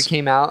Napster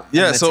came out?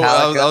 Yeah, so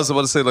I was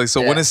about to say, like,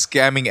 when is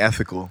scamming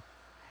ethical?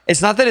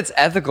 It's not that it's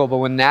ethical, but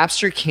when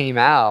Napster came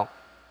out,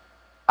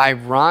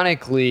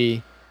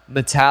 ironically,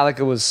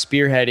 Metallica was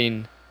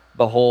spearheading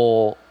the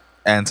whole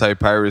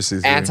anti-piracy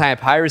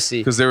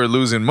because they were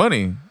losing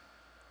money.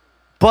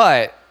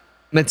 But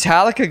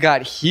Metallica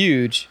got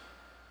huge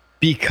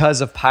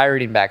because of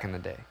pirating back in the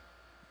day.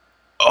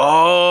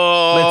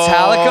 Oh,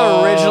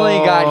 Metallica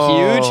originally got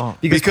huge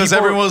because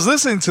everyone was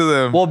listening to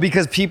them. Well,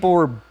 because people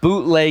were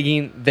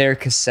bootlegging their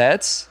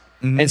cassettes,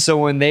 and so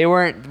when they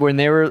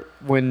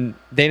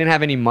didn't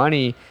have any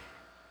money,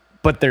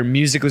 but their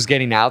music was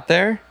getting out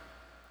there.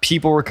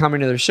 People were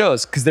coming to their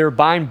shows because they were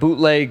buying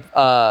bootleg,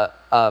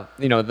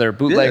 their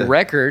bootleg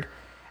record,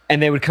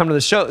 and they would come to the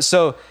show.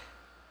 So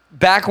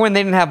back when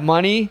they didn't have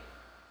money,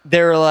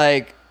 they were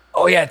like,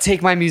 "Oh yeah,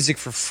 take my music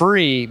for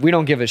free. We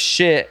don't give a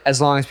shit as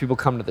long as people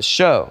come to the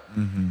show."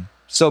 Mm-hmm.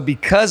 So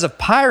because of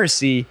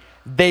piracy,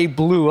 they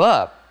blew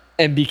up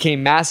and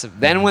became massive.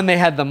 Then when they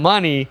had the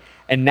money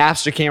and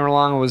Napster came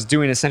along and was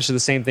doing essentially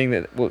the same thing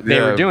that they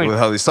were doing.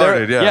 How they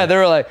started, they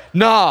were like,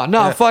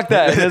 no, fuck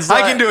that.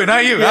 I can do it,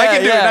 not you. I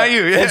can do it, not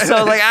you. And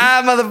so like,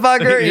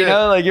 motherfucker, you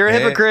know, like you're a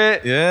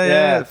hypocrite.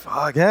 Yeah.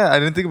 Fuck yeah. I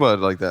didn't think about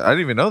it like that. I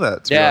didn't even know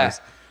that. To be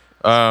honest.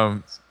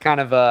 It's kind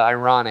of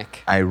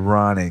ironic.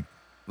 Ironic,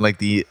 like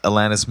the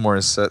Alanis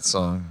Morissette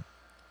song.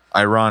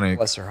 Ironic.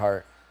 Bless her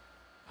heart.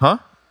 Huh?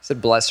 I said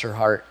bless her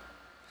heart.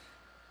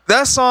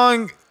 That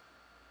song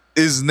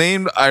is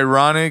named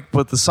Ironic,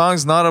 but the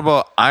song's not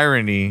about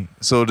irony.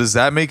 So does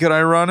that make it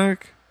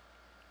ironic?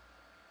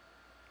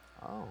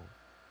 Oh.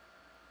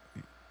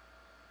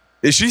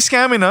 Is she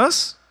scamming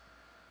us?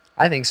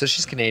 I think so.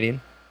 She's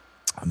Canadian.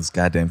 Oh, those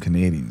goddamn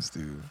Canadians,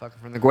 dude.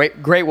 Fucking from the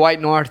great white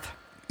north.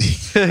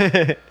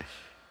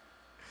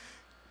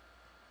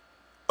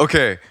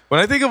 Okay,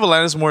 when I think of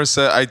Alanis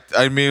Morissette,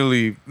 I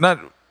immediately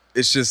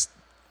it's just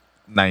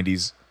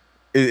 90s.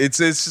 It's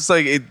just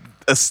like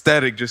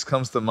aesthetic just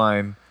comes to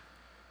mind.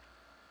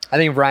 I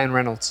think of Ryan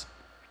Reynolds.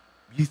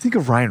 You think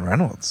of Ryan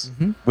Reynolds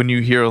when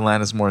you hear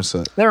Alanis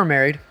Morissette. They were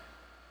married.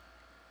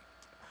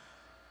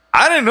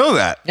 I didn't know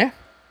that. Yeah.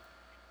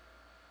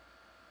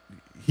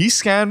 He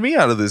scammed me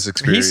out of this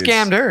experience. He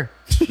scammed her.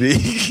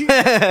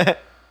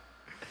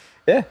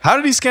 Yeah. How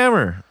did he scam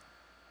her?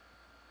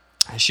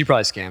 She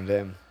probably scammed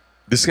him.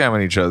 They're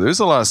scamming each other. There's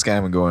a lot of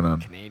scamming going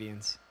on.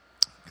 Canadians.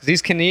 Because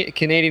he's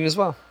Canadian as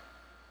well.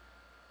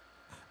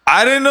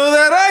 I didn't know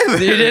that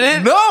either. You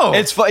didn't? No.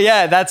 It's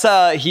yeah, that's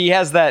he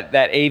has that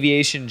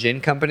aviation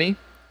gin company,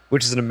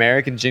 which is an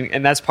American gin,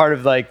 and that's part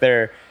of like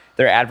their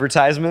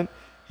advertisement.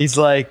 He's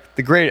like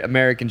the great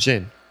American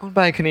gin owned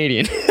by a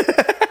Canadian.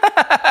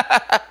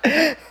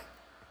 I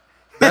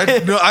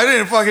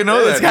didn't fucking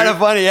know that. It's kind of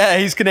funny. Yeah,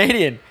 he's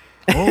Canadian.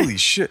 Holy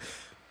shit.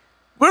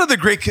 What other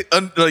great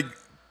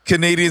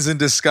Canadians in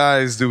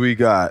disguise do we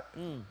got?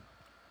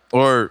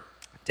 Or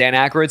Dan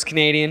Aykroyd's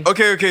Canadian.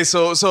 Okay.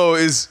 So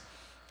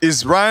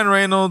is Ryan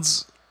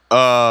Reynolds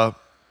a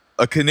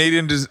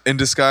Canadian in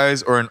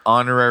disguise or an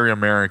honorary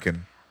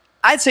American?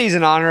 I'd say he's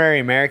an honorary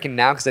American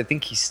now because I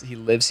think he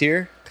lives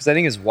here. Because I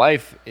think his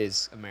wife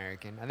is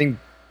American. I think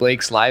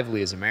Blake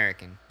Lively is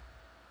American.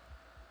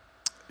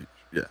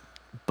 Yeah.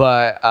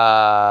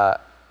 But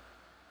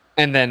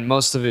and then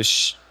most of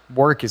his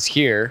work is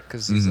here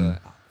because he's a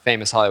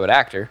famous Hollywood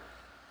actor.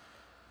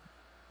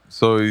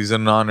 So he's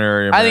an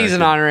honorary American. I think he's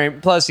an honorary.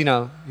 Plus, you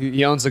know,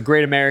 he owns a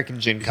great American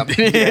gin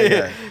company.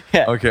 Yeah.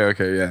 Yeah.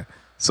 Okay, yeah.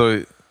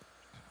 So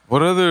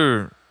what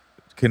other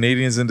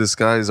Canadians in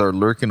disguise are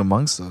lurking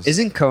amongst us?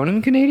 Isn't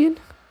Conan Canadian?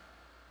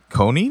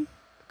 Conan?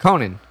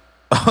 Conan.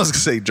 I was going to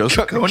say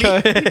Joseph Conan.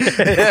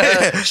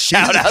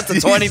 Shout out to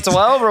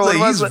 2012 or what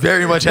was he's it?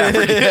 very much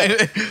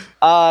African.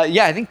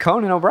 Yeah, I think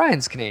Conan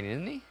O'Brien's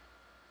Canadian, isn't he?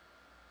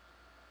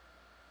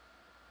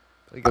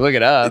 Look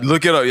it up.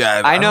 Look it up,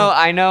 yeah.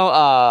 I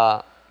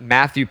know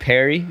Matthew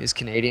Perry is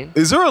Canadian.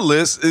 Is there a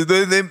list?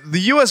 The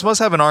U.S. must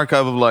have an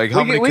archive of like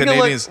how many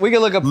Canadians we can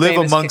look up live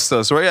amongst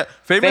us, right? Yeah,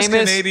 famous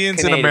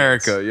Canadians in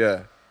America.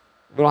 Yeah,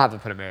 we don't have to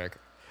put America.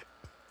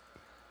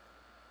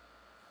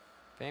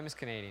 Famous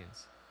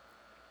Canadians.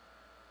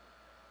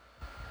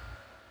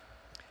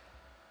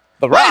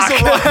 The Rock.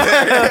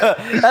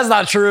 That's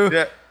not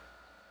true.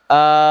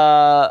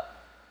 Yeah.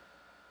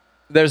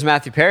 There's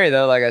Matthew Perry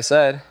though. Like I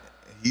said,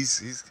 he's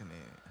Canadian.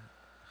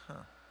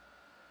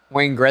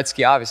 Wayne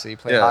Gretzky, obviously, he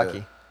played hockey.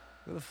 Yeah.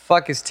 Who the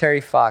fuck is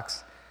Terry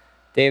Fox?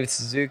 David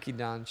Suzuki,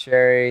 Don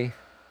Cherry,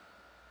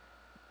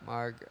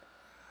 There's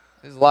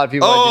a lot of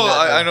people.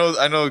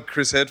 I know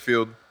Chris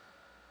Hadfield.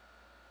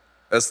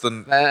 That's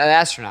an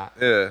astronaut.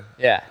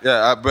 Yeah.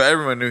 But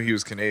everyone knew he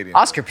was Canadian.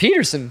 Oscar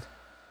Peterson.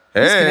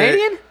 He's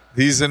Canadian.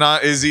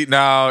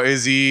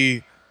 Is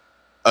he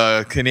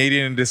a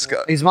Canadian in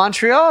disguise? He's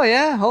Montreal.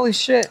 Yeah. Holy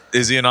shit.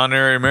 Is he an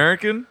honorary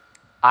American?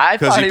 I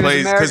thought he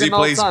was American because he the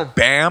plays whole time.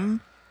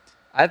 Bam.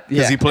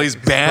 Because he plays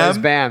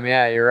Bam. Bam.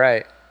 Yeah, you're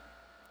right.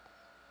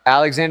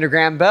 Alexander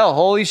Graham Bell.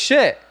 Holy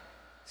shit.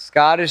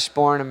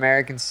 Scottish-born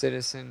American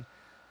citizen.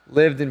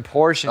 Lived in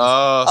portions.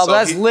 So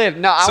that's lived.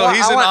 No,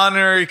 he's an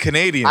honorary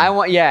Canadian. I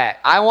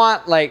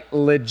want like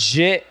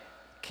legit.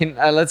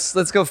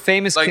 Let's go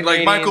famous Canadian.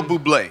 Like Michael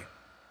Bublé.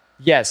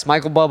 Yes,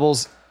 Michael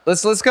Bubbles.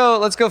 Let's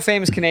go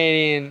famous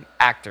Canadian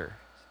actors.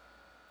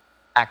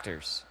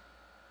 Let's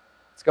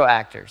go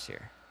actors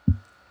here.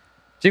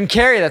 Jim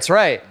Carrey, that's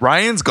right.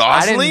 Ryan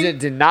Gosling? I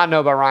did not know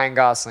about Ryan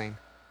Gosling.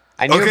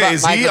 I knew about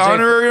is he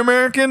honorary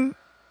American?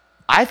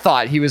 I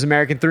thought he was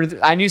American through.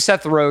 I knew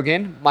Seth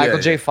Rogen, Michael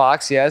J.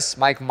 Fox, yes,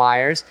 Mike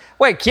Myers.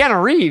 Wait,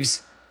 Keanu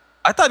Reeves.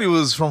 I thought he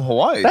was from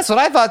Hawaii. That's what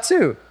I thought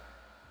too.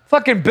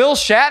 Fucking Bill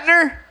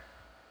Shatner.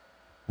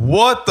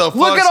 What the fuck?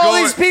 Look at all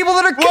these people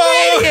that are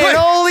Canadian.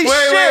 Holy shit.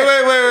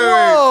 Wait.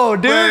 Whoa,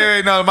 dude.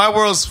 Wait. No, my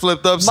world's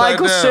flipped upside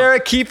Michael down. Cera,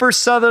 Kiefer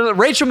Sutherland,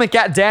 Rachel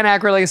McAdams, Dan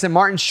Aykroyd, like I said,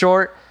 Martin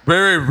Short.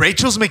 Wait.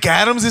 Rachel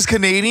McAdams is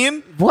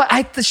Canadian? What?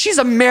 She's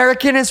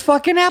American as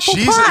fucking apple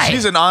pie.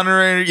 She's an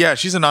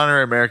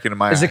honorary American in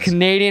my eyes. As a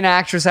Canadian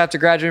actress after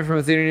graduating from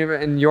a theater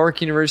in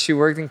York University,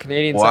 worked in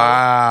Canadian.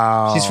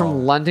 Wow. She's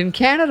from London,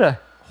 Canada.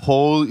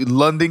 Holy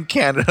London,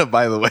 Canada,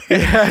 by the way.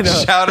 Yeah,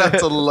 shout out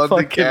to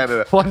London,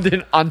 Canada.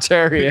 London,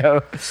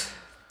 Ontario.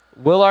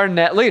 Will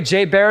Arnett. Look at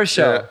Jay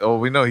Baruchel. Yeah. Oh,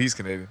 we know he's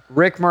Canadian.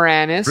 Rick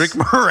Moranis. Rick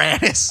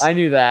Moranis. I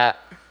knew that.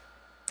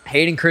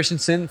 Hayden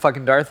Christensen,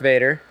 fucking Darth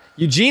Vader.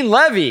 Eugene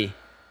Levy.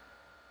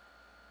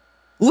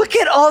 Look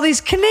at all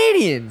these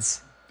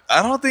Canadians.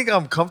 I don't think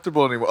I'm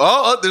comfortable anymore.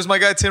 Oh, there's my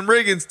guy Tim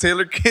Riggins,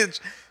 Taylor Kitsch.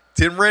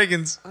 Tim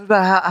Riggins. What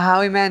about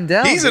Howie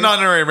Mandel? He's an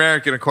honorary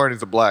American according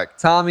to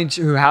Black. Howie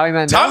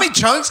Mandel. Tommy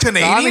Chong's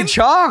Canadian? Tommy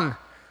Chong.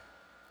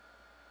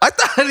 I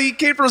thought he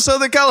came from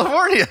Southern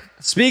California.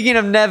 Speaking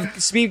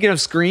of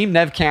Scream,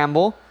 Nev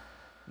Campbell,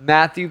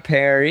 Matthew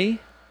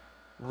Perry,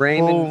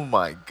 Raymond. Oh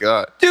my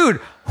God.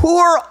 Dude, who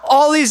are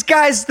all these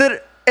guys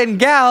and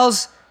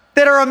gals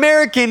that are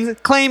American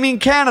claiming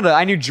Canada?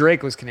 I knew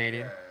Drake was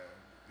Canadian.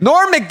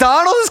 Norm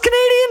Macdonald is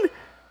Canadian?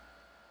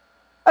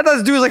 I thought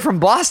this dude was like from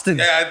Boston.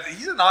 Yeah,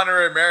 he's an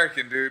honorary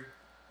American, dude.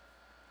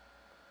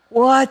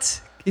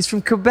 What? He's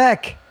from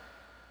Quebec.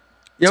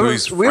 So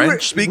he's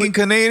French-speaking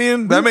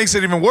Canadian? That makes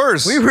it even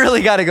worse. We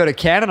really got to go to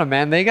Canada,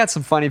 man. They got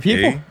some funny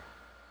people. Hey.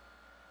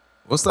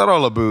 What's that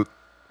all about?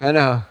 I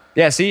know.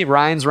 Yeah, see?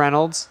 Ryan's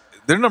Reynolds.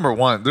 They're number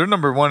one. They're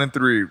number 1 and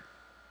 3.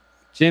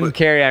 Jim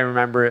Carrey, I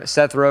remember.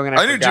 Seth Rogen,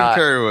 I knew Jim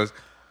Carrey was.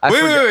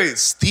 Wait.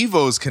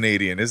 Steve-O's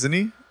Canadian, isn't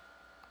he?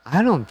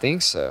 I don't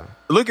think so.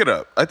 Look it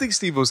up. I think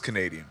Steve-O's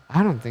Canadian.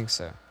 I don't think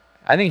so.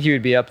 I think he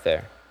would be up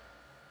there.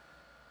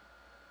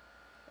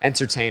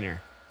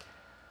 Entertainer.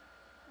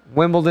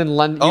 Wimbledon,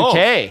 London,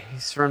 UK.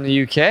 He's from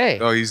the UK.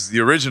 Oh, he's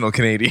the original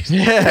Canadian.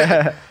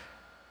 Yeah.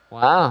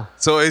 Wow.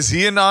 So is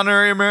he an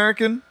honorary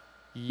American?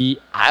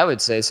 I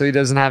would say so. He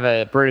doesn't have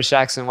a British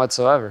accent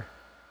whatsoever.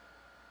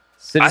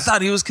 I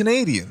thought he was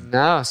Canadian.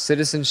 No,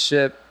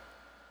 citizenship.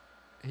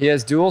 He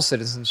has dual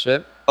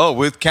citizenship. Oh,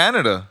 with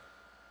Canada.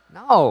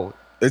 No.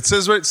 It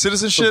says right,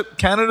 citizenship,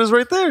 Canada's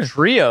right there.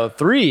 Trio,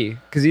 3,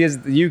 because he has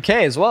the UK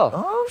as well.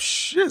 Oh,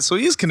 shit. So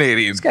he is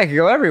Canadian. This guy could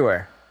go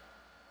everywhere.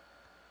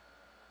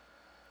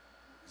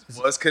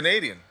 Was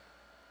Canadian.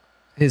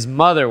 His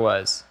mother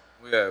was.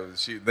 Yeah,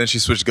 then she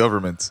switched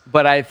governments.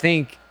 But I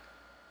don't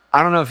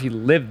know if he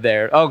lived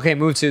there. Oh, okay,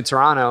 moved to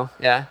Toronto.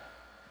 Yeah.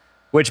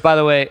 Which, by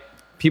the way,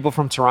 people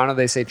from Toronto,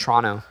 they say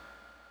Toronto.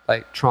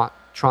 Like Toronto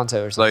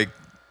or something. Like.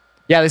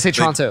 Yeah, they say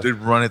Toronto. They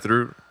run it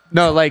through.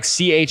 No, like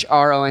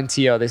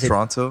CHRONTO. They say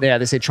Toronto? Yeah,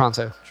 they say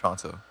Toronto.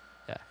 Toronto.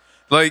 Yeah.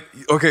 Like,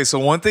 okay, so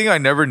one thing I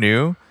never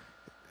knew.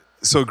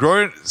 So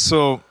growing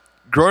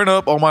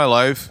up all my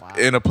life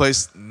in a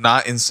place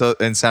not in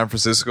San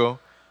Francisco,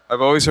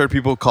 I've always heard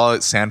people call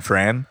it San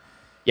Fran.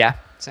 Yeah.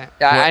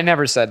 I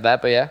never said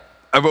that, but yeah.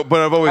 I've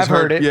always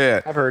heard it.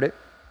 Yeah. I've heard it.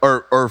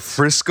 Or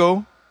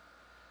Frisco.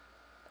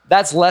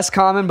 That's less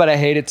common, but I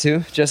hate it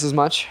too, just as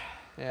much.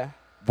 Yeah.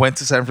 Went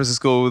to San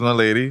Francisco with my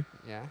lady.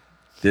 Yeah.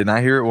 Did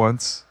not hear it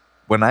once.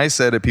 When I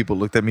said it, people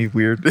looked at me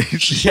weird.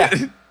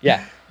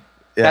 Yeah.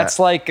 That's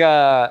like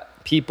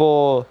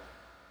people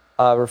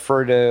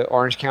refer to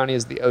Orange County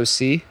as the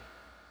OC,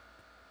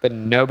 but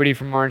nobody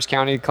from Orange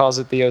County calls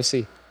it the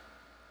OC.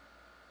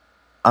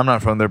 I'm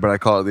not from there, but I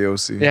call it the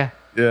OC. Yeah.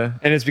 Yeah.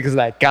 And it's because of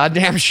that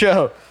goddamn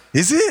show.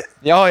 Is it?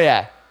 Oh,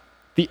 yeah.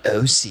 The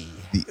OC.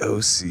 The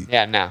OC.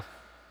 Yeah, no.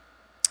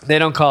 They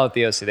don't call it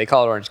the OC. They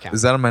call it Orange County.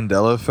 Is that a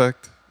Mandela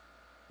effect?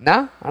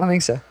 No, I don't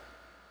think so.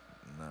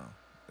 No,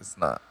 it's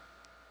not.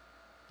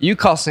 You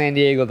call San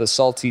Diego the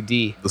Salty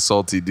D. The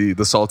Salty D.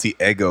 The Salty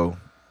Ego.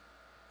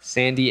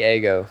 San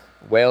Diego.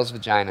 Whale's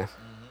vagina.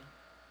 Mm-hmm.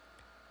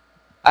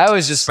 I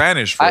always just...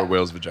 Spanish for a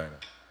whale's vagina.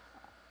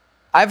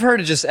 I've heard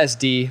it just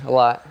SD a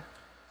lot.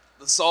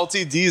 The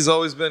Salty D has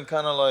always been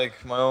kind of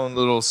like my own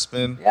little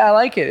spin. Yeah, I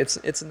like it.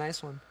 It's a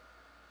nice one.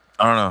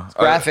 I don't know. It's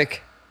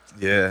graphic.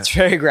 Yeah. It's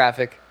very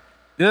graphic.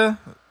 Yeah.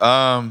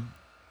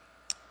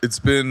 It's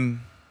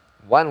been...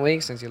 1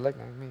 week since you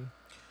looked at me.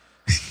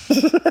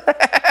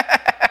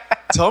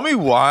 Tell me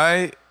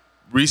why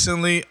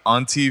recently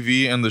on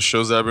TV and the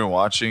shows that I've been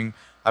watching,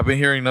 I've been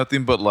hearing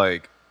nothing but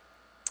like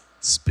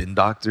spin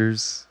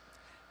doctors.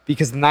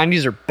 Because the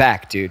 90s are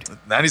back, dude. The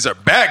 90s are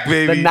back,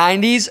 baby. The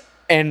 90s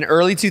and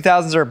early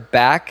 2000s are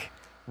back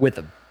with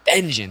a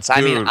vengeance. Dude.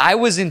 I mean, I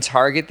was in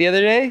Target the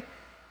other day,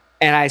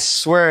 and I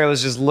swear I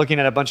was just looking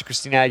at a bunch of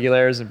Christina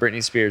Aguilera's and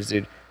Britney Spears,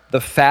 dude.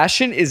 The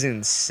fashion is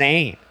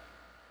insane.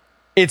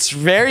 It's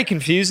very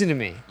confusing to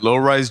me.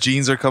 Low-rise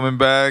jeans are coming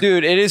back.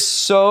 Dude, it is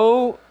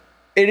so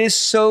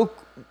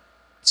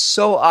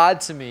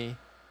odd to me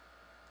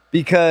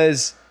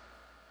because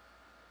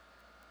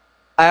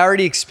I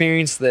already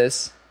experienced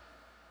this,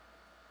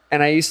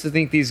 and I used to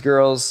think these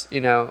girls,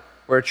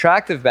 were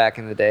attractive back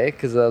in the day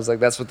because I was like,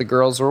 that's what the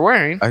girls were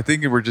wearing. I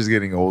think we're just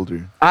getting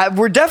older.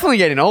 We're definitely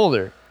getting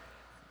older,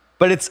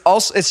 but it's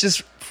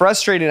just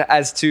frustrating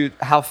as to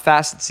how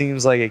fast it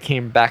seems like it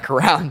came back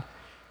around.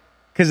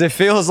 Because it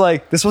feels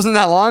like this wasn't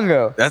that long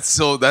ago. That's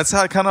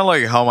how kind of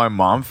like how my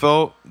mom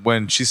felt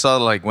when she saw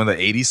like when the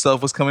 80s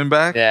stuff was coming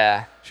back.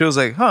 Yeah. She was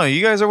like, "Huh,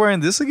 you guys are wearing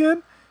this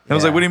again?" And I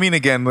was like, "What do you mean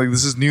again? Like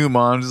this is new,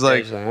 Mom." She's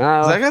like,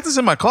 I got this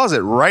in my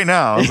closet right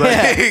now. I was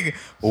like,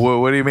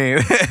 what do you mean?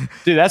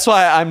 Dude, that's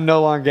why I'm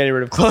no longer getting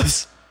rid of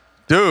clothes.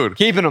 Dude.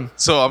 Keeping them.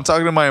 So I'm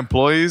talking to my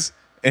employees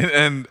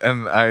and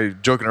I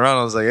joking around.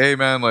 I was like, hey,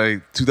 man,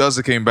 like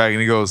 2000 came back.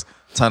 And he goes,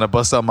 time to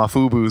bust out my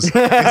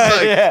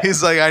FUBUs.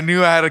 He's like, I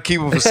knew I had to keep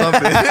them for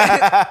something.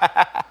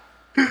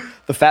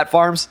 The Fat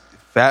Farms?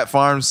 Fat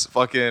Farms,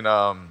 fucking,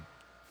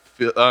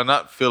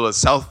 not Phyllis,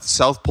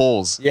 South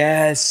Poles.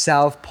 Yes,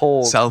 South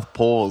Poles. South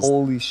Poles.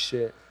 Holy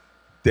shit.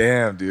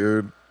 Damn,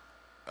 dude.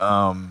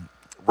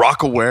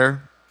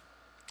 Rockaware.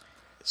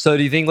 So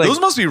do you think like those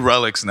must be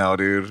relics now,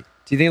 dude?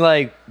 Do you think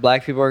like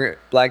black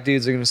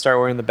dudes are gonna start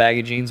wearing the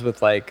baggy jeans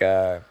with like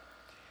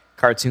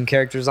cartoon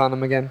characters on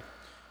them again?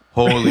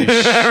 Holy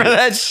shit! Remember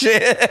that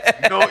shit?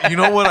 You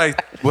know what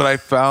I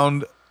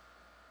found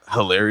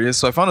hilarious?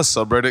 So I found a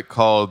subreddit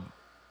called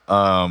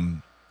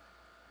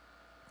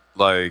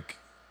like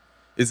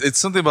it's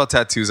something about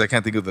tattoos. I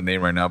can't think of the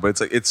name right now, but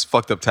it's like it's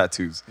fucked up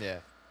tattoos. Yeah.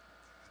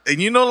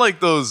 And you know, like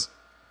those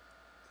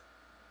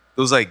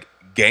like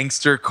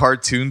gangster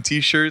cartoon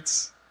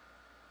T-shirts.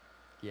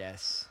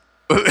 Yes.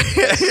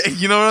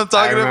 You know what I'm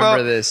talking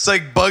about? This. It's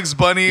like Bugs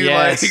Bunny,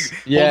 like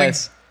holding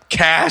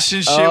cash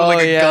and shit with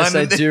like a gun.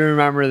 I do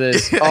remember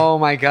this. Oh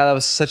my god, that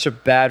was such a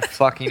bad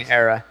fucking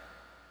era.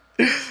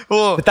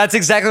 Well, but that's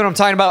exactly what I'm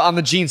talking about on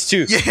the jeans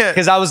too. Yeah.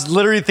 Because I was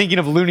literally thinking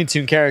of Looney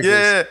Tune characters.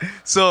 Yeah.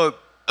 So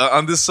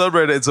on this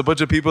subreddit, it's a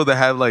bunch of people that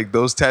have like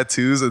those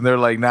tattoos, and they're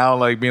like now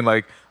like being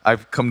like,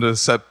 I've come to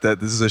accept that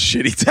this is a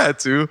shitty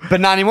tattoo,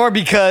 but not anymore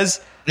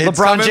because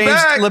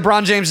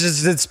LeBron James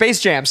just did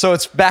Space Jam, so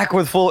it's back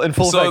with full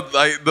effect. So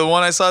like the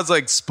one I saw is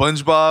like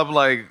SpongeBob,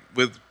 like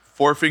with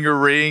 4-finger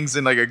rings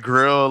and like a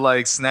grill,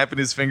 like snapping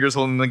his fingers,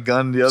 holding the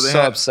gun in the other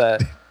hand. So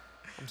upset.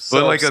 I'm so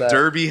with like upset. a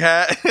derby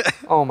hat.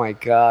 Oh my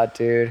god,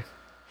 dude.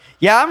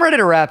 Yeah, I'm ready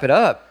to wrap it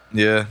up.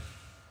 Yeah.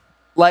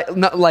 Like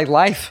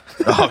life.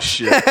 Oh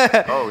shit.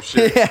 Oh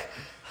shit.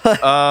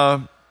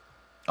 Yeah.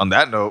 On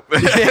that note,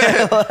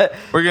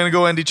 we're gonna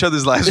go end each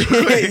other's lives.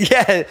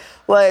 Yeah,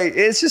 like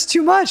it's just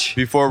too much.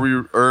 Before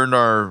we earn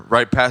our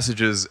right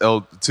passages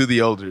to the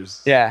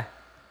elders. Yeah,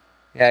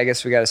 I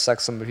guess we gotta suck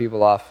some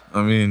people off.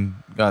 I mean,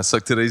 gotta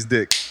suck today's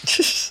dick.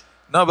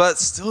 No, but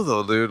still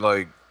though, dude,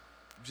 like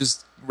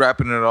just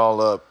wrapping it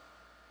all up.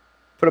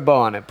 Put a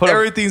bow on it.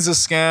 Everything's a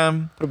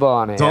scam. Put a bow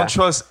on it. Don't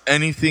trust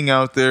anything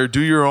out there. Do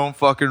your own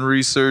fucking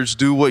research.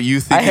 Do what you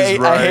think is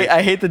right.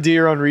 I hate to do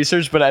your own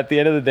research, but at the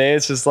end of the day,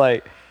 it's just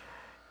like.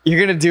 You're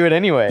gonna do it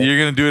anyway. You're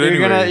gonna do it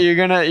anyway.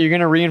 You're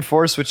gonna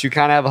reinforce what you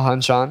kind of have a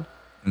hunch on.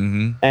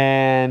 Mm-hmm.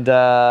 And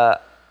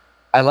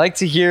I like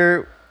to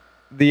hear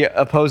the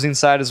opposing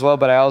side as well,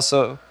 but I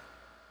also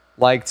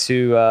like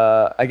to.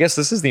 I guess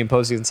this is the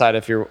opposing side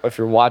if you're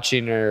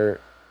watching or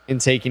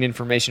taking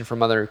information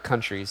from other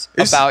countries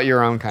about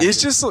your own country.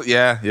 It's just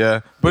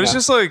yeah. But it's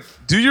just like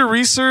do your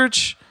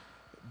research,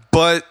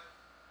 but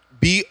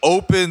be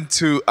open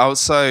to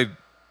outside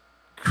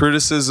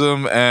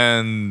criticism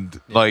and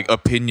like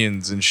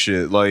opinions and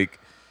shit. Like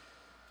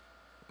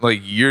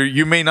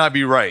you may not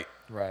be right,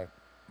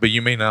 but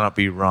you may not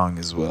be wrong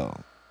as well.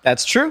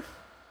 That's true.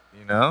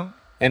 You know.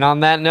 And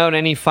on that note,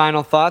 any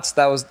final thoughts?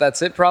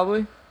 That's it,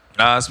 probably.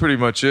 That's pretty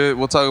much it.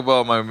 We'll talk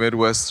about my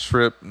Midwest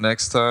trip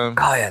next time.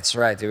 Oh yeah, that's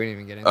right. Dude, we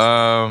didn't even get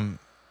into.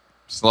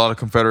 Just a lot of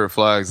Confederate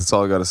flags. That's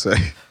all I gotta say.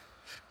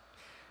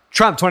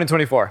 Trump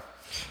 2024.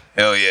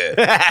 Hell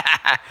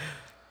yeah.